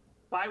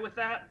buy with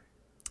that?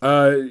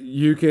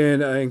 You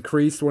can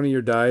increase one of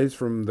your dies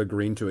from the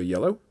green to a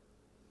yellow.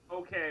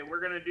 Okay, we're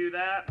going to do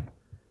that.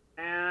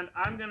 And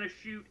I'm going to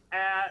shoot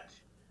at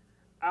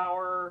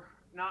our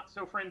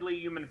not-so-friendly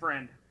human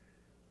friend.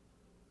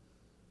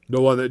 The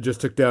one that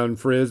just took down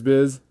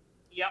Frizz-Biz.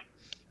 Yep.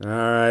 All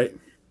right.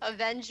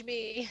 Avenge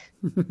me.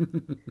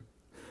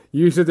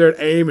 You sit there and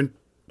aim and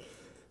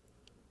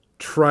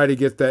try to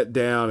get that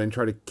down and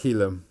try to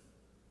kill him.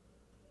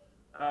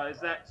 Is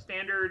that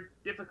standard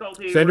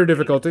difficulty? Standard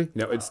difficulty.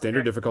 No, it's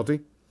standard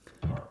difficulty.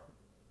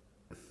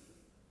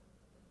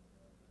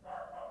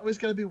 Always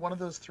got to be one of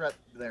those threat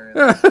there.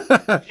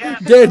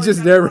 Gand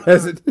just never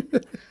has it.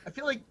 I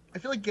feel like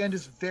Gand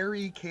is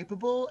very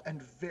capable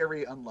and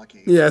very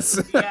unlucky. Yes.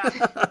 Yeah.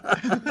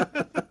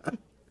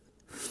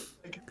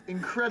 Like,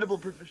 incredible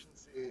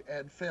proficiency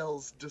and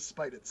fails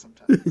despite it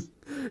sometimes.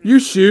 You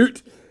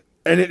shoot,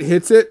 and it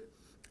hits it,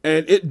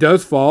 And it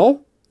does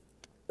fall.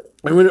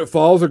 And when it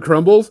falls or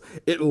crumbles,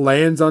 it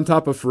lands on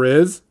top of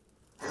Frizz.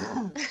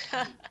 And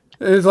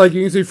it's like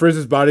you can see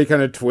Frizz's body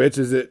kind of twitch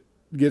as it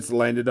gets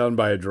landed on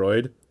by a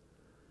droid.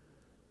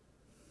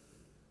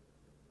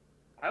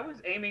 I was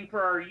aiming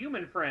for our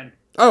human friend.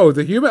 Oh,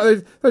 the human? I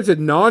thought you said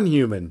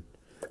non-human.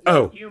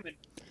 Oh, Human.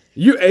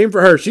 you aim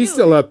for her. She's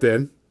still up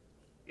then.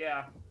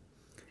 Yeah.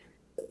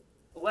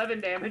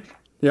 11 damage.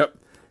 Yep.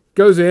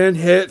 Goes in,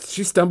 hits.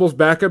 She stumbles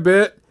back a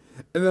bit.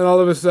 And then all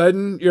of a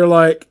sudden, you're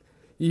like,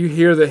 you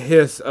hear the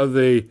hiss of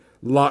the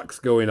locks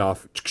going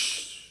off.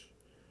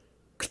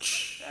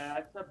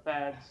 That's a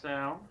bad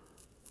sound.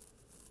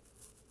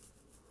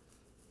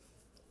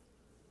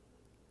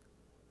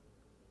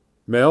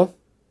 Mel?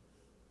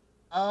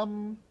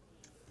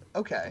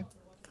 Okay.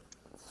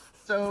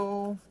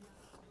 So,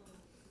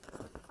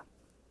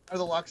 are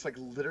the locks like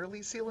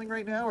literally sealing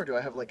right now, or do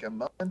I have like a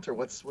moment, or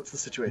what's the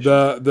situation?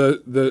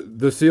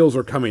 The seals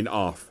are coming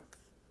off.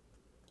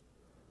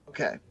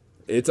 Okay.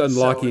 It's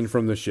unlocking if-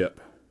 from the ship.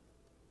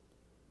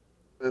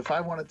 If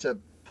I wanted to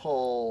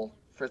pull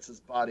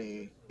Fritz's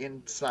body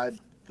inside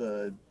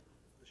the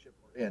ship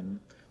we're in,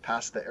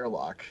 past the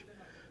airlock,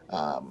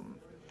 That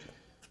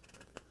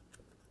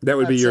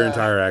would be That's, your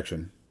entire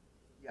action.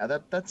 yeah,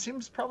 that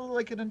seems probably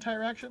like an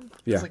entire action.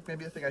 Yeah. It's like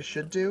maybe a thing I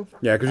should do.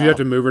 Yeah, because you have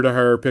to move her to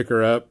her, pick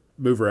her up,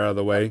 move her out of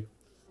the way.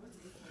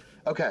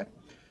 Okay,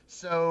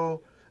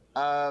 so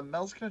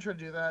Mel's gonna try to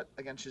do that.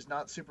 Again, she's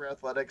not super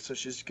athletic, so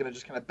she's gonna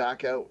just kind of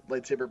back out,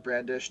 lightsaber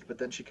brandished, but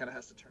then she kind of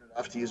has to turn it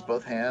off to use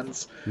both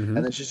hands, Mhm.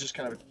 and then she's just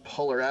kind of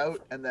pull her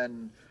out, and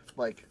then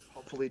like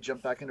hopefully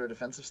jump back into a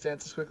defensive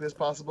stance as quickly as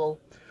possible.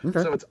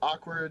 Okay. So it's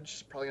awkward.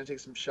 She's probably gonna take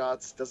some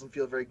shots. Doesn't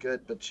feel very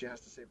good, but she has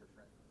to save her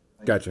friend.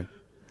 Like, Gotcha.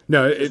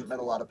 No, She it, hasn't met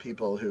a lot of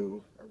people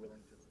who are willing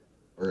to stand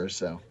for her,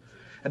 so.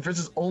 And Fritz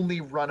has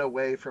only run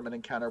away from an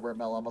encounter where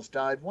Mel almost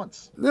died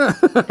once.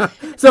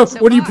 so So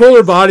when you pull her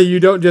wise. body, you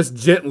don't just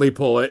gently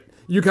pull it.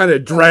 You kind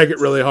of drag it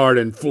really hard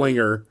and fling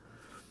her.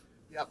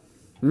 Yep.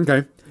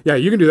 Okay. Yeah,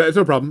 you can do that. It's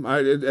no problem.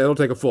 It'll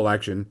take a full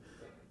action,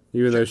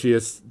 even though she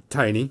is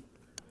tiny.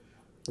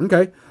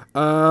 Okay.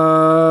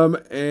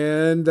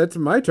 And that's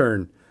my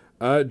turn.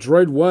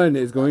 Droid 1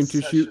 is going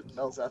to shoot.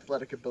 Mel's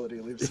athletic ability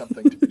leaves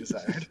something to be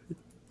desired.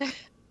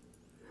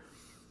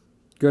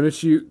 Gonna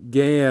shoot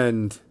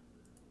Gand.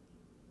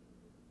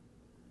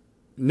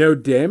 No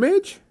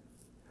damage.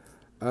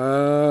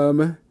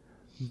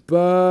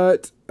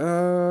 But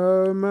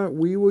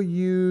we will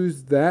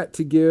use that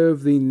to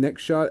give the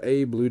next shot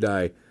a blue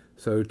die.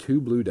 So 2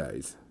 blue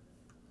dice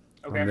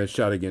on Okay. this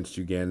shot against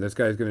you, Gand. This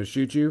guy's gonna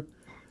shoot you.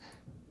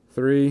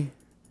 3,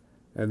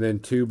 and then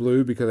 2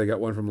 blue because I got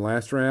one from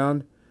last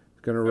round.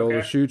 Gonna roll to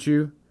Okay. shoot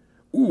you.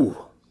 Ooh.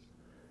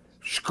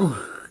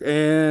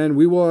 And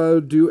we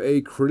will do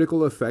a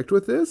critical effect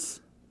with this.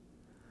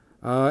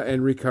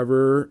 And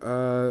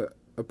recover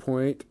a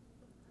point.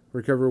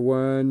 Recover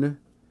 1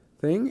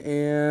 thing.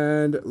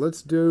 And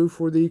let's do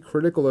for the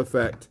critical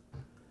effect.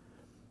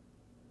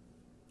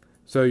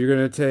 So you're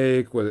going to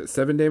take, was it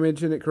 7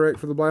 damage in it, correct,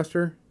 for the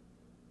blaster?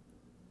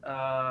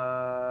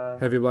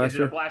 Heavy Is it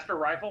blaster? a blaster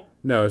rifle?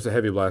 No, it's a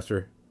heavy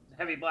blaster.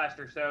 Heavy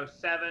blaster, so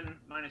 7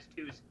 minus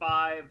 2 is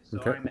 5, so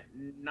Okay. I'm at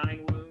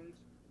 9 wounds.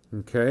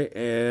 Okay,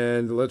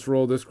 and let's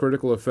roll this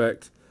critical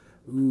effect.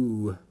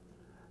 Ooh.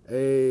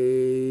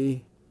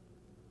 You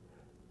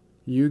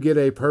get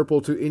a purple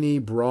to any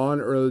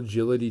brawn or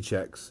agility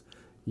checks.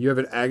 You have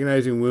an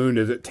agonizing wound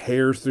as it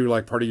tears through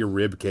like part of your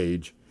rib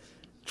cage.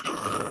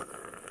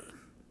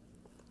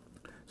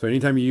 So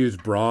anytime you use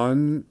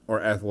brawn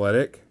or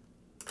athletic,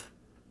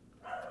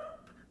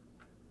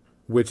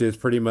 which is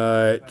pretty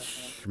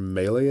much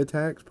melee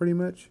attacks, pretty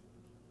much.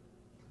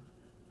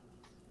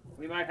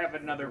 We might have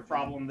another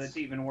problem that's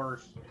even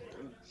worse.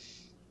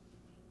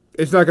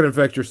 It's not going to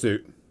affect your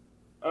suit.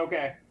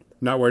 Okay.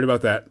 Not worried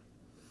about that.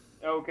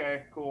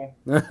 Okay, cool.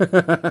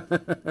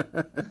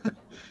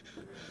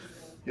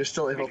 You're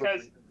still able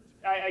Because to.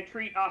 I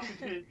treat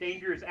oxygen as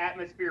dangerous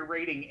atmosphere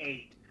rating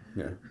 8.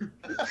 Yeah.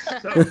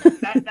 So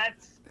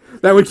that's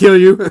That would kill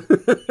you.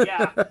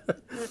 yeah.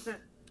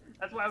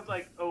 That's why I was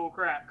like, oh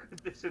crap,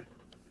 this would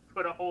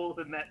put a hole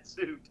in that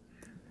suit.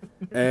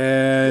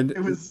 And It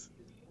was.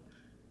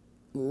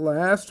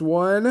 last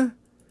one,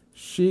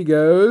 she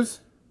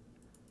goes.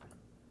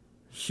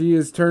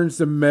 She turns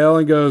to Mel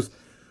and goes,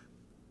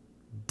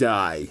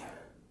 die.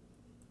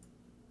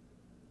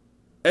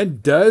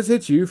 And does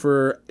hit you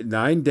for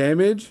 9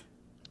 damage.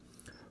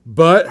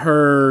 But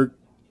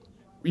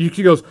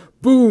she goes,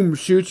 boom,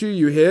 shoots you,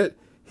 you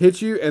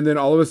hits you, and then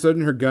all of a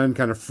sudden her gun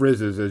kind of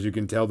frizzes as you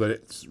can tell that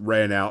it's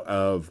ran out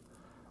of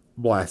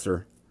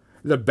blaster.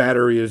 The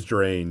battery is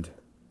drained.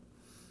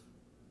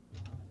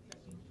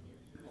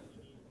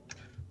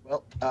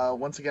 Well,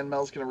 once again,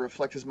 Mel's going to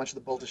reflect as much of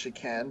the bolt as she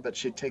can, but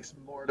she takes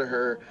more to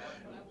her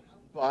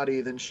body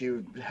than she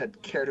had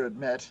care to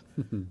admit.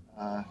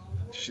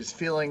 She's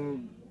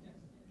feeling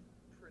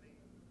pretty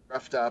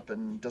roughed up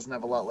and doesn't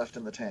have a lot left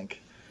in the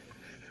tank.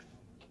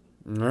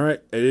 All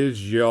right, it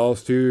is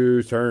y'all's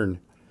turn.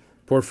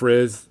 Poor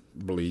Frizz.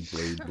 Bleed,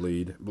 bleed,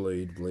 bleed,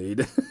 bleed,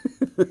 bleed.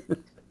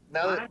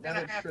 Now I'm that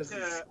gonna have Triz is...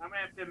 to. I'm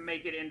gonna have to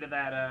make it into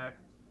that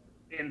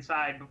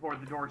inside before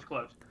the doors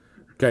close.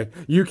 Okay,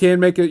 you can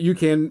make it. You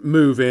can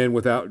move in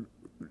without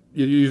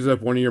you use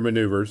up one of your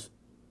maneuvers.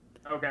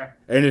 Okay.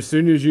 And as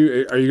soon as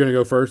you are you going to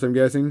go first? I'm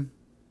guessing.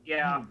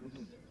 Yeah.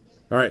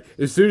 All right.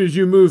 As soon as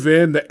you move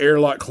in, the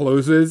airlock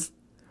closes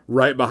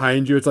right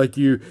behind you. It's like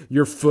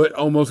your foot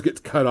almost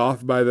gets cut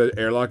off by the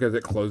airlock as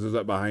it closes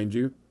up behind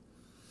you.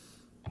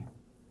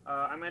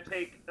 I'm gonna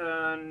take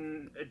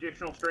an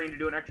additional strain to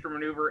do an extra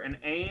maneuver and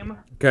aim.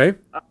 Okay.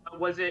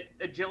 Was it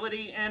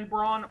agility and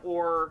brawn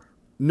or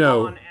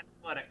No. brawn and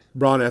athletics?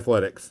 Brawn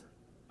athletics.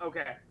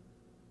 Okay.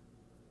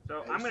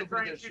 So Yeah, I'm you're gonna still try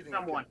pretty and good shoot shooting,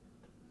 someone.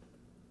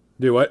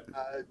 Do what?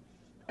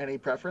 Any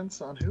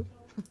preference on who?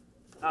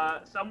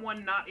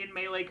 Someone not in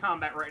melee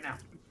combat right now.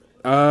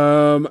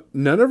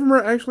 None of them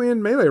are actually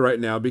in melee right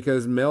now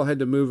because Mel had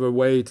to move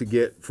away to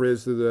get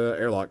Frizz to the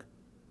airlock.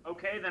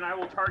 Okay, then I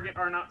will target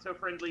our not so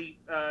friendly.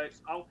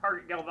 I'll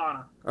target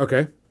Galvana.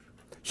 Okay.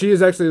 She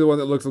is actually the one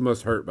that looks the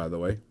most hurt, by the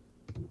way.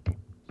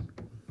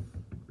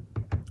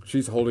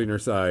 She's holding her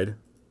side.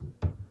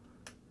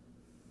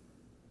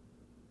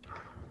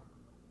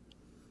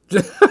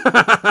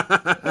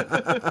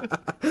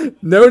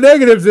 No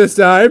negatives this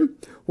time.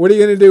 What are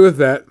you going to do with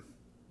that?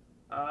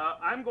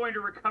 I'm going to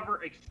recover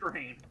a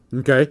strain.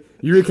 Okay.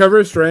 You recover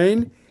a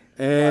strain,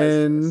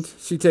 and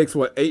she takes,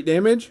 what, 8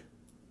 damage?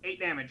 8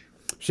 damage.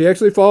 She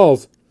actually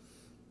falls.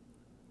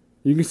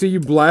 You can see you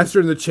blast her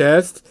in the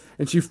chest,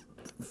 and she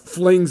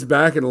flings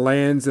back and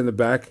lands in the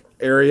back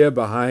area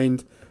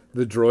behind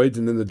the droids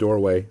and in the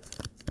doorway.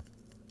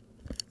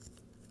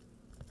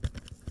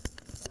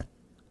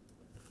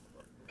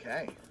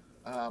 Okay.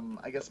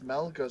 I guess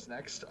Mel goes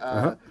next.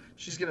 Uh-huh.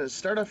 She's gonna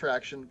start off her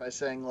action by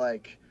saying,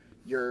 like,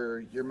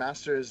 your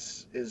master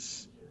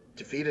is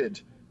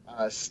defeated.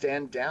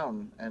 Stand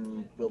down,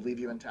 and we'll leave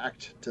you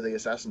intact to the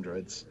assassin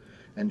droids.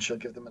 And she'll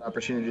give them an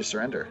opportunity to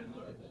surrender.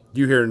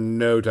 You hear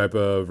no type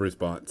of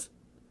response.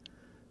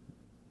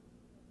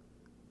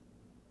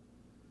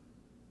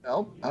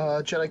 Well,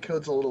 Jedi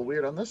Code's a little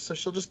weird on this, so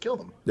she'll just kill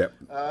them. Yep.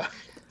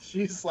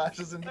 She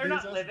slashes into They're the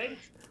not assassin. living.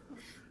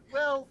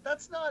 Well,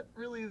 that's not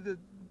really the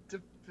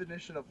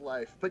definition of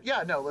life. But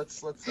yeah, no,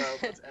 let's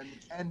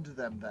end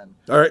them then.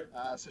 All right.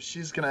 So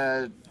she's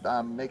gonna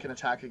make an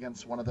attack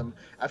against one of them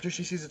after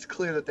she sees it's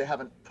clear that they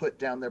haven't put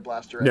down their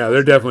blaster. No,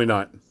 they're definitely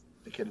not.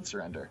 The kid would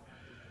surrender.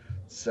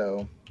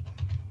 So.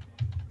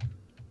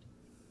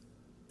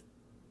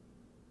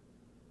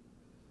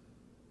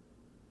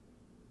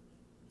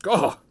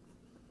 Oh.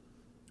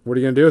 What are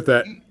you going to do with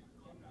that?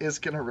 Is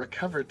gonna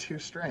recover 2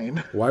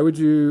 strain. Why don't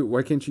you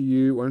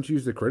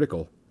use the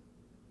critical?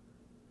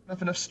 I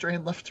have enough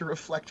strain left to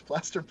reflect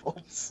blaster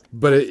bolts.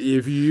 But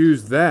if you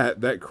use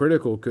that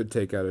critical could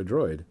take out a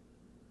droid.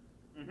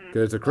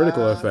 Because it's a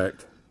critical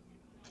effect.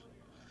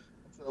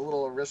 It's a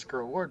little risk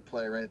reward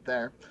play right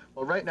there.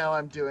 Well, right now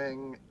I'm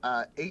doing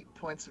 8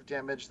 points of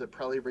damage that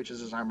probably reaches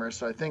his armor,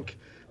 so I think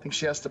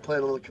she has to play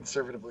a little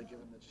conservatively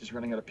given that she's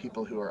running out of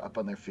people who are up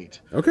on their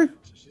feet. Okay.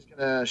 So she's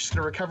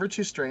gonna recover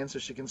 2 strain so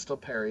she can still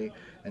parry,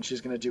 and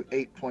she's gonna do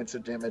 8 points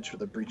of damage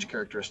with a breach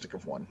characteristic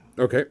of 1.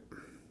 Okay.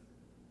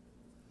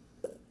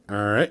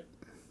 All right.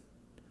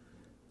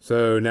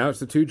 So now it's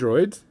the 2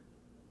 droids.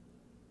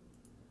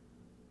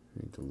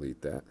 Let me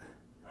delete that.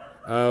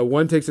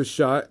 One takes a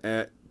shot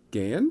at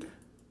Gand.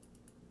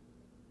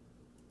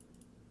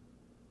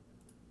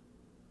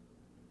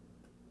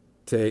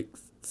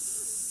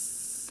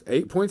 Takes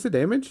 8 points of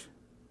damage.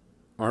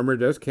 Armor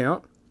does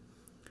count.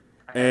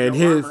 I have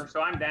no armor,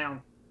 so I'm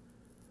down.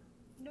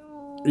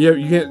 No. You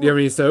have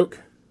any soak?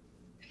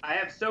 I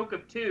have soak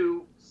of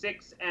 2.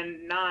 6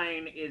 and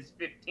 9 is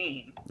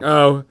 15.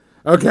 Oh,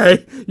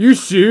 okay. You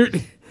shoot,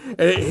 and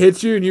it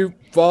hits you, and you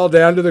fall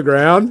down to the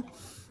ground.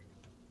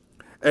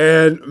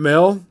 And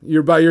Mel,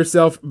 you're by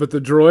yourself, but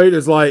the droid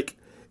is like,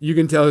 you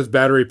can tell his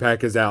battery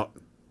pack is out.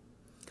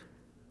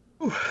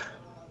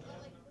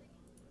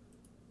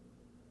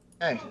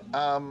 Hey,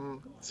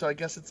 so I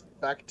guess it's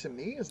back to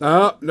me?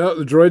 Oh, no,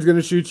 the droid's going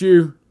to shoot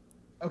you.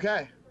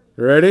 Okay.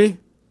 You ready?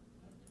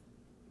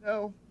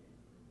 No.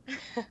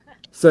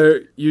 So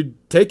you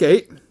take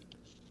 8,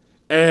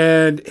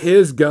 and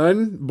his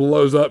gun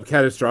blows up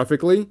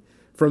catastrophically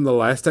from the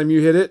last time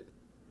you hit it,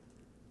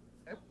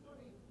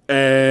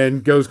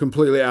 and goes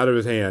completely out of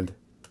his hand.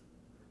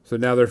 So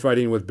now they're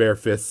fighting with bare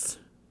fists.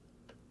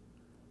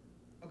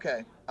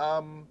 Okay.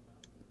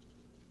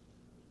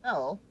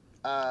 Mel,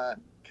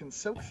 can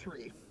soak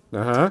 3.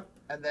 Uh-huh.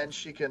 And then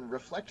she can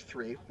reflect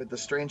 3 with the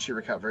strain she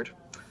recovered.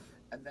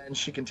 And then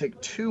she can take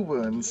 2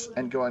 wounds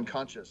and go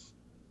unconscious.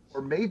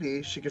 Or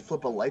maybe she could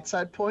flip a light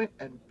side point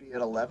and be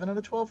at 11 out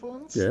of 12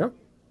 wounds. Yeah.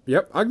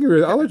 Yep,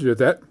 I'll let you do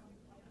that.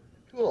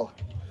 Cool.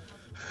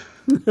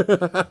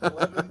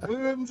 11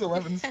 wounds,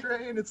 11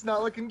 strain. It's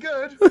not looking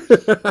good.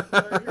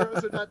 Our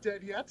heroes are not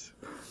dead yet.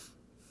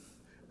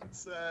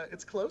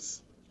 It's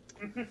close.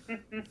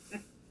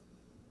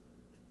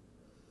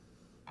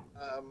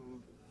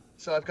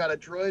 So I've got a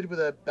droid with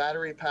a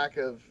battery pack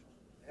of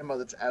ammo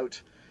that's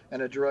out,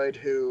 and a droid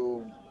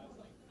who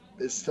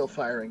is still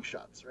firing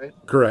shots, right?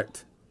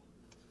 Correct.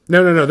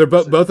 No. They're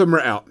both of them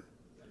are out.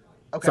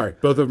 Okay. Sorry,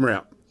 both of them are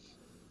out.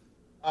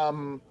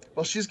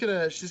 Well, she's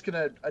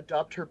gonna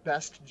adopt her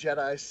best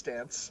Jedi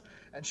stance,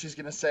 and she's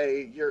gonna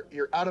say,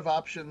 "You're out of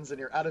options and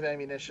you're out of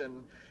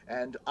ammunition,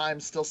 and I'm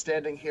still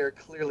standing here,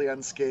 clearly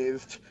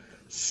unscathed.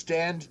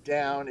 Stand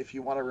down if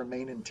you want to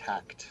remain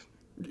intact."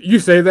 You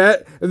say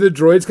that, and the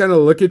droids kind of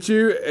look at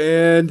you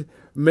and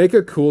make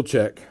a cool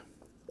check.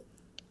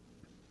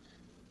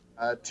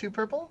 2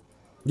 purple.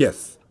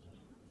 Yes.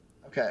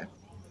 Okay.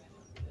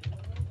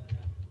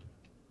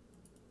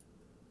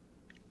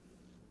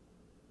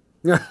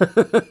 They're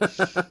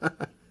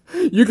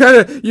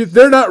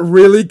not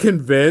really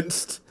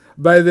convinced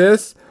by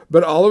this,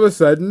 but all of a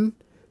sudden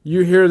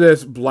you hear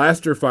this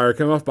blaster fire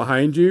come off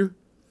behind you,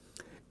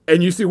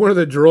 and you see one of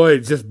the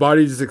droids, just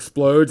body just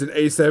explodes, and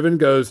A7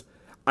 goes,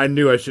 "I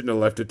knew I shouldn't have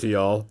left it to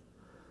y'all."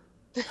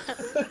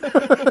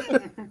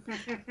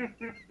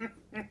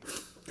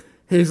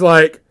 He's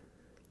like,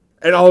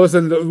 and all of a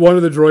sudden one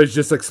of the droids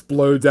just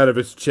explodes out of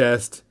his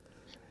chest,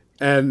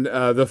 and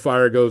the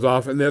fire goes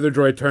off, and the other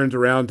droid turns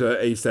around to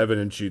A7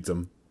 and shoots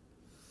him.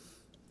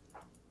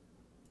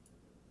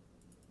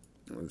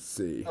 Let's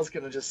see. I was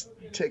gonna just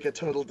take a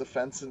total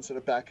defense and sort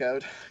of back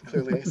out.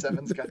 Clearly,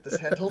 A7's got this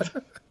handled.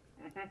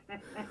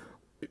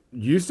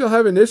 You still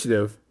have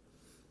initiative.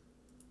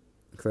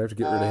 Because I have to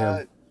get rid of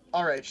him.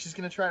 All right, she's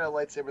gonna try to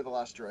lightsaber the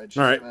last droid. She's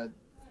All right. gonna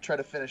try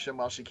to finish him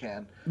while she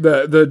can.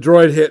 The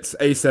droid hits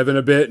A7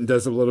 a bit and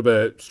does a little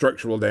bit of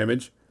structural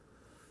damage.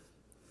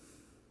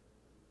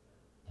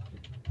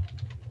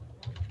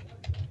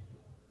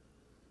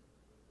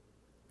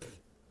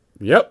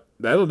 Yep,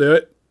 that'll do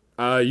it.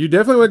 You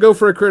definitely want to go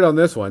for a crit on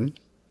this one.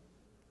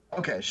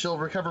 Okay, she'll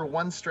recover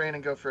 1 strain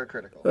and go for a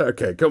critical.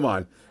 Okay, come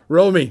on.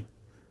 Roll me.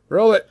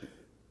 Roll it.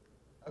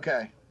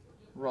 Okay,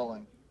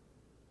 rolling.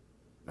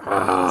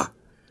 Ah.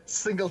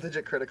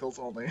 Single-digit criticals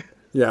only.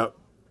 Yeah.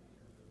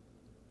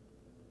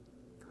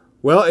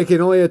 Well, it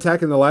can only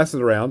attack in the last of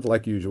the round,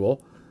 like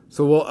usual.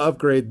 So we'll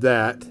upgrade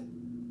that.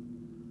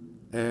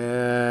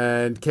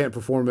 And can't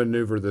perform a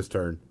maneuver this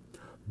turn.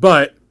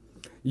 But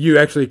you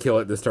actually kill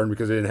it this turn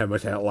because it didn't have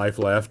much life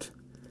left.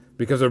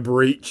 Because of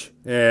breach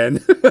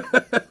and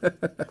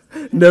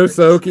no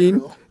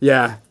soaking.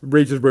 Yeah,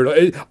 breach is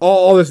brutal.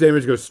 All this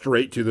damage goes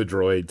straight to the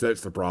droids.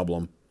 That's the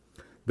problem.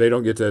 They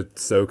don't get to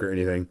soak or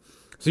anything.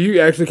 So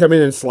you actually come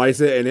in and slice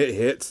it, and it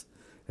hits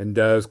and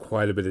does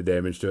quite a bit of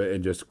damage to it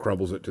and just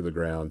crumbles it to the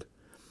ground.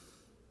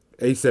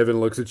 A7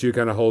 looks at you,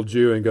 kind of holds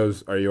you, and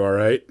goes, "Are you all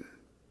right?"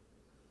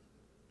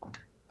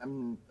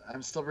 I'm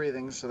still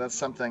breathing, so that's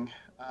something.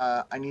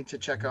 I need to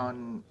check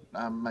on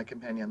my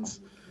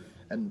companions,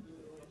 and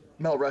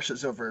Mel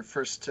rushes over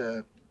first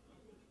to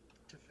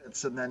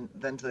Fitz and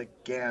then to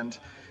Gand,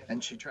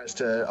 and she tries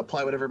to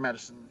apply whatever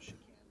medicine she can.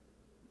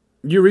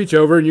 You reach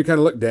over and you kind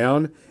of look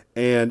down,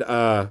 and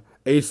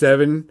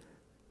A7,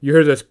 you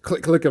hear this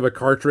click of a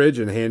cartridge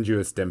and hands you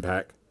a stim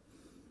pack.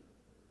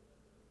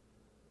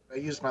 I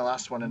used my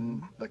last one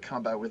in the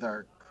combat with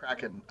our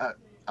Kraken.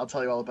 I'll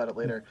tell you all about it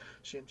later.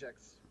 She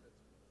injects,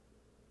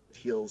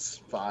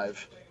 heals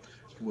 5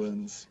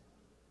 wounds.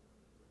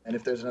 And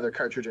if there's another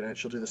cartridge in it,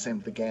 she'll do the same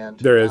with the Gand.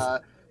 There is.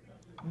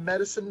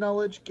 Medicine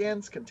knowledge,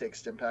 Gands can take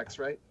stim packs,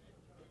 right?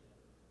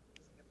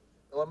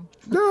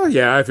 Oh,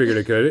 yeah, I figured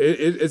it could.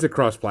 It's a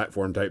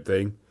cross-platform type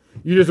thing.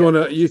 You just want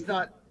to... She's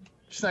not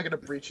going to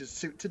breach his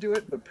suit to do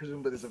it, but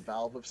presumably there's a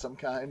valve of some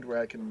kind where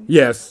I can...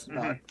 Yes.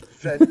 Not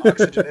fed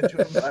oxygen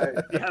into him by...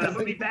 Yeah, that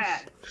would be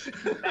bad.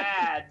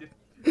 Bad.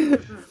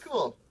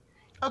 Cool.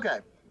 Okay.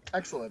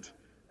 Excellent.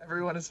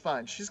 Everyone is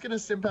fine. She's going to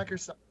stim pack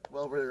herself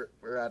while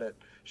we're at it.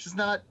 She's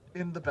not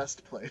in the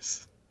best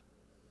place.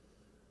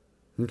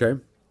 Okay.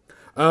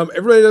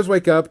 Everybody does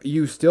wake up.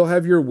 You still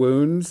have your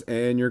wounds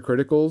and your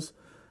criticals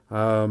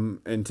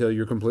until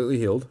you're completely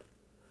healed.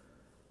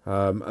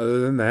 Other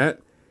than that,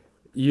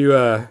 you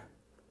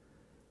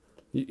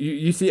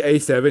see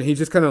A7. He's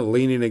just kind of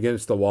leaning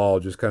against the wall,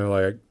 just kind of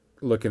like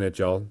looking at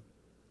y'all.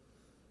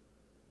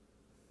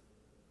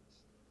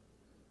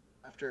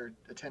 After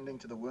attending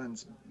to the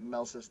wounds,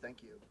 Mel says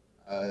thank you.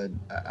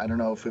 I don't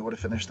know if we would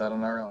have finished that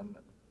on our own.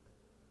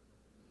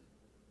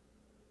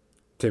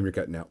 Tim, you're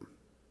cutting out.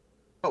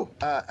 Oh,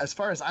 as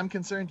far as I'm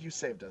concerned, you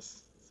saved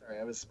us. Sorry,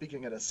 I was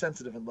speaking at a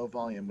sensitive and low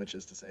volume, which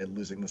is to say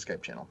losing the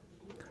Skype channel.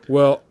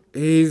 Well,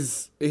 he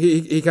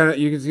kind of,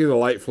 you can see the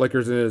light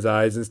flickers in his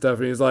eyes and stuff,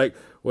 and he's like,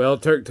 "Well,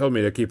 Turk told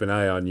me to keep an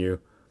eye on you.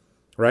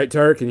 Right,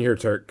 Turk?" And you hear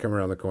Turk come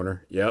around the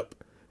corner. Yep.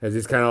 As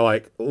he's kind of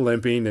like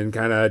limping and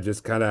kind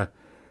of,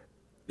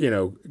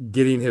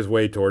 getting his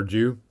way towards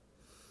you.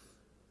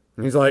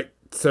 And he's like,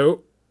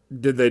 "So,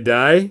 did they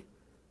die?"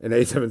 And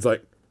A7's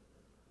like,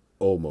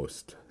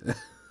 "Almost."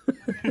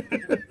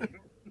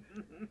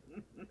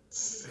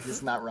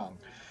 He's not wrong.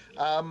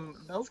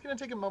 Mel's going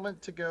to take a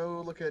moment to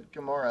go look at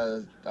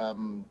Gamora.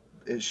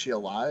 Is she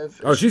alive?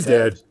 Oh, she's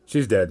dead.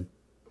 She's dead.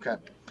 Okay.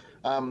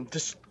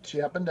 Does she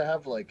happen to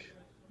have, like,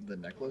 the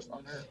necklace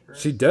on her? Right?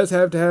 She does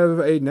have to have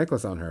a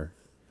necklace on her.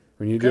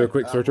 When you do a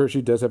quick search her,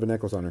 she does have a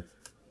necklace on her.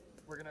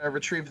 We're going gonna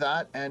retrieve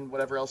that and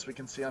whatever else we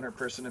can see on her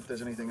person if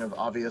there's anything of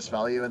obvious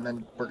value, and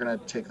then we're gonna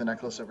take the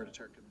necklace over to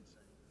Turk and say,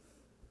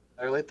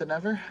 better late than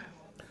never.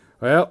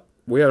 Well,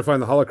 we got to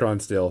find the holocron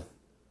still.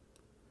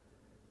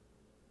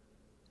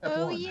 Step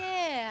Oh one.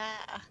 yeah,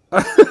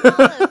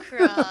 holocron.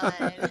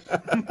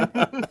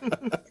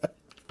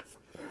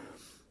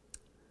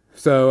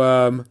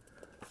 So,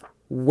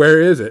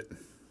 where is it?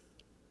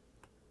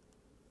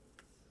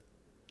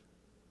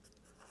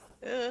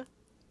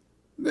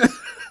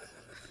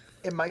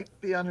 It might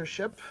be on her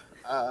ship.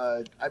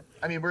 I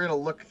mean, we're gonna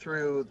look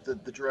through the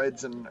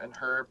droids and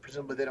her.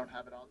 Presumably, they don't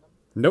have it on them.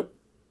 Nope.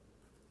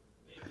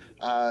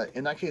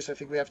 In that case, I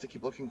think we have to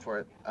keep looking for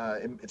it.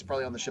 It's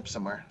probably on the ship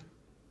somewhere.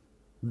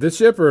 This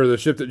ship or the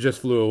ship that just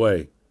flew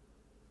away?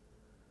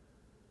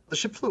 The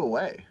ship flew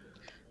away.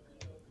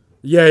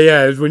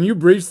 Yeah. It was when you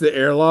breached the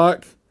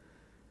airlock,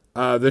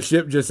 the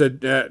ship just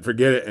said,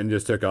 forget it, and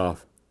just took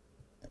off.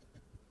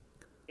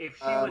 If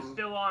she was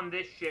still on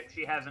this ship,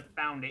 she hasn't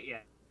found it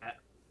yet.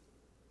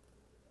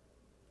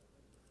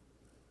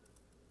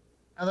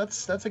 Now,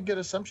 that's a good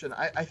assumption.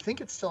 I think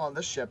it's still on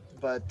this ship,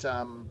 but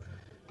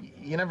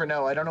you never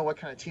know. I don't know what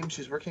kind of team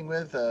she's working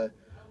with.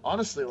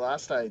 Honestly,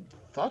 last I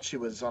thought she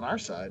was on our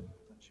side.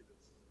 She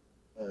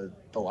was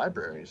the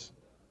libraries.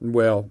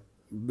 Well,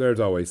 there's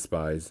always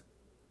spies.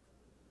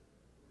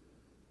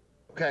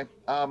 Okay.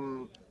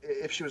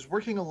 If she was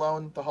working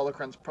alone, the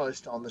holocron's probably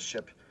still on the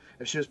ship.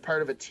 If she was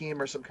part of a team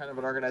or some kind of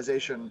an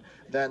organization,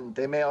 then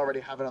they may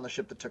already have it on the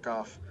ship that took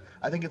off.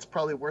 I think it's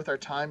probably worth our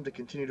time to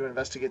continue to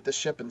investigate this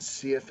ship and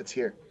see if it's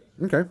here.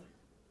 Okay.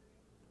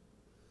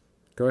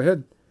 Go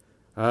ahead.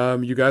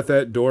 You got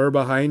that door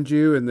behind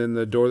you, and then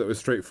the door that was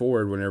straight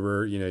forward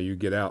whenever, you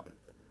get out.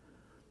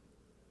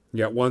 You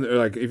got one,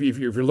 like, if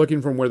you're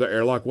looking from where the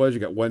airlock was, you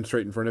got one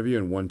straight in front of you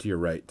and one to your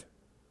right.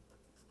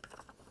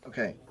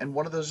 Okay, and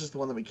one of those is the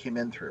one that we came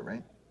in through,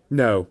 right?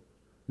 No,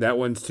 that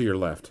one's to your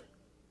left.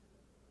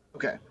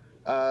 Okay.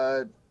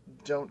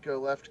 Don't go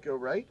left, go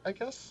right, I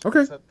guess? Okay.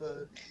 Is that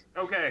the...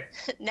 Okay.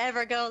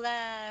 Never go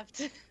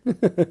left.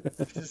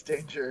 Left is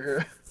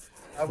danger.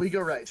 We go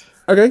right.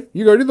 Okay,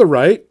 you go to the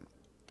right,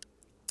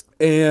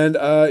 and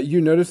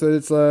you notice that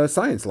it's a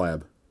science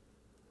lab.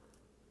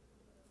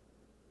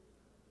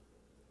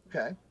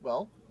 Okay,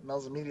 well,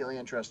 Mel's immediately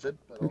interested,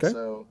 but Okay.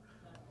 also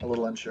a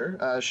little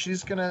unsure.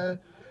 She's gonna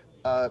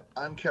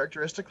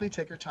uncharacteristically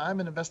take her time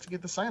and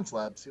investigate the science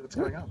lab, see what's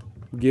going on.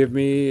 Give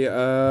me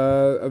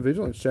a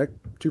vigilance check.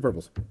 2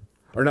 purples.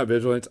 Or not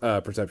vigilance,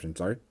 perception,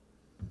 sorry.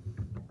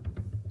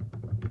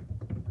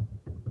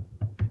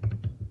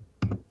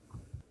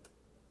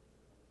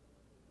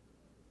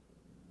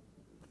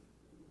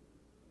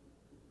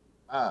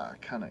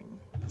 Cunning.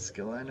 The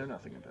skill I know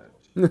nothing about.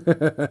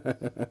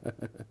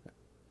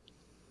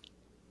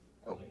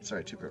 Oh,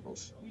 sorry, 2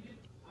 purples.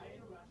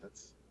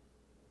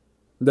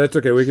 That's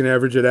okay. We can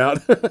average it out.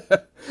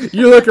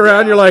 You look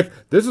around, you're like,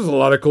 this is a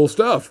lot of cool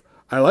stuff.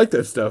 I like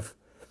this stuff.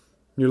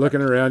 You're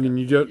looking around and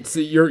you don't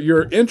see,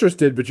 you're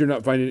interested, but you're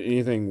not finding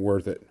anything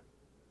worth it.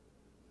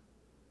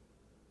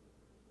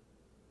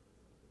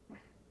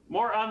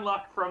 More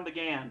unluck from the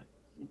GAN.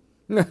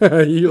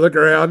 You look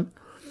around,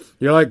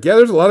 you're like, yeah,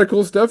 there's a lot of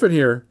cool stuff in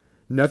here.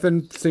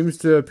 Nothing seems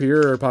to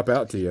appear or pop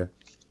out to you.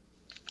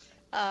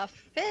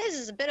 Fizz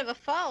is a bit of a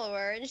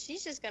follower, and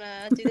she's just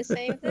gonna do the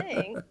same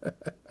thing.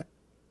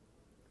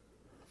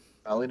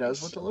 Molly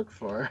knows what to look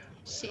for.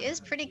 She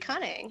is pretty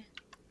cunning.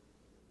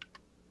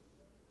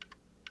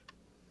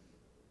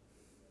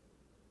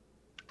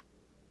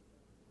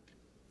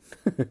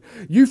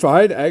 You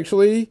find,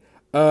 actually,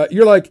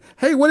 you're like,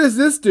 hey, what does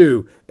this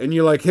do? And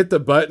you like hit the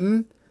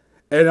button,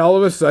 and all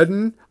of a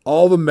sudden,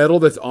 all the metal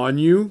that's on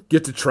you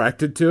gets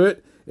attracted to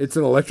it. It's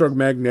an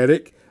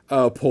electromagnetic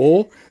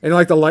pull, and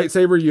like the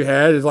lightsaber you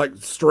had is like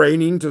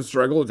straining to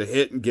struggle to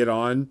hit and get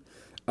on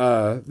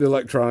the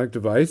electronic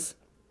device.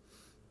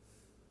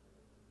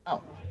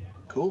 Oh,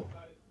 cool.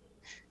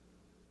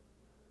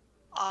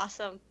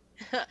 Awesome.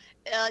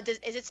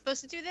 Is it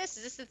supposed to do this?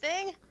 Is this the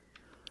thing?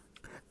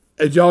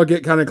 As y'all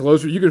get kind of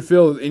closer, you can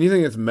feel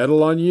anything that's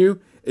metal on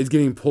you is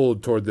getting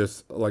pulled toward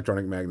this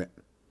electronic magnet.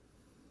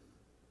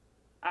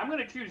 I'm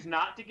going to choose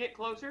not to get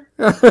closer.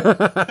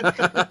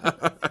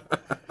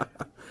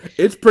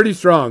 It's pretty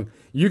strong.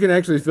 You can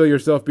actually feel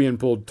yourself being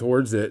pulled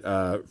towards it,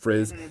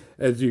 Frizz,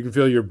 as you can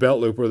feel your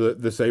belt loop where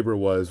the saber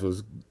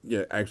was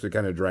actually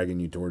kind of dragging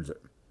you towards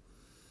it.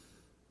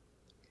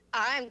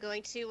 I'm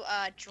going to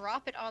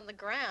drop it on the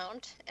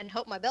ground and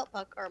hope my belt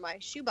buckle or my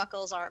shoe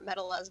buckles aren't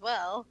metal as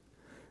well.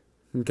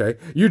 Okay.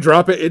 You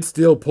drop it, it's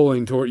still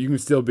pulling toward you. Can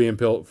still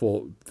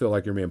feel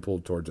like you're being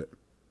pulled towards it.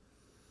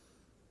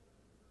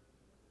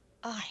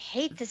 Oh, I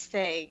hate this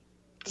thing.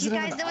 Do Does you it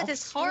have guys an know what off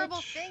this horrible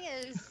switch? thing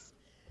is?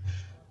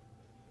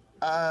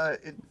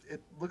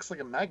 It looks like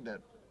a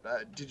magnet.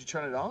 Did you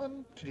turn it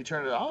on? Can you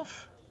turn it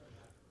off?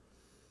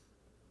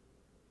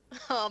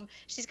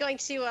 She's going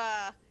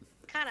to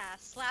kind of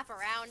slap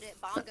around it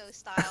bongo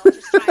style,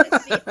 just trying to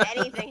see if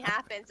anything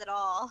happens at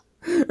all.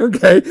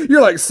 Okay,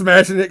 you're like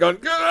smashing it, going,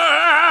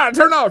 "Ah,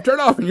 turn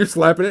off," and you're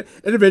slapping it,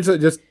 and eventually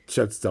it just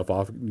shuts itself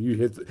off.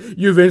 You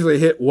eventually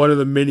hit one of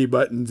the mini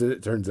buttons, and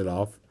it turns it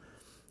off,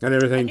 and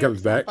everything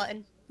comes back.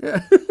 Button.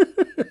 Yeah.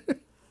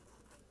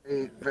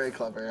 Very, very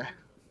clever.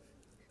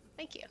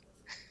 Thank you.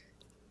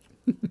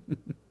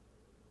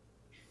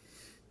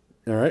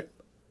 All right.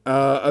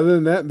 Other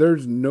than that,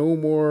 there's no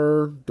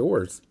more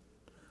doors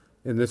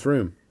in this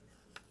room.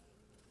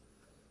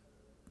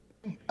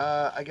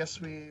 I guess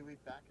we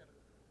back out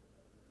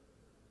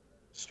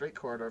a straight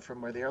corridor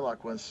from where the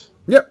airlock was.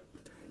 Yep.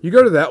 You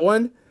go to that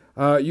one.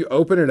 You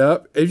open it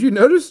up. As you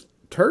notice,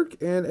 Turk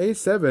and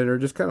A7 are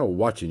just kind of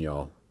watching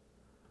y'all.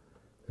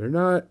 They're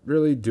not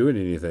really doing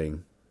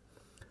anything.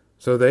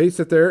 So they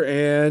sit there,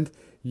 and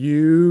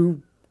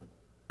you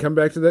come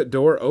back to that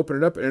door, open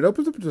it up, and it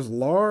opens up this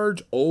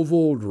large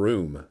oval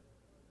room.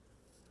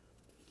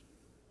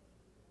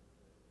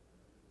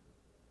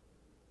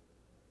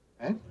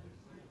 Okay.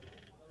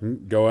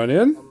 Go on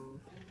in.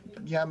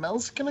 Yeah,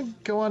 Mel's gonna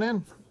go on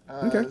in.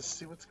 Okay.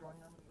 See what's going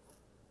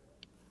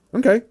on.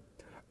 Okay.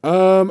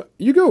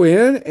 You go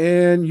in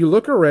and you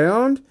look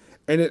around,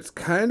 and it's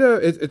kind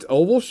of it's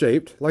oval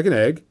shaped like an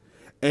egg,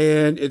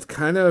 and it's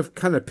kind of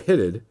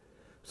pitted,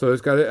 so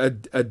it's got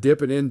a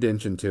dip and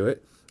indentation to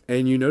it,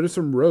 and you notice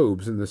some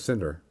robes in the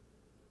center.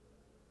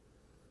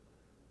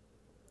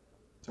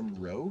 Some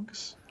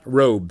rogues?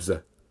 Robes.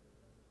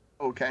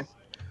 Okay.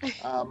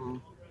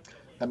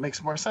 That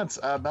makes more sense.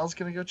 Mel's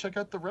gonna go check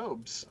out the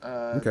robes.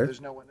 Okay.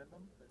 There's no one in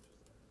them.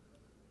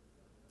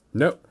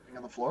 Nope. They're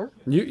on the floor.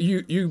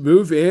 You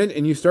move in,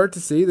 and you start to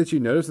see that you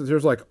notice that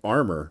there's like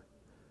armor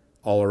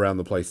all around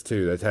the place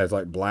too that has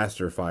like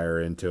blaster fire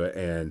into it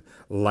and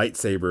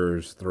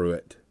lightsabers through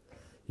it.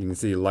 You can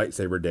see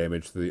lightsaber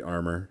damage through the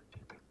armor.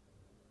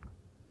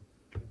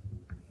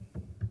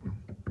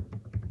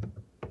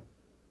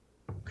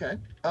 Okay.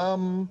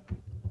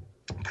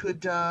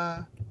 Could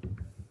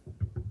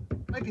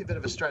might be a bit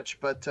of a stretch,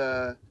 but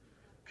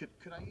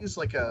could I use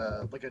like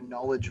a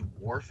knowledge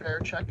warfare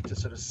check to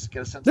sort of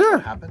get a sense of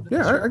what happened?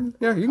 Yeah,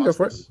 you can go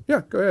for it.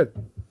 Yeah, go ahead.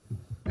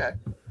 Okay.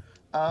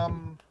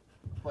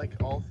 Like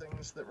all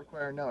things that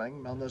require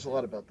knowing, Mel knows a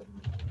lot about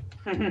them.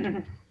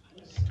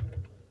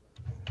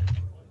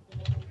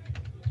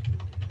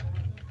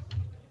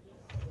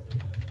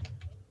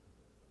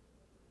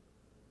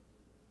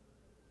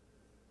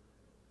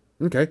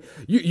 Okay.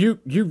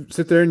 You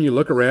sit there and you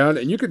look around,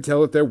 and you can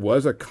tell that there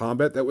was a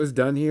combat that was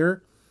done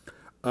here.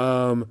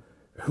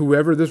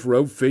 Whoever this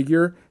rogue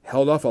figure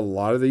held off a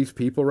lot of these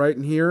people right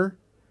in here,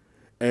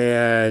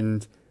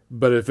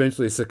 but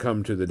eventually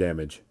succumbed to the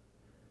damage.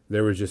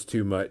 There was just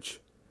too much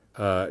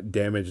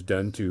damage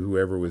done to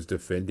whoever was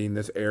defending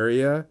this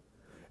area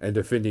and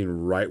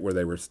defending right where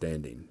they were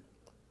standing,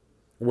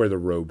 where the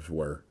robes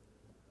were.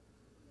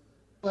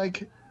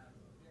 Like,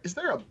 is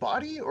there a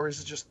body, or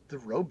is it just the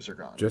robes are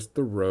gone? Just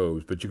the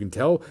robes, but you can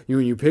tell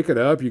when you pick it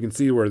up, you can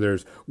see where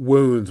there's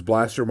wounds,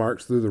 blaster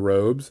marks through the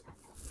robes.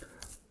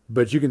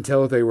 But you can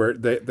tell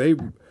that they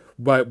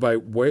by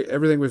way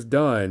everything was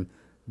done,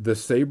 the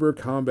saber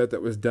combat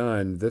that was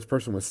done, this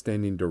person was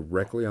standing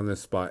directly on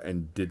this spot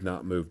and did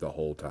not move the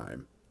whole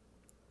time.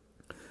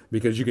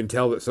 Because you can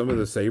tell that some of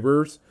the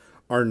sabers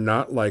are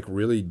not like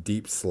really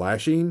deep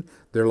slashing.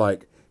 They're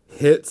like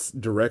hits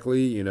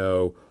directly,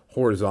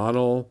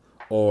 horizontal,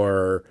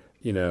 or,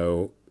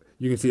 you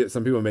can see that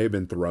some people may have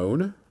been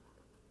thrown.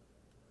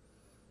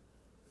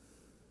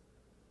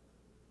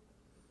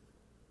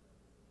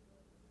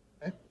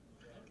 Okay.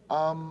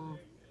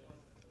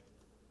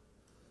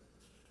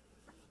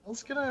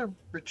 Let's gonna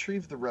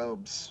retrieve the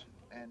robes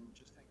and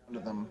just hang on to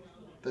them.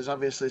 There's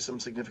obviously some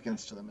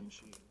significance to them, and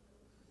she.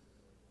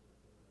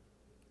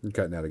 You're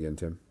cutting out again,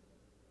 Tim.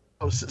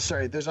 Oh,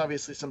 sorry. There's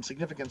obviously some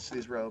significance to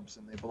these robes,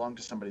 and they belong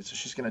to somebody. So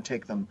she's gonna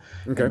take them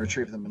Okay. and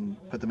retrieve them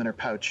and put them in her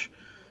pouch,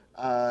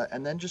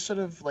 and then just sort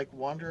of like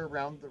wander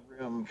around the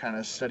room, kind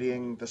of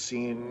studying the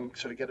scene,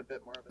 sort of get a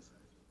bit more of a sense.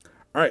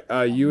 All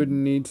right, you would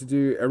need to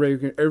do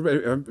everybody.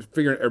 I'm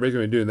figuring everybody's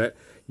going to be doing that.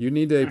 You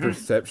need a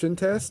perception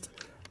test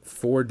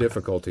for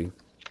difficulty.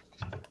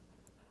 Good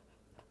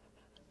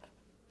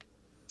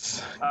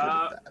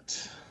at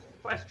that.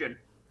 Question.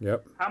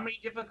 Yep. How many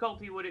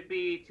difficulty would it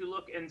be to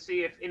look and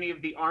see if any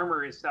of the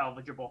armor is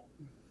salvageable?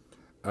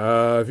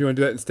 If you want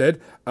to do that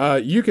instead,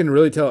 you can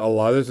really tell a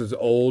lot of this is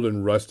old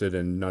and rusted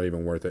and not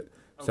even worth it.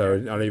 Okay. So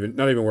not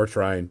even worth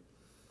trying.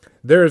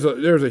 There's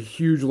a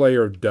huge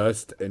layer of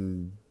dust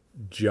and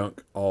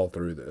junk all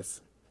through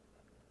this.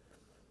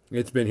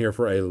 It's been here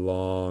for a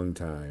long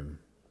time.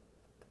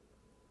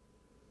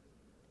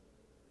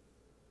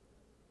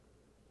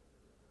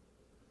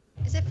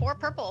 Is it 4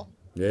 purple?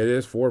 It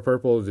is 4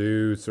 purple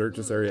to search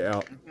this area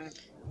out.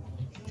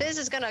 Fizz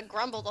is gonna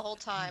grumble the whole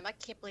time. I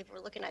can't believe we're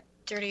looking at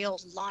dirty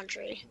old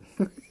laundry.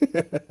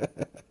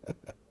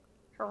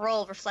 Her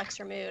role reflects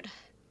her mood.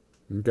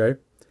 Okay.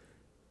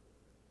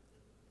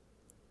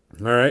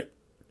 All right.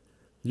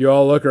 You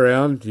all look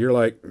around. You're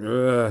like,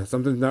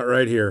 something's not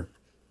right here.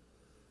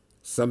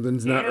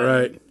 Something's not and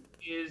right.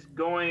 Is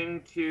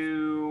going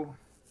to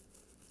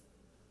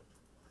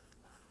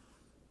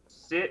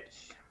sit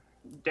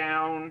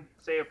down,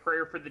 say a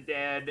prayer for the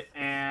dead,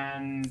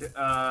 and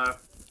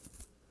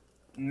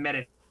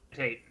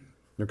meditate.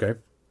 Okay.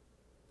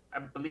 I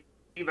believe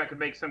I could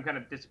make some kind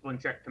of discipline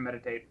check to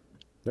meditate.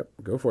 Yep.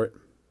 Go for it.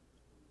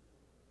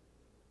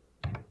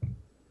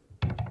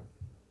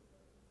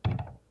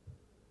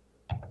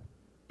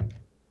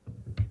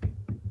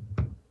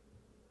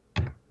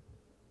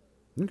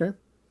 Okay.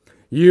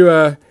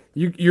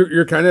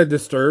 You're kind of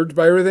disturbed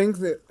by everything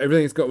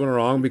that's going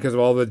wrong because of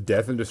all the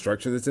death and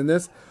destruction that's in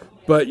this,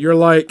 but you're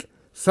like,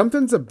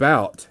 something's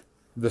about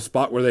the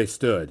spot where they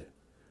stood,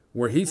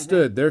 where he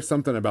stood. There's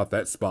something about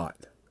that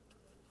spot.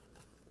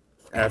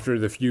 After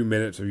the few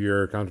minutes of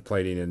your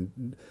contemplating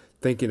and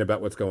thinking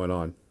about what's going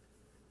on,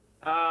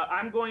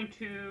 I'm going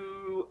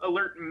to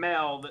alert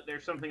Mel that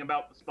there's something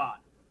about the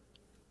spot.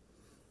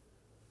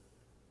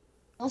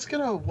 Mel's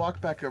gonna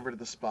walk back over to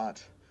the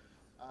spot.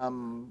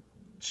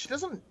 She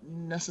doesn't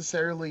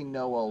necessarily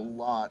know a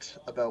lot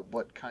about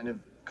what kind of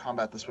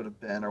combat this would have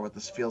been or what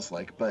this feels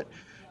like, but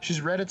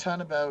she's read a ton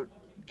about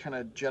kind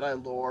of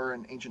Jedi lore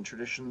and ancient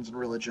traditions and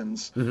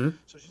religions. Mm-hmm.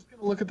 So she's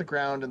going to look at the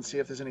ground and see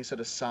if there's any sort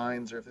of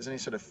signs or if there's any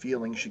sort of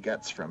feeling she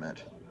gets from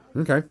it.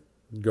 Okay.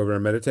 Go over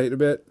and meditate a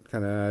bit,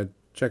 kind of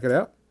check it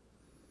out.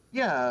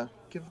 Yeah,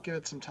 give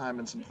it some time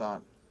and some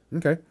thought.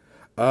 Okay.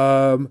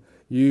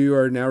 You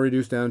are now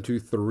reduced down to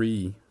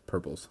 3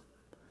 purples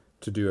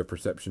to do a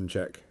perception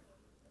check.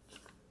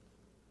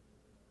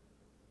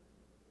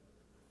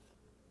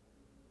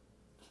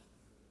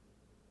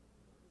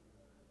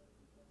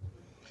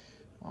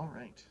 All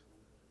right.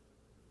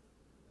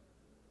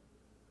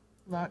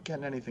 Not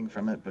getting anything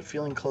from it, but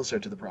feeling closer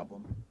to the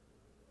problem.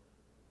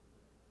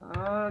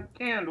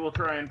 Cand will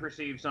try and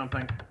perceive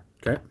something.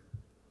 Okay.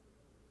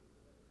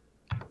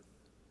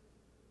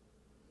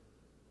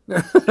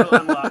 Still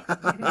unlocked.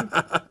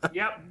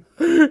 Yep.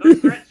 Those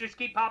threats just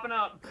keep popping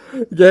up.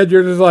 Ged,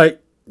 you're just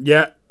like,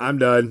 yeah, I'm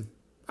done.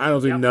 I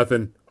don't see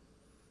nothing.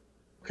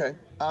 Okay.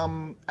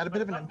 At a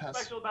bit of an What's impasse,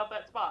 special about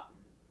that spot?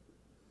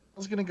 I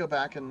was going to go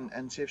back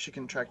and see if she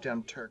can track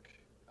down Turk.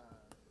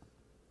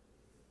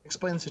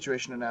 Explain the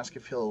situation and ask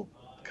if he'll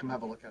come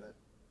have a look at it.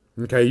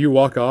 Okay, you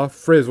walk off.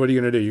 Frizz, what are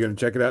you going to do? You going to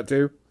check it out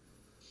too?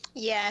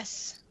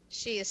 Yes.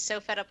 She is so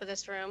fed up with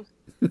this room.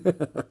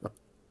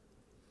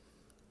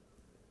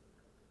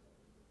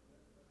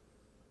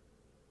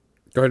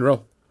 Go ahead and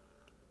roll.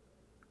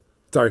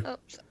 Sorry. Oh,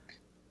 sorry.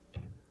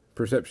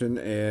 Perception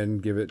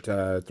and give it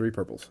 3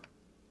 purples.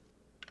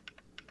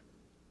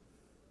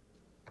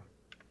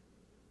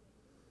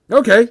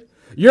 Okay.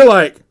 You're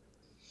like,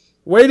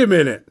 wait a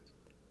minute.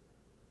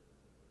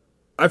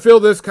 I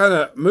feel this kind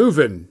of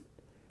moving.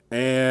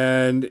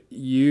 And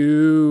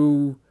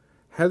you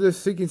have this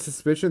sinking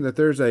suspicion that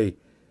there's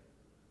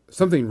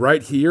something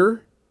right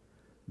here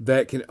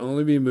that can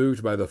only be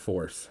moved by the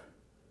Force.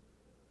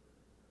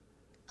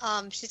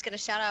 She's gonna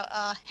shout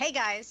out, hey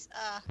guys,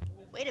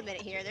 wait a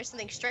minute here, there's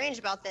something strange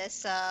about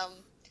this.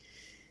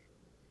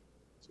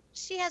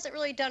 She hasn't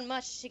really done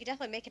much. She could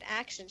definitely make an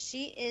action.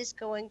 She is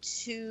going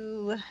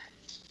to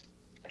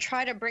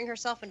try to bring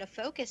herself into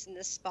focus in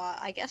this spot,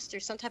 I guess through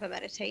some type of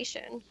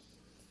meditation.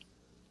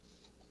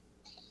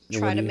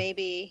 Try to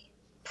maybe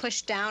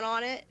push down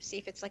on it, see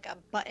if it's like a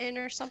button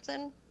or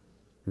something.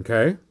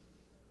 Okay.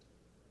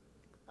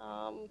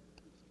 What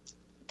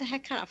the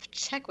heck kind of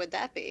check would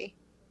that be?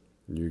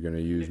 You're going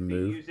to use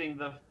move. Using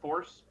the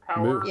force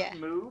power Move. Yeah.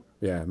 move.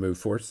 Yeah, move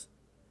force.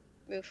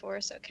 Move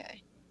force,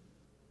 okay.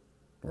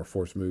 Or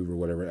force move or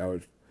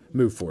whatever.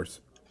 Move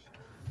force.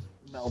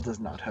 Mel does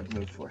not have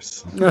move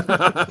force.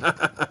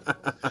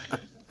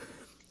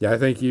 Yeah, I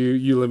think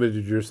you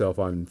limited yourself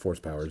on force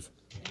powers.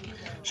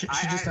 She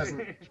just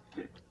doesn't.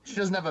 She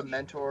doesn't have a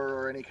mentor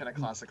or any kind of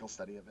classical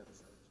study of it.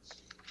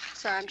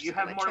 Sorry, I'm just You looking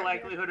have at more my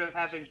chart here. likelihood of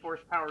having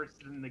force powers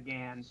than the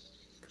GAN.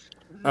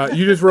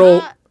 You just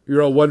roll. You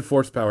roll 1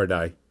 force power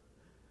die.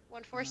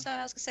 1 force die.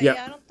 I was gonna say, Yep.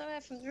 yeah, I don't know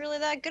if I'm really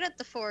that good at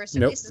the force, or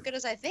Nope. at least as good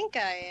as I think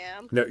I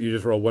am. No, you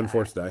just roll 1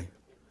 force die.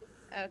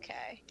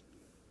 Okay.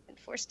 And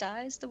force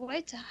die is the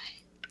white die.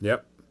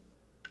 Yep.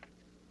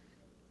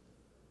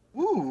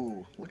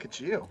 Ooh, look at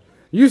you.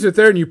 You sit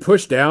there and you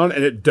push down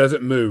and it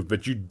doesn't move,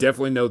 but you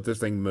definitely know that this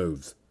thing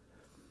moves.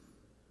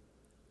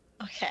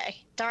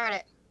 Okay. Darn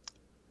it.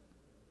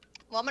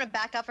 Well, I'm gonna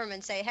back up from him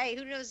and say, hey,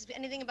 who knows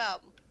anything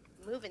about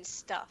moving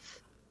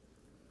stuff?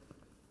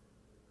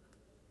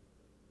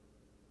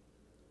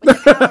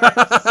 With the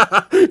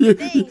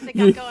powers, things that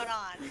got going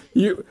on.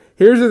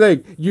 Here's the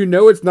thing. You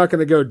know it's not going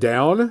to go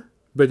down,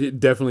 but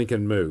it definitely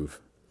can move.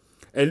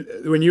 And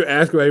when you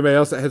ask about anybody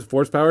else that has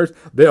force powers,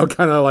 they'll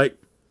kind of like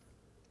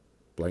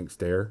blank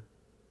stare.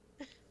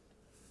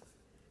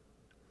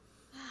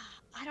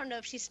 I don't know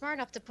if she's smart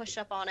enough to push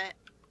up on it.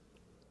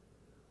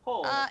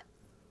 Hold.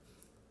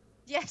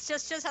 Yes,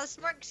 just shows how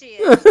smart she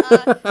is.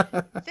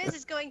 Fizz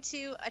is going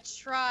to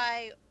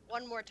try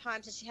one more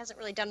time since she hasn't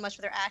really done much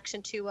with her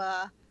action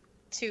to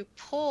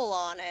pull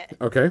on it.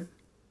 Okay.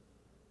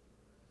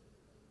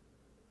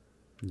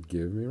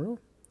 Give me a roll.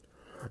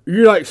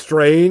 you're like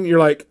straying. You're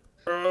like,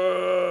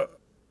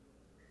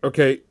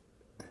 okay.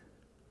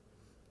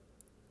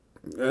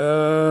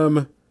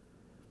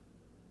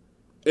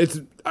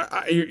 It's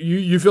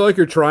you feel like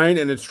you're trying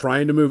and it's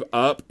trying to move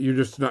up. You're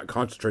just not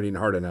concentrating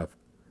hard enough.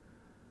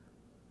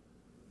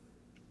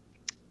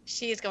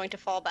 She is going to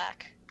fall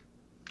back.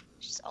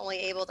 She's only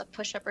able to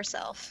push up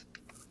herself.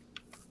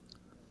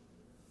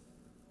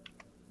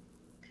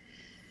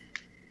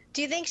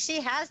 Do you think she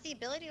has the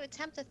ability to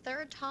attempt a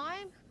third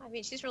time? I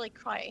mean, she's really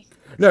quite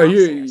No,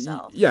 exhausting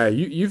herself.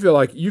 you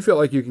feel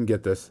like you can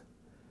get this.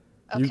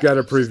 You've got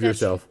to prove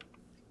yourself.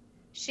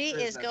 She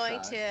is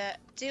going to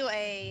do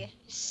a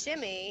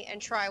shimmy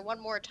and try one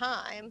more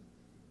time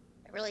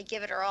and really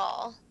give it her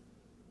all.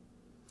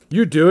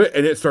 You do it,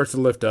 and it starts to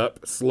lift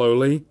up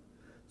slowly,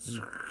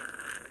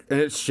 and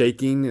it's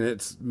shaking and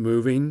it's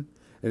moving,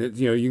 and it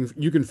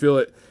you can feel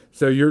it.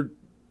 So are you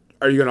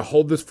going to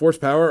hold this force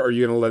power, or are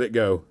you going to let it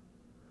go?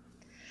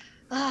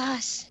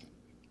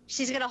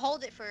 She's going to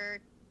hold it for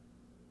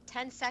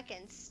 10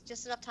 seconds,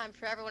 just enough time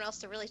for everyone else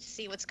to really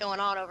see what's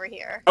going on over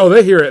here. Oh,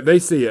 they hear it. They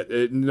see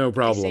it. No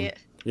problem. They see it.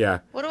 Yeah.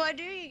 What do I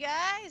do, you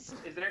guys?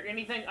 Is there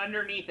anything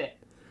underneath it?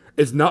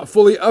 It's not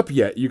fully up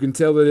yet. You can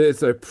tell that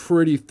it's a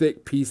pretty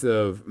thick piece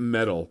of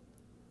metal.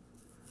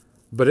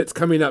 But it's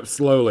coming up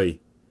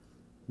slowly.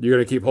 You're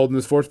going to keep holding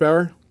this force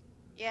power?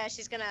 Yeah,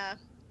 she's going to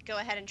go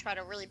ahead and try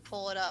to really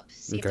pull it up,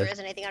 see if there is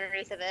anything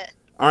underneath of it.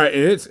 All right,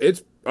 and it's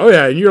oh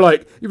yeah, and you're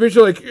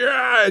eventually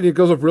yeah, and it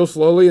goes up real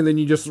slowly, and then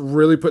you just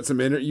really put some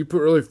energy, you put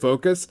really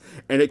focus,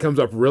 and it comes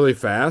up really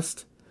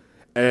fast,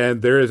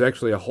 and there is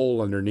actually a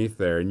hole underneath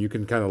there, and you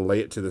can kind of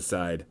lay it to the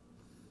side.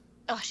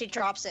 Oh, she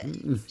drops it.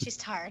 She's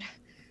tired.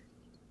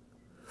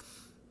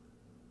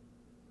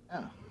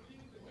 Yeah.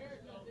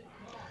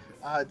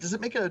 Does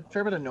it make a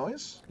fair bit of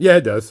noise? Yeah,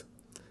 it does.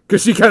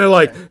 Because she kind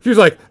of she's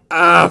like,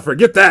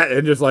 forget that,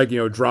 and just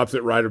drops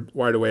it right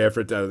away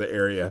after it's out of the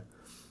area.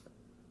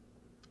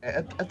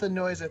 At the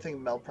noise, I think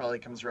Mel probably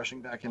comes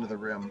rushing back into the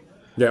room.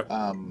 Yep.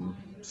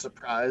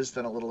 Surprised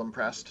and a little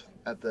impressed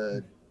at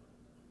the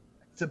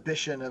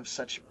exhibition of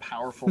such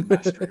powerful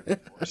mastery of the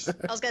force.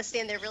 I was going to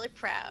stand there really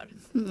proud.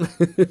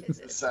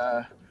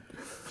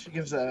 She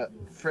gives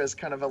Friz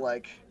kind of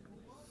a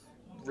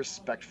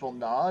respectful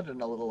nod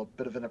and a little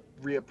bit of a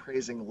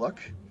reappraising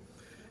look,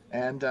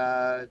 and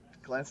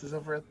glances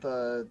over at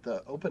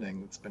the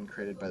opening that's been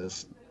created by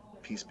this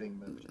piece being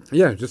moved.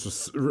 Yeah, just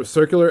a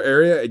circular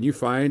area, and you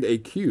find a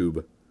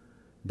cube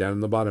down in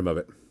the bottom of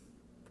it.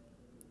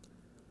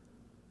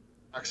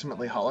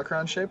 Approximately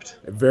holocron shaped.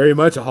 Very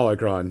much a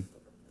holocron.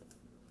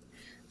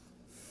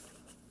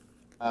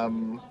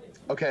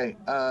 Okay.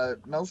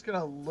 Mel's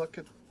gonna look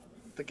at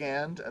the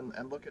Gand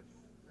and look at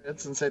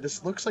Fritz and say,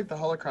 "This looks like the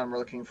holocron we're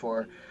looking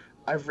for.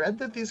 I've read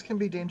that these can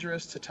be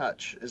dangerous to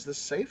touch. Is this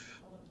safe?"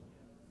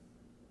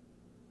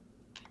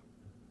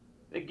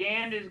 The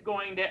Gand is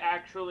going to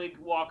actually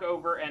walk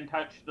over and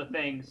touch the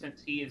thing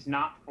since he is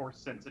not force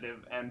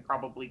sensitive and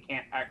probably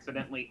can't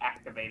accidentally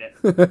activate it.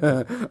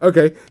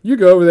 Okay, you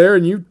go over there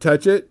and you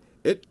touch it.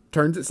 It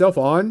turns itself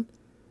on,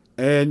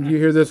 and you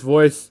hear this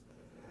voice,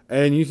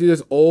 and you see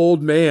this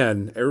old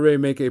man. Everybody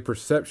make a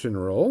perception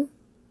roll.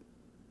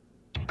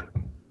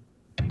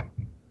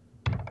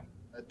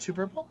 2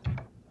 purple?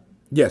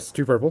 Yes,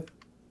 2 purple.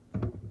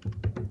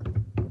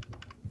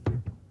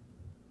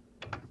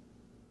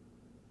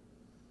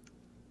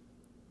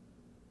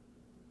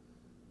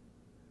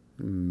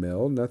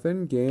 Mel,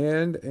 nothing.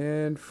 Gand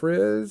and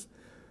Friz.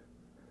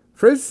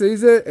 Friz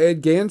sees it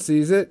and Gand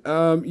sees it.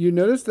 You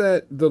notice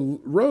that the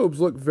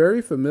robes look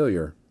very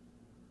familiar.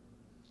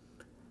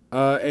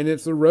 And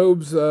it's the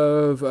robes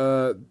of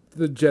the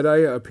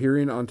Jedi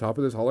appearing on top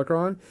of this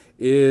holocron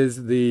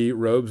is the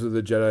robes of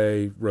the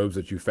Jedi robes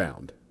that you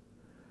found.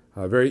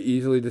 Very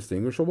easily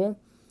distinguishable.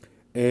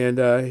 And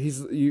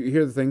you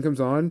hear the thing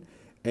comes on,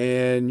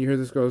 and you hear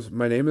this goes,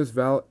 "My name is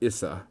Val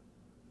Issa.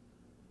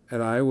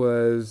 And I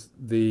was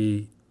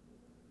the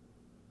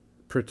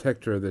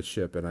protector of the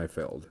ship, and I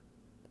failed."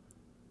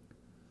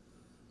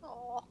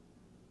 Aww.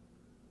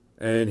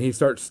 And he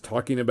starts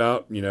talking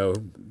about,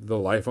 the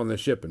life on the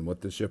ship and what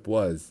the ship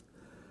was.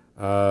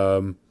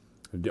 Are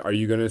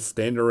you going to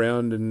stand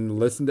around and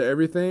listen to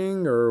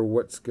everything, or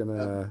what's going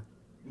to...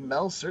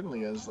 Mel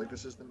certainly is.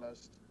 This is the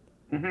most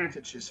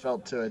that she's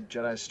felt to a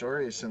Jedi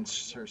story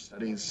since her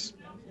studies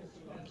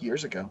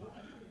years ago.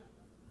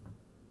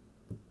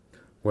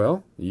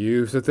 Well,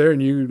 you sit there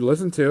and you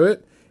listen to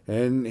it,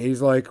 and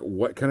he's like,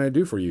 "What can I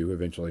do for you?"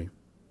 eventually.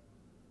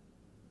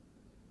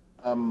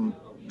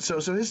 So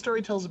his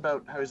story tells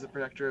about how he's the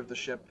protector of the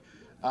ship.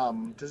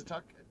 Does it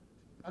talk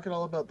at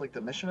all about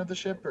the mission of the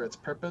ship or its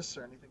purpose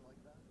or anything like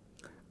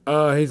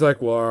that? He's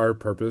like, "Well, our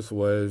purpose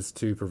was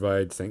to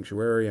provide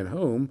sanctuary and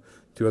home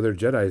to other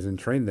Jedis and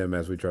train them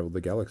as we traveled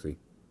the galaxy."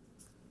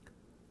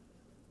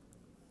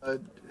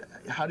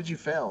 How did you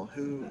fail?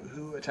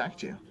 Who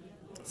attacked you?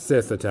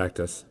 Sith attacked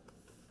us.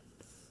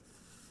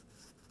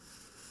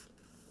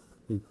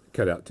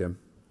 Cut out, Tim.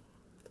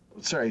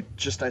 Sorry,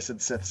 I said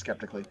Sith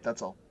skeptically.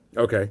 That's all.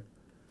 Okay.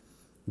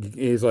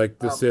 He's like,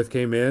 the Sith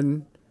came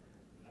in,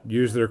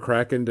 used their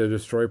Kraken to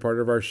destroy part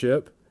of our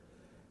ship,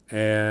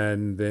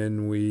 and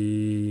then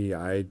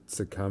I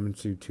succumbed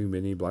to too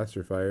many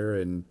blaster fire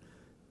and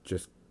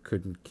just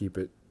couldn't keep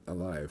it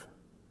alive.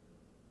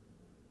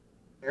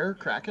 Air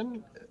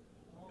Kraken?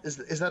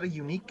 Is that a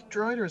unique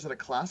droid or is it a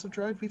class of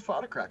droid? We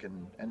fought a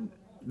Kraken, and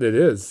It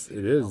is.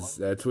 It is.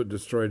 That's what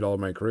destroyed all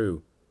my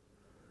crew.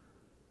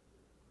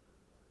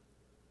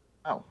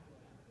 oh,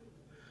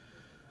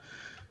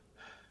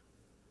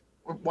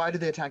 why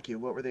did they attack you?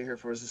 What were they here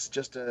for? Is this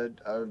just a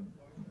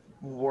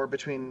war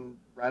between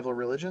rival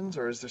religions,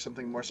 or is there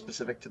something more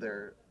specific to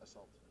their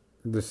assault?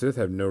 The Sith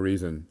have no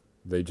reason.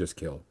 They just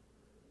kill.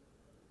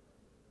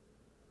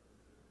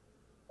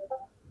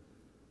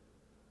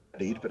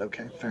 But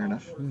okay, fair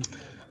enough.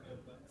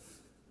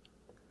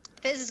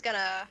 Fizz is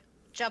gonna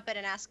jump in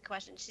and ask a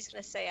question. She's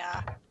gonna say,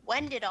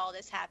 when did all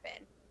this happen?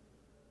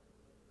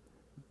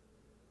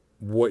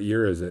 What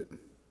year is it?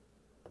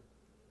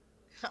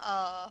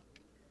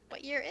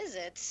 What year is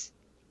it?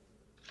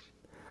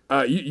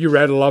 You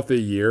rattle off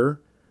the year.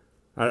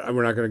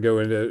 We're not going to go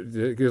into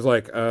because,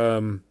 like,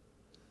 I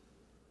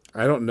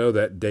don't know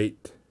that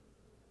date.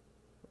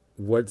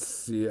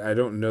 I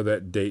don't know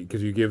that date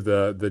because you give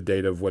the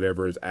date of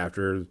whatever is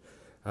after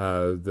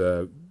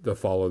the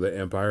fall of the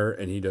Empire,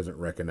 and he doesn't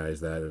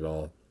recognize that at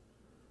all.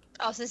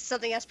 Oh, so this is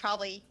something that's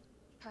probably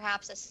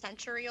perhaps a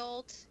century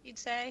old, you'd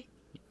say?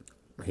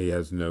 He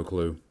has no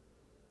clue.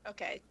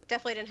 Okay,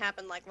 definitely didn't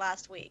happen like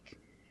last week.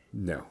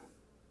 No.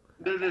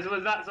 This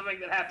was not something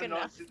that happened Good on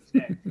enough.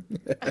 Tuesday.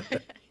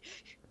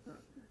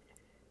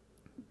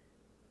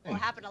 Well, it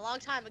happened a long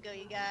time ago,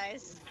 you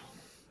guys.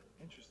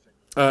 Interesting.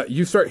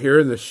 You start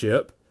hearing the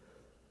ship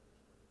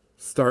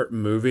start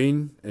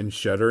moving and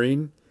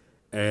shuddering,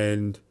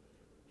 and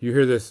you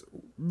hear this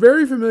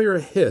very familiar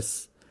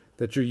hiss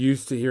that you're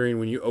used to hearing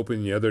when you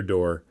open the other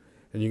door,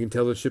 and you can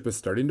tell the ship is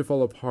starting to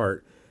fall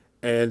apart.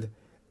 And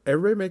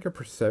everybody make a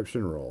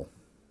perception roll.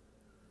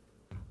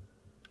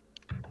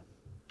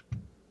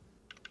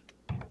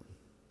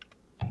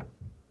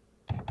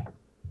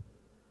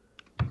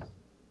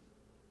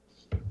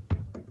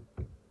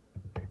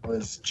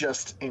 Was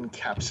just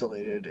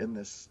encapsulated in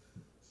this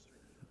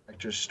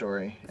actor's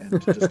story and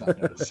does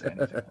not notice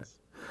anything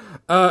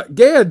else.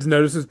 Gads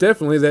notices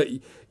definitely that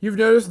you've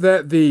noticed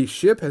that the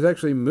ship has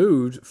actually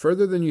moved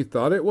further than you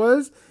thought it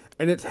was,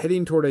 and it's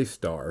heading toward a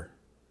star.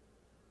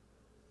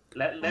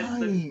 Let's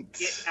Right.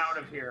 get out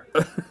of here.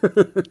 We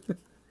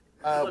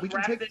can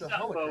wrap take this the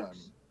up, holocron,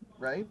 folks.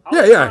 right?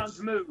 Yeah. Holocrons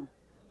move.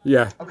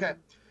 Yeah. Okay.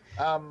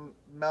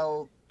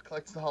 Mel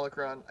collects the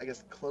holocron. I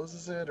guess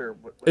closes it or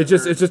what? It's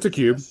just a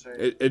cube.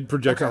 necessary. It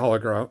projects Okay.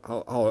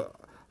 a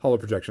hollow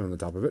projection on the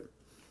top of it.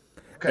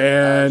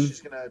 Okay. and-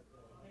 She's gonna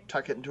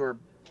tuck it into her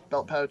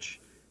belt pouch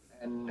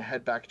and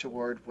head back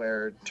toward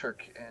where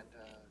Turk and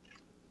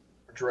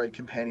her droid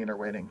companion are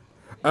waiting.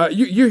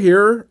 You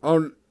hear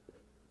on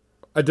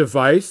a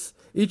device,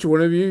 each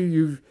one of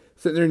you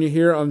sitting there and you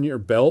hear on your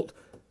belt,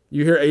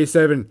 you hear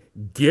A7,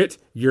 get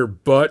your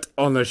butt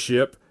on the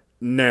ship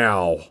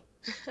now.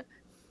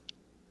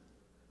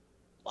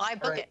 Well, I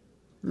book Alright.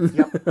 it.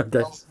 Yep.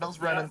 Okay. Mel's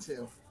running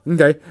too.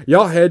 Okay.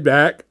 Y'all head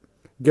back,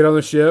 get on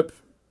the ship,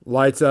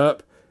 lights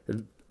up,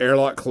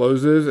 airlock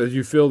closes as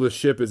you feel the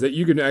ship is that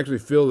you can actually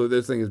feel that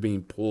this thing is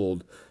being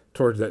pulled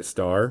towards that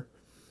star.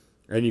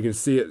 And you can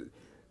see it.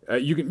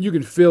 You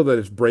can feel that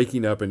it's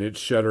breaking up and it's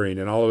shuddering,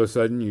 and all of a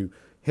sudden you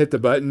hit the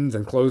buttons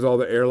and close all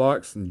the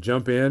airlocks and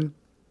jump in,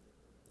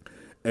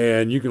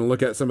 and you can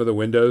look at some of the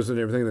windows and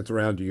everything that's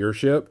around your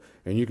ship,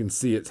 and you can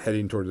see it's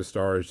heading toward the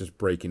star. It's just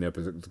breaking up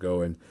as it's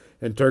going.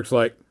 And Turk's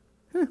like,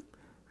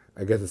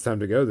 I guess it's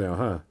time to go now,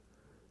 huh?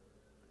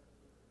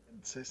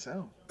 I'd say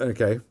so.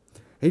 Okay.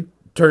 He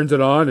turns it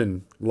on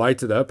and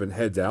lights it up and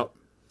heads out.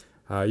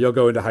 You'll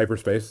go into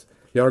hyperspace.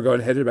 Y'all are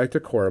going headed back to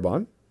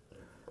Korriban.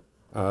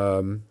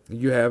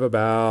 You have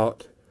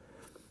about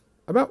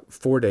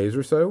 4 days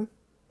or so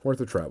worth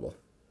of travel.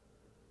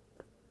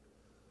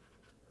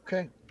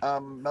 Okay.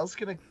 Mel's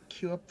gonna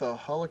queue up the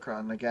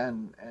holocron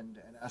again and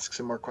ask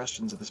some more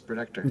questions of this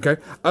protector. Okay.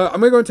 I'm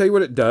going to go and tell you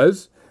what it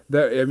does.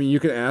 You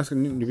can ask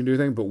and you can do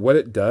things, but what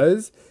it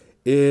does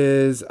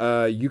is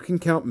you can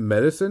count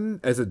medicine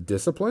as a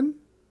discipline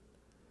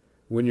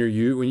when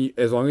you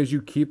as long as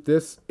you keep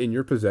this in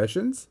your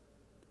possessions.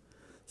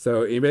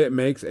 So anybody that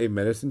makes a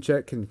medicine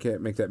check can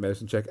make that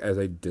medicine check as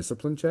a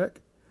discipline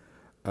check.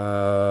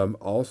 Count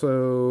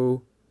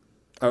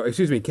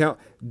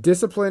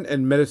discipline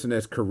and medicine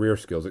as career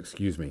skills.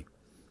 Excuse me.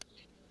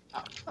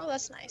 Oh,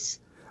 that's nice.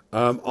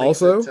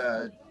 Makes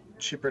it,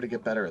 cheaper to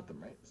get better at them,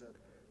 right?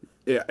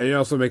 Yeah, and it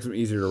also makes them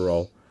easier to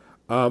roll.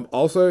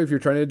 Also, if you're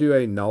trying to do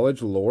a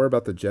knowledge lore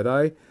about the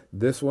Jedi,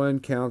 this one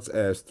counts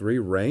as 3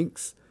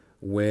 ranks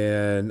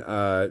when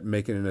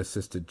making an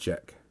assisted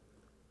check.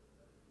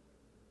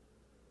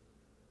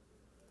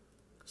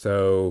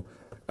 So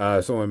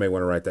someone may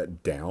want to write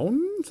that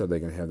down so they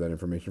can have that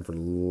information for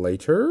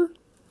later.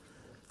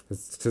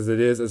 Because it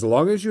is, as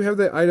long as you have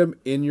the item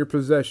in your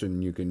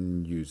possession, you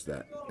can use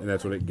that. And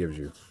that's what it gives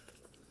you.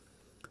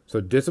 So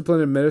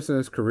discipline and medicine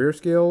as career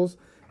skills,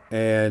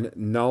 And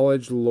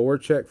knowledge lore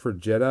check for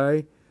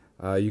Jedi.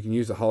 You can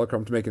use the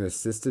holocron to make an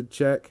assisted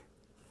check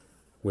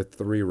with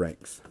 3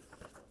 ranks.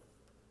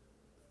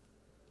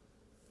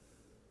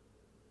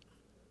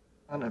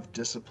 One of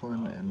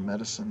discipline and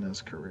medicine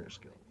as career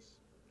skills.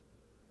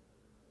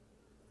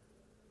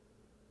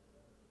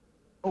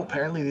 Oh,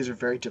 apparently these are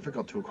very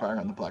difficult to acquire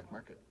on the black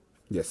market.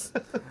 Yes.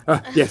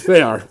 Yes,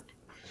 they are.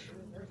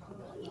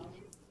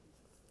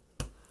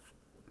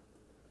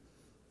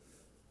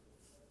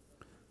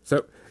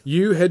 So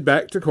you head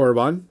back to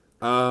Korriban.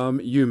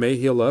 You may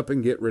heal up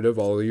and get rid of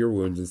all of your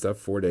wounds and stuff.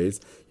 4 days.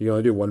 You can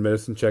only do 1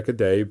 medicine check a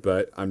day,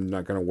 but I'm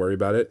not going to worry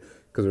about it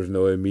because there's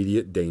no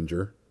immediate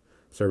danger.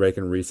 So everybody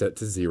can reset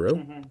to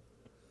 0.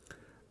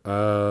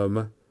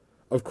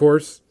 Of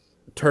course,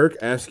 Turk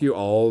asks you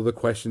all the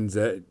questions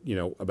that,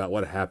 about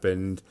what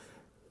happened,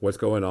 what's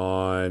going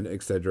on,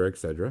 etc.,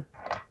 etc.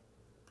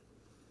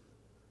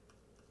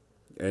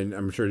 And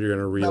I'm sure you're going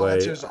to Mel relay.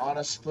 answers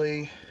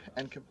honestly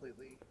and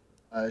completely.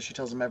 She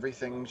tells him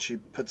everything. She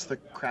puts the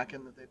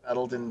Kraken that they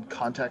battled in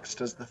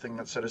context as the thing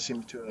that sort of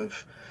seems to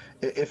have,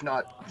 if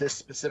not this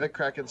specific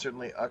Kraken,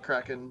 certainly a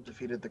Kraken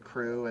defeated the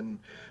crew, and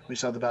we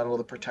saw the Battle of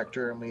the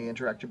Protector, and we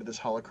interacted with this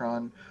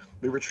holocron.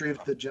 We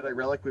retrieved the Jedi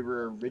relic we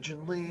were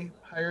originally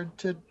hired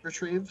to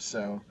retrieve,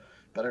 so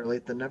better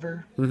late than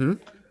never. Mm-hmm.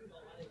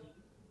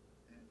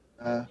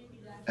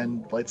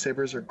 And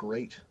lightsabers are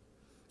great.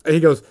 And he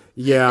goes,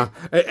 yeah.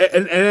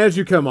 And as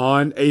you come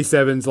on,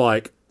 A7's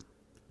like,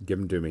 give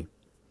them to me.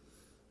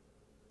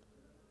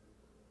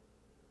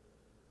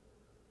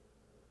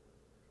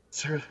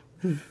 Sir,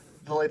 the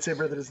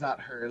lightsaber that is not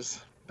hers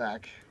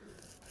back.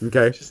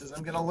 Okay. She says,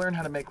 I'm going to learn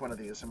how to make one of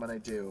these, and when I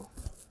do...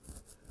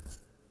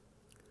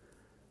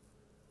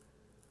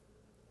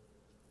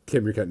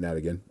 Kim, you're cutting out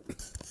again.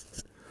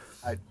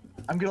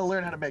 I'm going to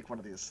learn how to make one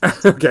of these.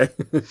 Okay.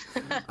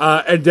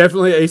 And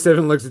definitely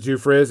A7 looks at you,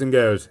 Frizz, and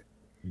goes,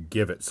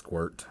 give it,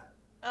 Squirt.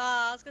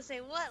 I was gonna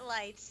say, what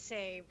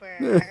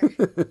lightsaber?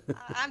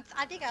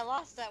 I think I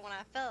lost that when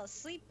I fell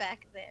asleep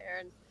back there,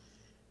 and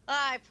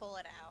I pull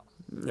it out.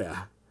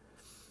 Yeah.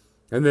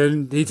 And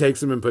then he takes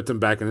them and puts them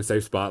back in a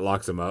safe spot,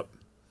 locks them up,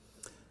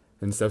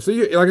 and stuff. So,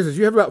 like I said,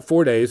 you have about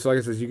 4 days. So, like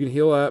I said, you can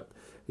heal up.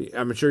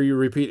 I'm sure you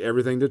repeat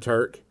everything to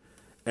Turk,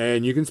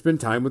 and you can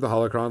spend time with the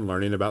holocron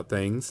learning about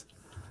things.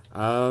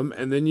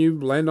 And then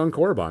you land on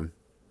Korriban.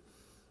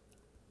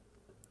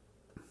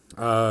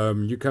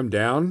 You come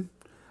down.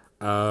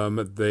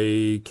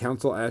 The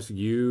council asks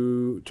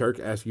you, Turk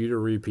asks you to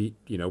repeat,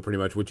 pretty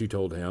much what you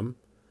told him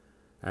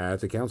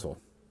at the council.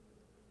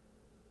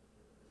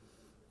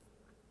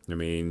 I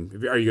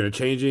mean, are you going to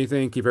change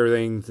anything? Keep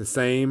everything the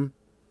same?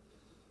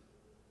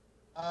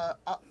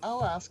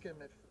 I'll ask him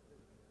if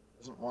he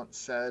doesn't want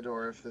said,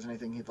 or if there's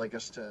anything he'd like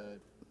us to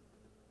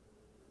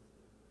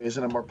raise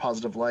in a more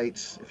positive light,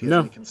 if he has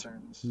any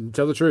concerns.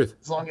 Tell the truth.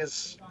 As long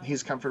as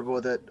he's comfortable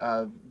with it,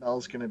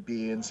 Mel's going to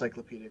be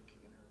encyclopedic.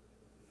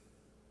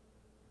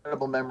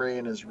 Incredible memory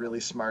and is really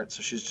smart,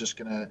 so she's just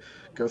going to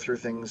go through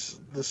things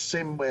the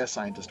same way a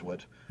scientist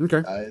would.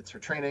 Okay. It's her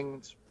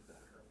training.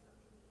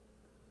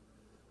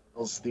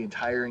 It's the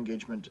entire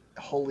engagement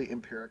wholly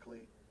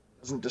empirically.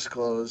 Does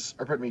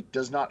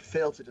not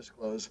fail to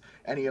disclose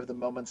any of the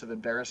moments of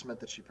embarrassment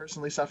that she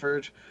personally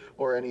suffered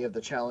or any of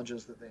the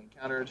challenges that they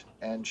encountered.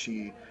 And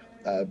she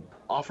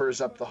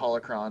offers up the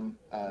holocron,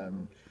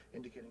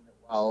 indicating that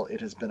while it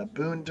has been a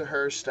boon to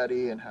her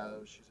study and how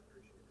she's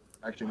appreciated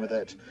interacting with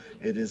it,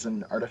 it is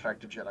an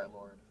artifact of Jedi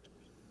lore.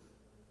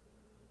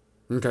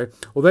 Okay.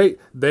 Well,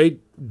 they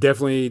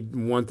definitely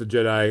want the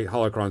Jedi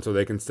holocron so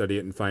they can study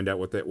it and find out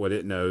what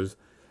it knows.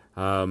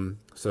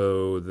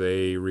 So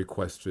they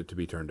request it to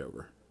be turned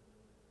over.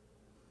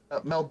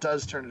 Mel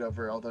does turn it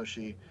over, although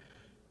she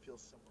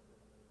feels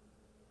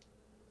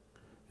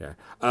somewhat.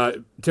 Yeah.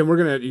 Tim, you're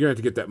gonna have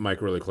to get that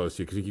mic really close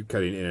to you because you keep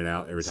cutting in and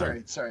out every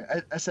time. Sorry.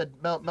 I said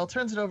Mel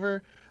turns it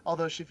over,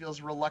 although she feels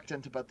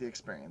reluctant about the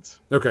experience.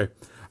 Okay.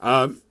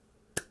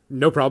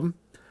 No problem.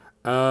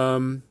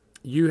 They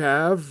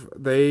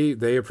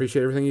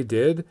appreciate everything you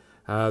did.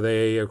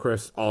 They of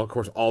course all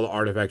the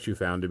artifacts you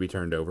found to be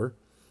turned over.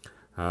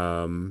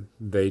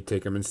 They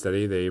take them and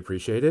study. They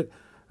appreciate it.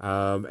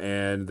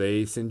 And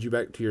they send you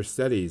back to your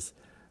studies.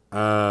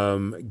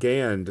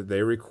 Gand,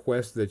 they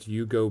request that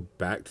you go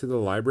back to the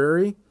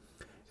library,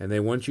 and they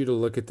want you to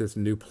look at this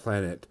new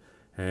planet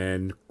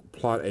and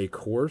plot a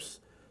course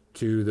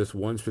to this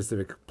one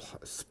specific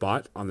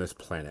spot on this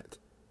planet.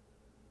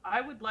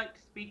 I would like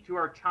to speak to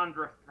our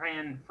Chandra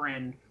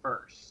friend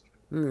first.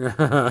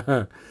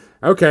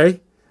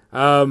 Okay.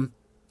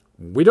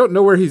 We don't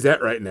know where he's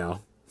at right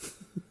now.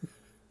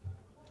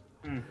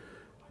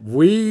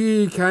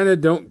 We kind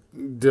of don't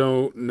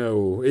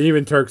know.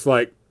 Even Turk's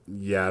like,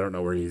 yeah, I don't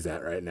know where he's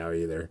at right now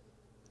either.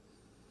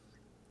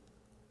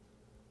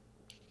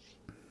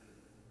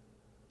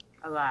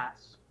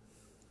 Alas.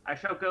 I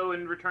shall go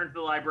and return to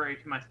the library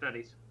to my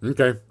studies.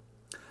 Okay.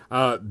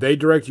 They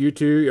direct you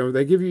to,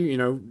 they give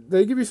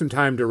you some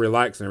time to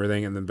relax and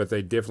everything, but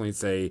they definitely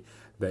say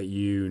that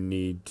you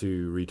need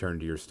to return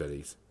to your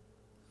studies.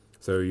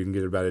 So you can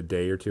get about a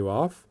day or two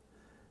off,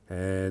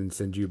 and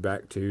send you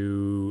back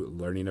to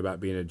learning about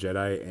being a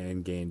Jedi.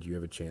 And gained, you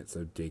have a chance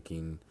of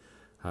taking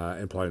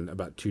and plotting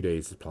about 2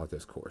 days to plot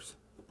this course.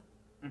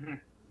 Mm-hmm.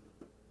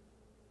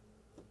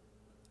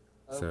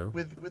 So,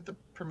 with the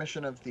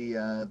permission of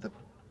the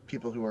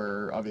people who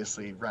are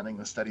obviously running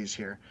the studies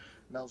here,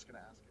 Mel's going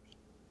to ask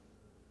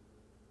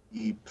if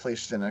she be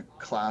placed in a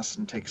class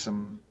and take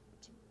some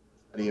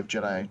study of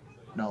Jedi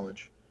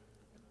knowledge,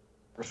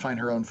 refine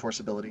her own force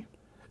ability.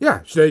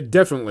 yeah,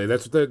 definitely.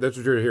 That's what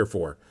you're here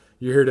for.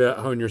 You're here to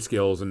hone your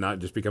skills and not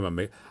just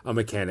become a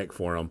mechanic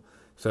for them.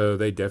 So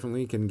they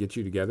definitely can get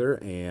you together,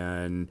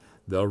 and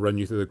they'll run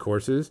you through the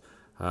courses,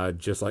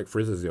 just like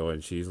Friz is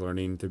doing. She's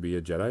learning to be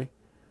a Jedi.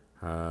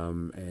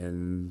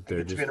 And they're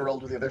Get to be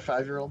enrolled with the other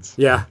 5-year-olds.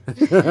 yeah.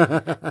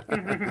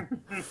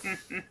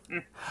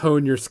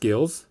 Hone your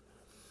skills.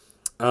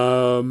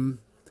 Other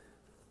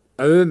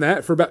than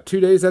that, for about 2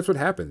 days, that's what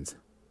happens.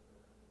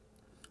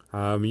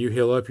 You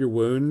heal up your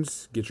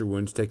wounds, get your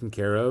wounds taken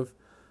care of,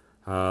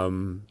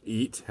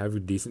 eat, have a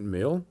decent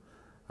meal.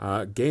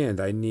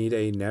 Gand, I need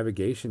a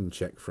navigation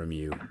check from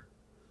you.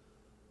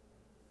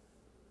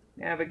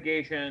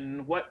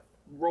 Navigation. What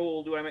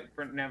roll do I make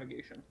for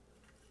navigation?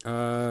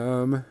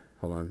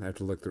 Hold on, I have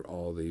to look through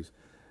all these.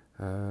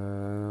 Is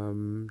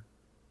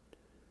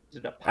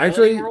it a piloting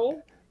Actually-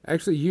 roll?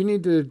 Actually, you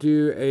need to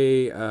do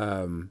a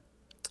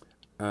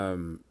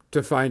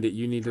to find it.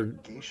 You need to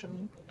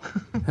Navigation?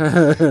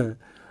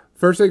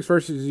 first things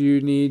first is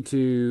you need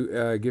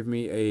to give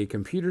me a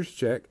computer's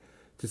check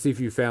to see if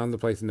you found the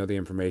place and know the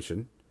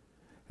information,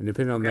 and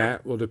depending on Okay.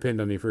 that will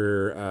depend on if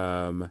you're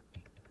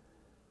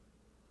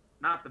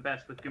Not the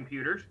best with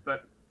computers,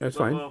 but that's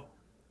fine. We'll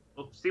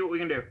see what we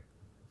can do.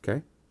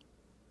 Okay.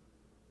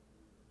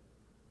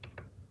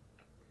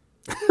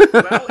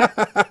 Well,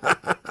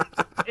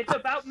 it's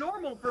about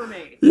normal for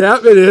me. Yeah,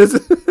 it is. You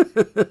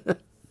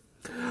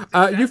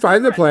exactly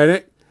find the right.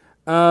 planet,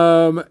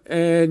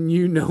 and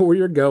you know where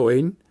you're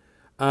going.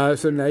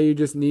 So now you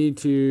just need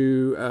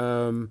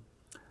to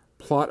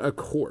plot a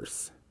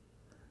course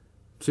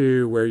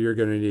to where you're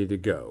going to need to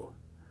go,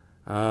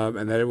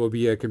 and that it will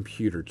be a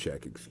computer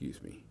check.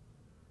 Excuse me.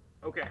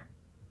 Okay.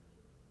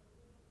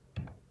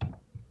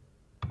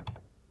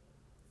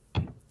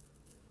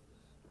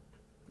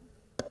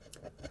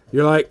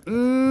 You're like,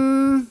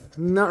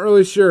 not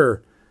really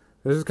sure.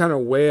 This is kind of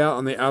way out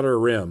on the outer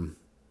rim.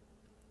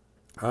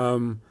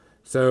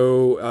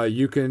 So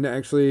you can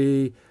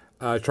actually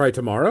try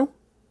tomorrow,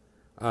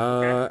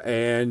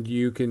 and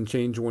you can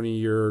change one of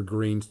your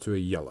greens to a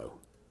yellow,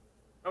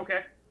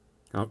 Okay.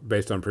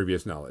 based on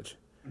previous knowledge.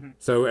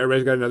 So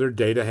everybody's got another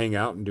day to hang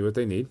out and do what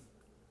they need.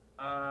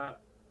 I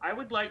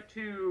would like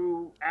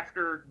to,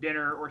 after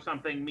dinner or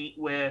something, meet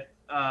with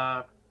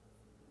I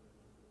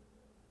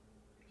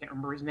can't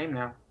remember his name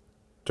now.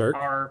 Turk,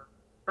 Our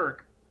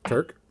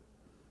Turk.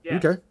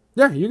 Yes. Okay,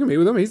 yeah, you can meet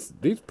with him. He's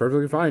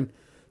perfectly fine.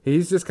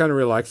 He's just kind of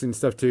relaxing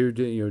stuff too,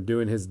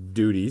 doing his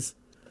duties.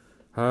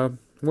 What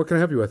can I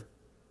help you with?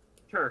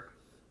 Turk,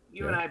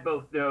 you and I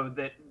both know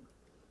that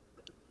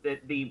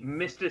the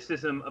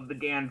mysticism of the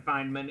Gand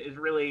Feynman is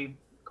really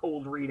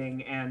cold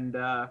reading and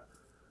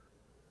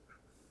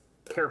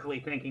carefully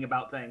thinking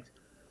about things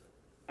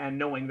and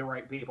knowing the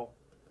right people.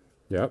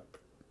 Yep.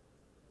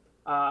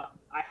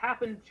 I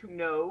happen to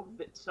know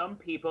that some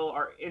people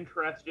are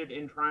interested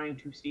in trying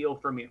to steal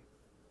from you.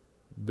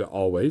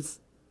 Always.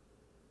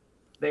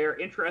 They are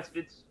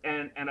interested,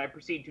 and I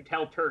proceed to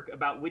tell Turk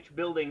about which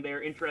building they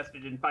are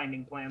interested in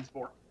finding plans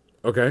for.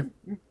 Okay.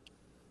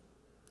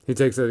 He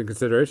takes that in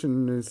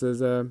consideration and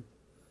says,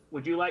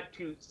 Would you like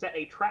to set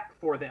a trap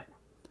for them?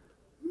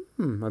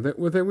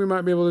 I think we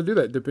might be able to do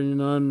that, depending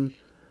on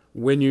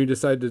when you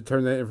decide to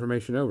turn that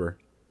information over.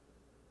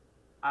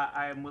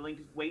 I am willing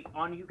to wait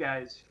on you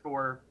guys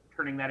for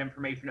turning that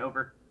information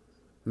over.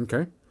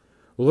 Okay.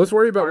 Well, let's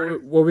worry about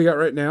Alright. what we got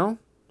right now.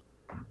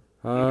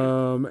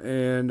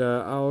 And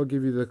I'll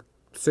give you the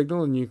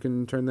signal, and you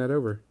can turn that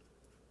over.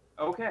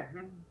 Okay.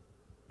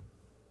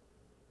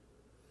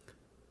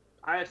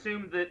 I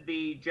assume that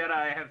the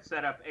Jedi have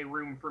set up a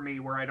room for me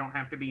where I don't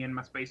have to be in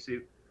my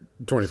spacesuit.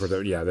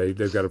 24/7. Yeah,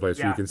 they've got a place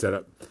where you Yeah. can set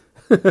up.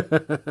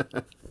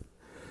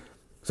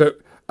 So,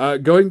 go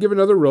ahead and give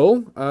another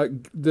roll.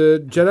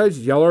 The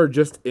Jedi's y'all are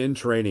just in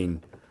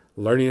training,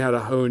 learning how to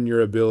hone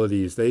your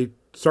abilities. They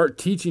start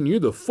teaching you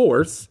the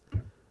Force,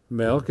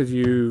 Mel, because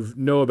you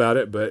know about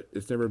it, but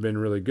it's never been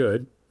really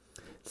good.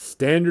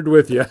 Standard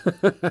with you.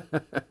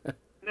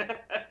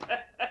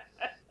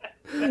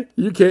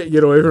 You can't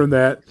get away from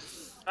that.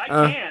 I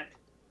can't.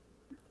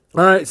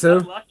 All right, so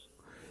Unlucky.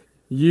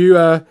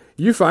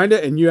 you find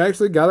it, and you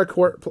actually got a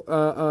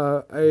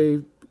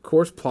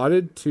course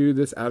plotted to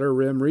this outer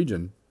rim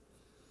region.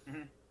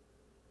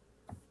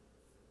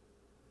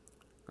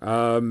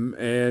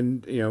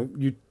 And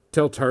you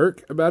tell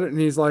Turk about it, and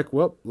he's like,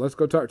 "Well, let's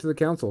go talk to the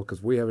council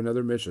because we have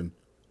another mission."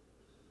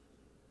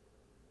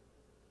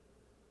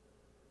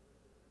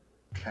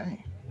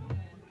 Okay.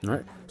 All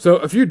right. So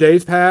a few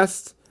days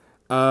passed.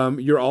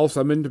 You're all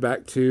summoned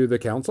back to the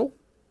council.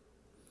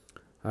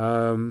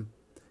 And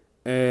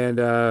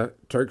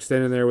Turk's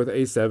standing there with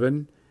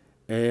A7,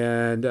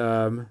 And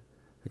the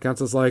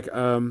council's like,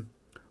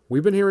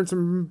 we've been hearing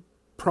some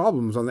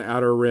problems on the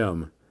Outer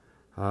Rim.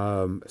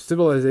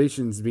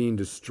 Civilizations being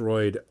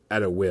destroyed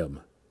at a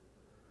whim.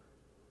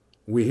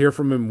 We hear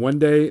from him one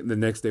day, the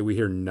next day we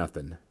hear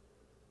nothing.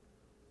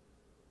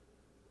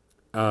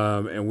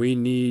 And we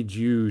need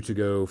you to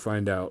go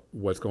find out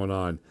what's going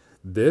on.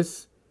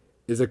 This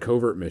is a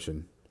covert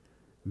mission.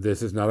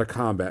 This is not a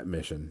combat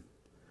mission.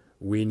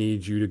 We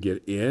need you to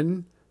get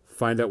in,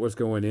 find out what's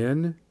going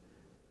in,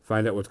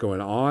 find out what's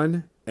going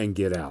on, and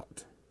get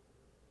out.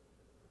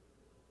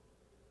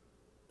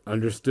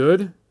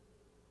 Understood?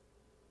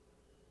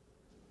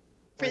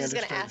 Prince is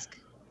going to ask,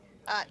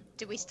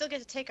 do we still get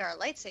to take our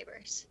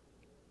lightsabers?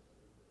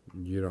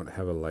 You don't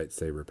have a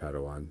lightsaber,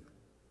 Padawan.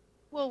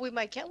 Well, we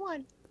might get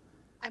one.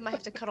 I might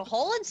have to cut a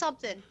hole in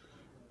something.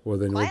 Well,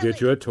 then we'll Quietly.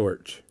 get you a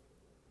torch.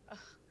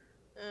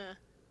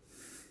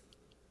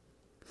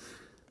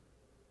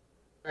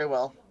 Very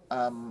well.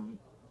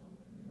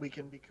 We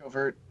can be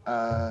covert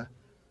and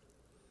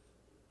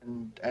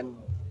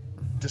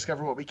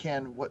discover what we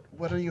can.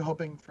 What are you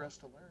hoping for us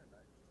to learn?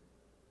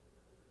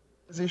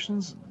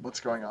 Civilizations? What's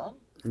going on?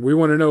 We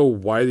want to know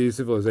why these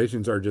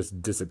civilizations are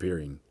just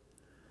disappearing.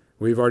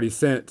 We've already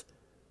sent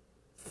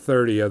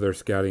 30 other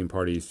scouting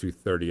parties to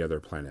 30 other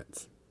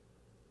planets.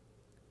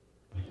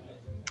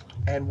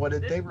 And what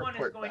did This they one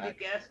is report going back?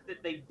 to guess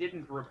that they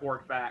didn't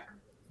report back.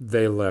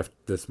 They left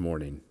this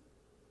morning.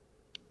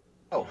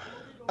 Oh,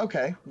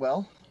 okay.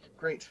 Well,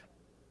 great.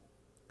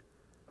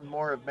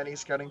 More of many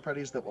scouting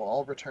parties that will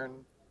all return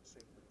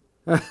safely.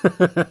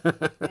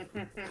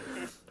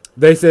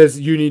 They says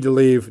you need to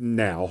leave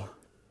now.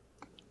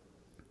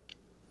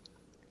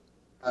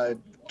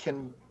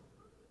 Can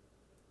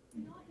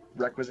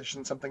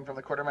requisition something from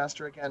the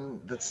quartermaster again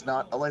that's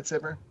not a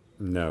lightsaber?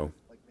 No.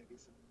 Like maybe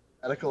some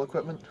medical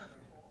equipment?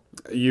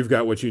 You've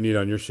got what you need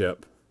on your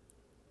ship.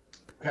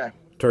 Okay.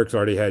 Turk's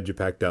already had you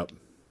packed up.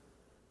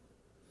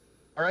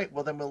 All right.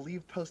 Well, then we'll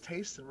leave post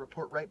haste and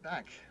report right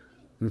back.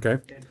 Okay.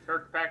 Did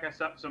Turk pack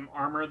us up some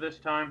armor this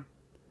time?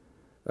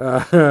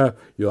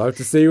 You'll have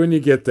to see when you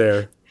get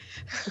there.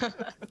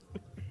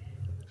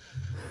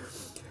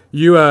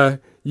 You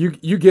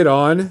get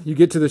on, you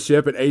get to the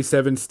ship, and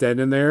A7's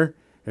standing there,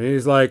 and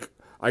he's like,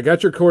 I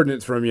got your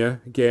coordinates from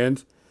you,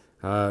 Gand.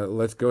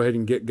 Let's go ahead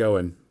and get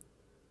going.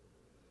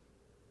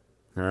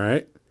 All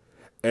right.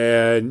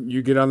 And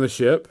you get on the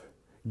ship,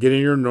 get in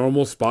your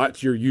normal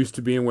spots. You're used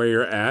to being where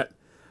you're at.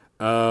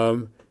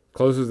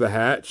 Closes the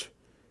hatch,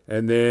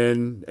 and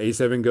then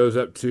A7 goes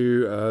up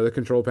to the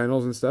control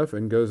panels and stuff,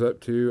 and goes up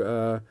to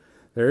the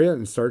area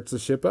and starts the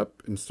ship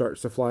up and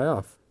starts to fly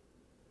off.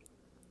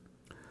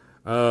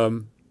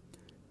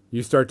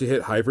 You start to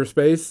hit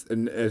hyperspace,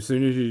 and as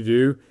soon as you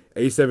do,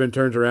 A7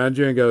 turns around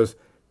you and goes,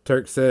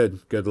 Turk said,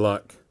 good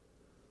luck.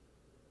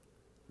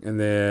 And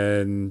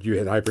then you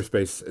hit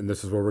hyperspace, and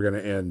this is where we're going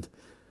to end.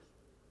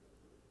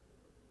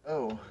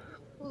 Oh.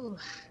 Ooh.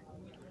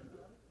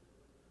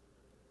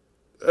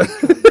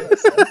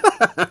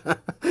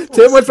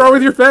 Tim, what's wrong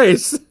with your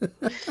face?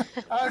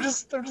 I'm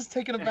just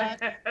taken aback.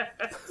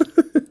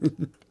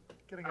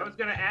 I was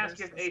going to ask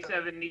if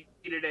A7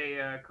 needed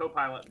a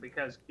co-pilot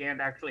because Gand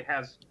actually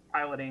has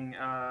piloting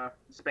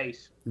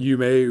space.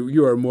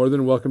 You are more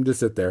than welcome to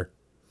sit there.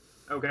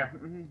 Okay.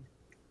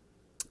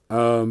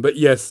 But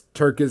yes,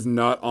 Turk is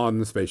not on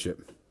the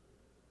spaceship.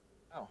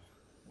 Oh,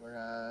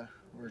 we're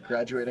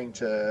graduating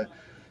to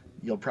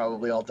you'll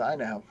probably all die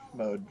now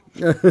mode.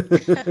 I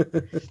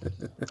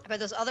bet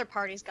those other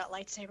parties got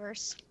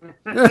lightsabers.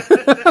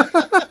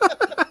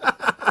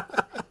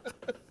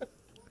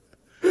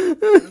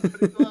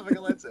 Still having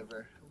a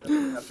lightsaber.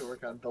 We'll have to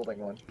work on building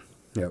one.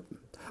 Yep.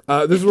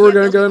 This is where we're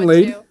going to go and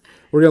lead.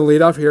 We're going to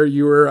lead off here.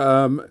 You were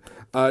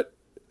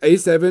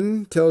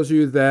A7 tells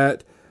you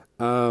that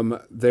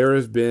there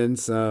has been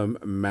some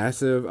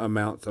massive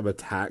amounts of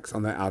attacks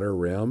on the Outer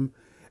Rim,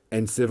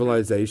 and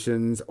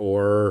civilizations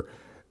or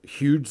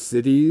huge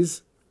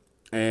cities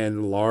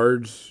and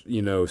large,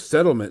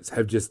 settlements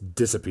have just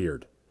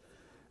disappeared.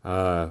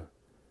 They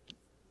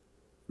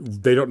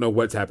don't know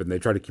what's happened. They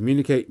try to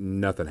communicate,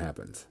 nothing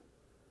happens.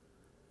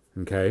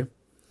 Okay?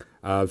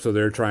 So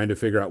they're trying to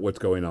figure out what's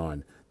going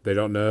on. They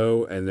don't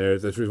know, and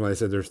that's the reason why they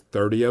said there's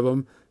 30 of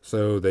them.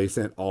 So they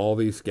sent all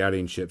these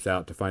scouting ships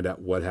out to find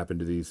out what happened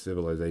to these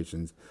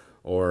civilizations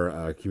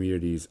or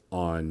communities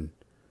on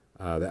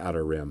the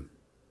Outer Rim.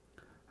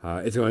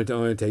 It's going to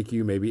only take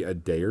you maybe a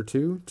day or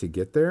two to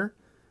get there,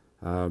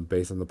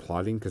 based on the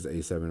plotting, because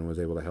A7 was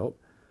able to help.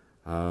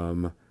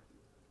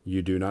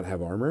 You do not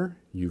have armor.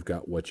 You've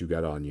got what you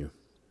got on you.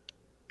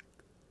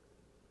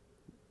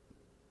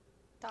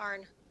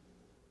 Darn.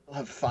 I'll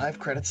have 5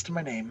 credits to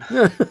my name.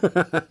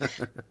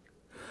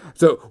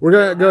 So we're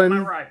gonna go My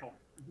and rifle.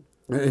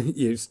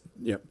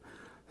 yep.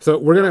 So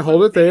we're gonna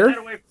hold it Take there. that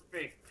away from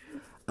me.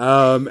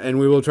 And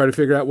we will try to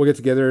figure out. We'll get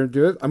together and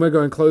do it. I'm going to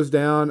go and close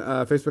down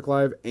Facebook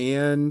Live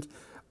and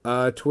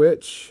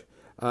Twitch.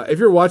 If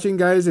you're watching,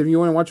 guys, if you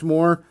want to watch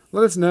more,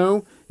 let us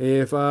know.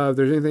 If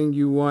there's anything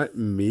you want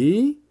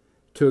me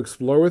to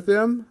explore with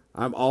them,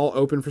 I'm all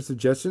open for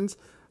suggestions.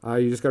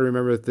 You just got to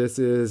remember that this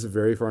is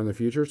very far in the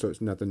future, so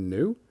it's nothing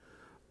new.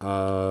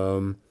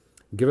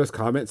 Give us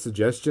comments,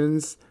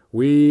 suggestions.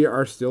 We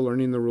are still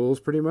learning the rules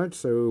pretty much,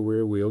 so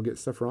we'll get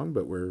stuff wrong,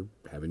 but we're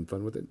having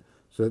fun with it.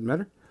 So it doesn't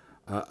matter.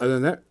 Other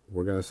than that,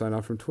 we're going to sign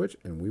off from Twitch,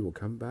 and we will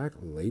come back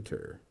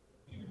later.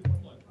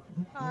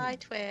 Bye,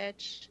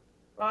 Twitch.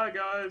 Bye,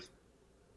 guys.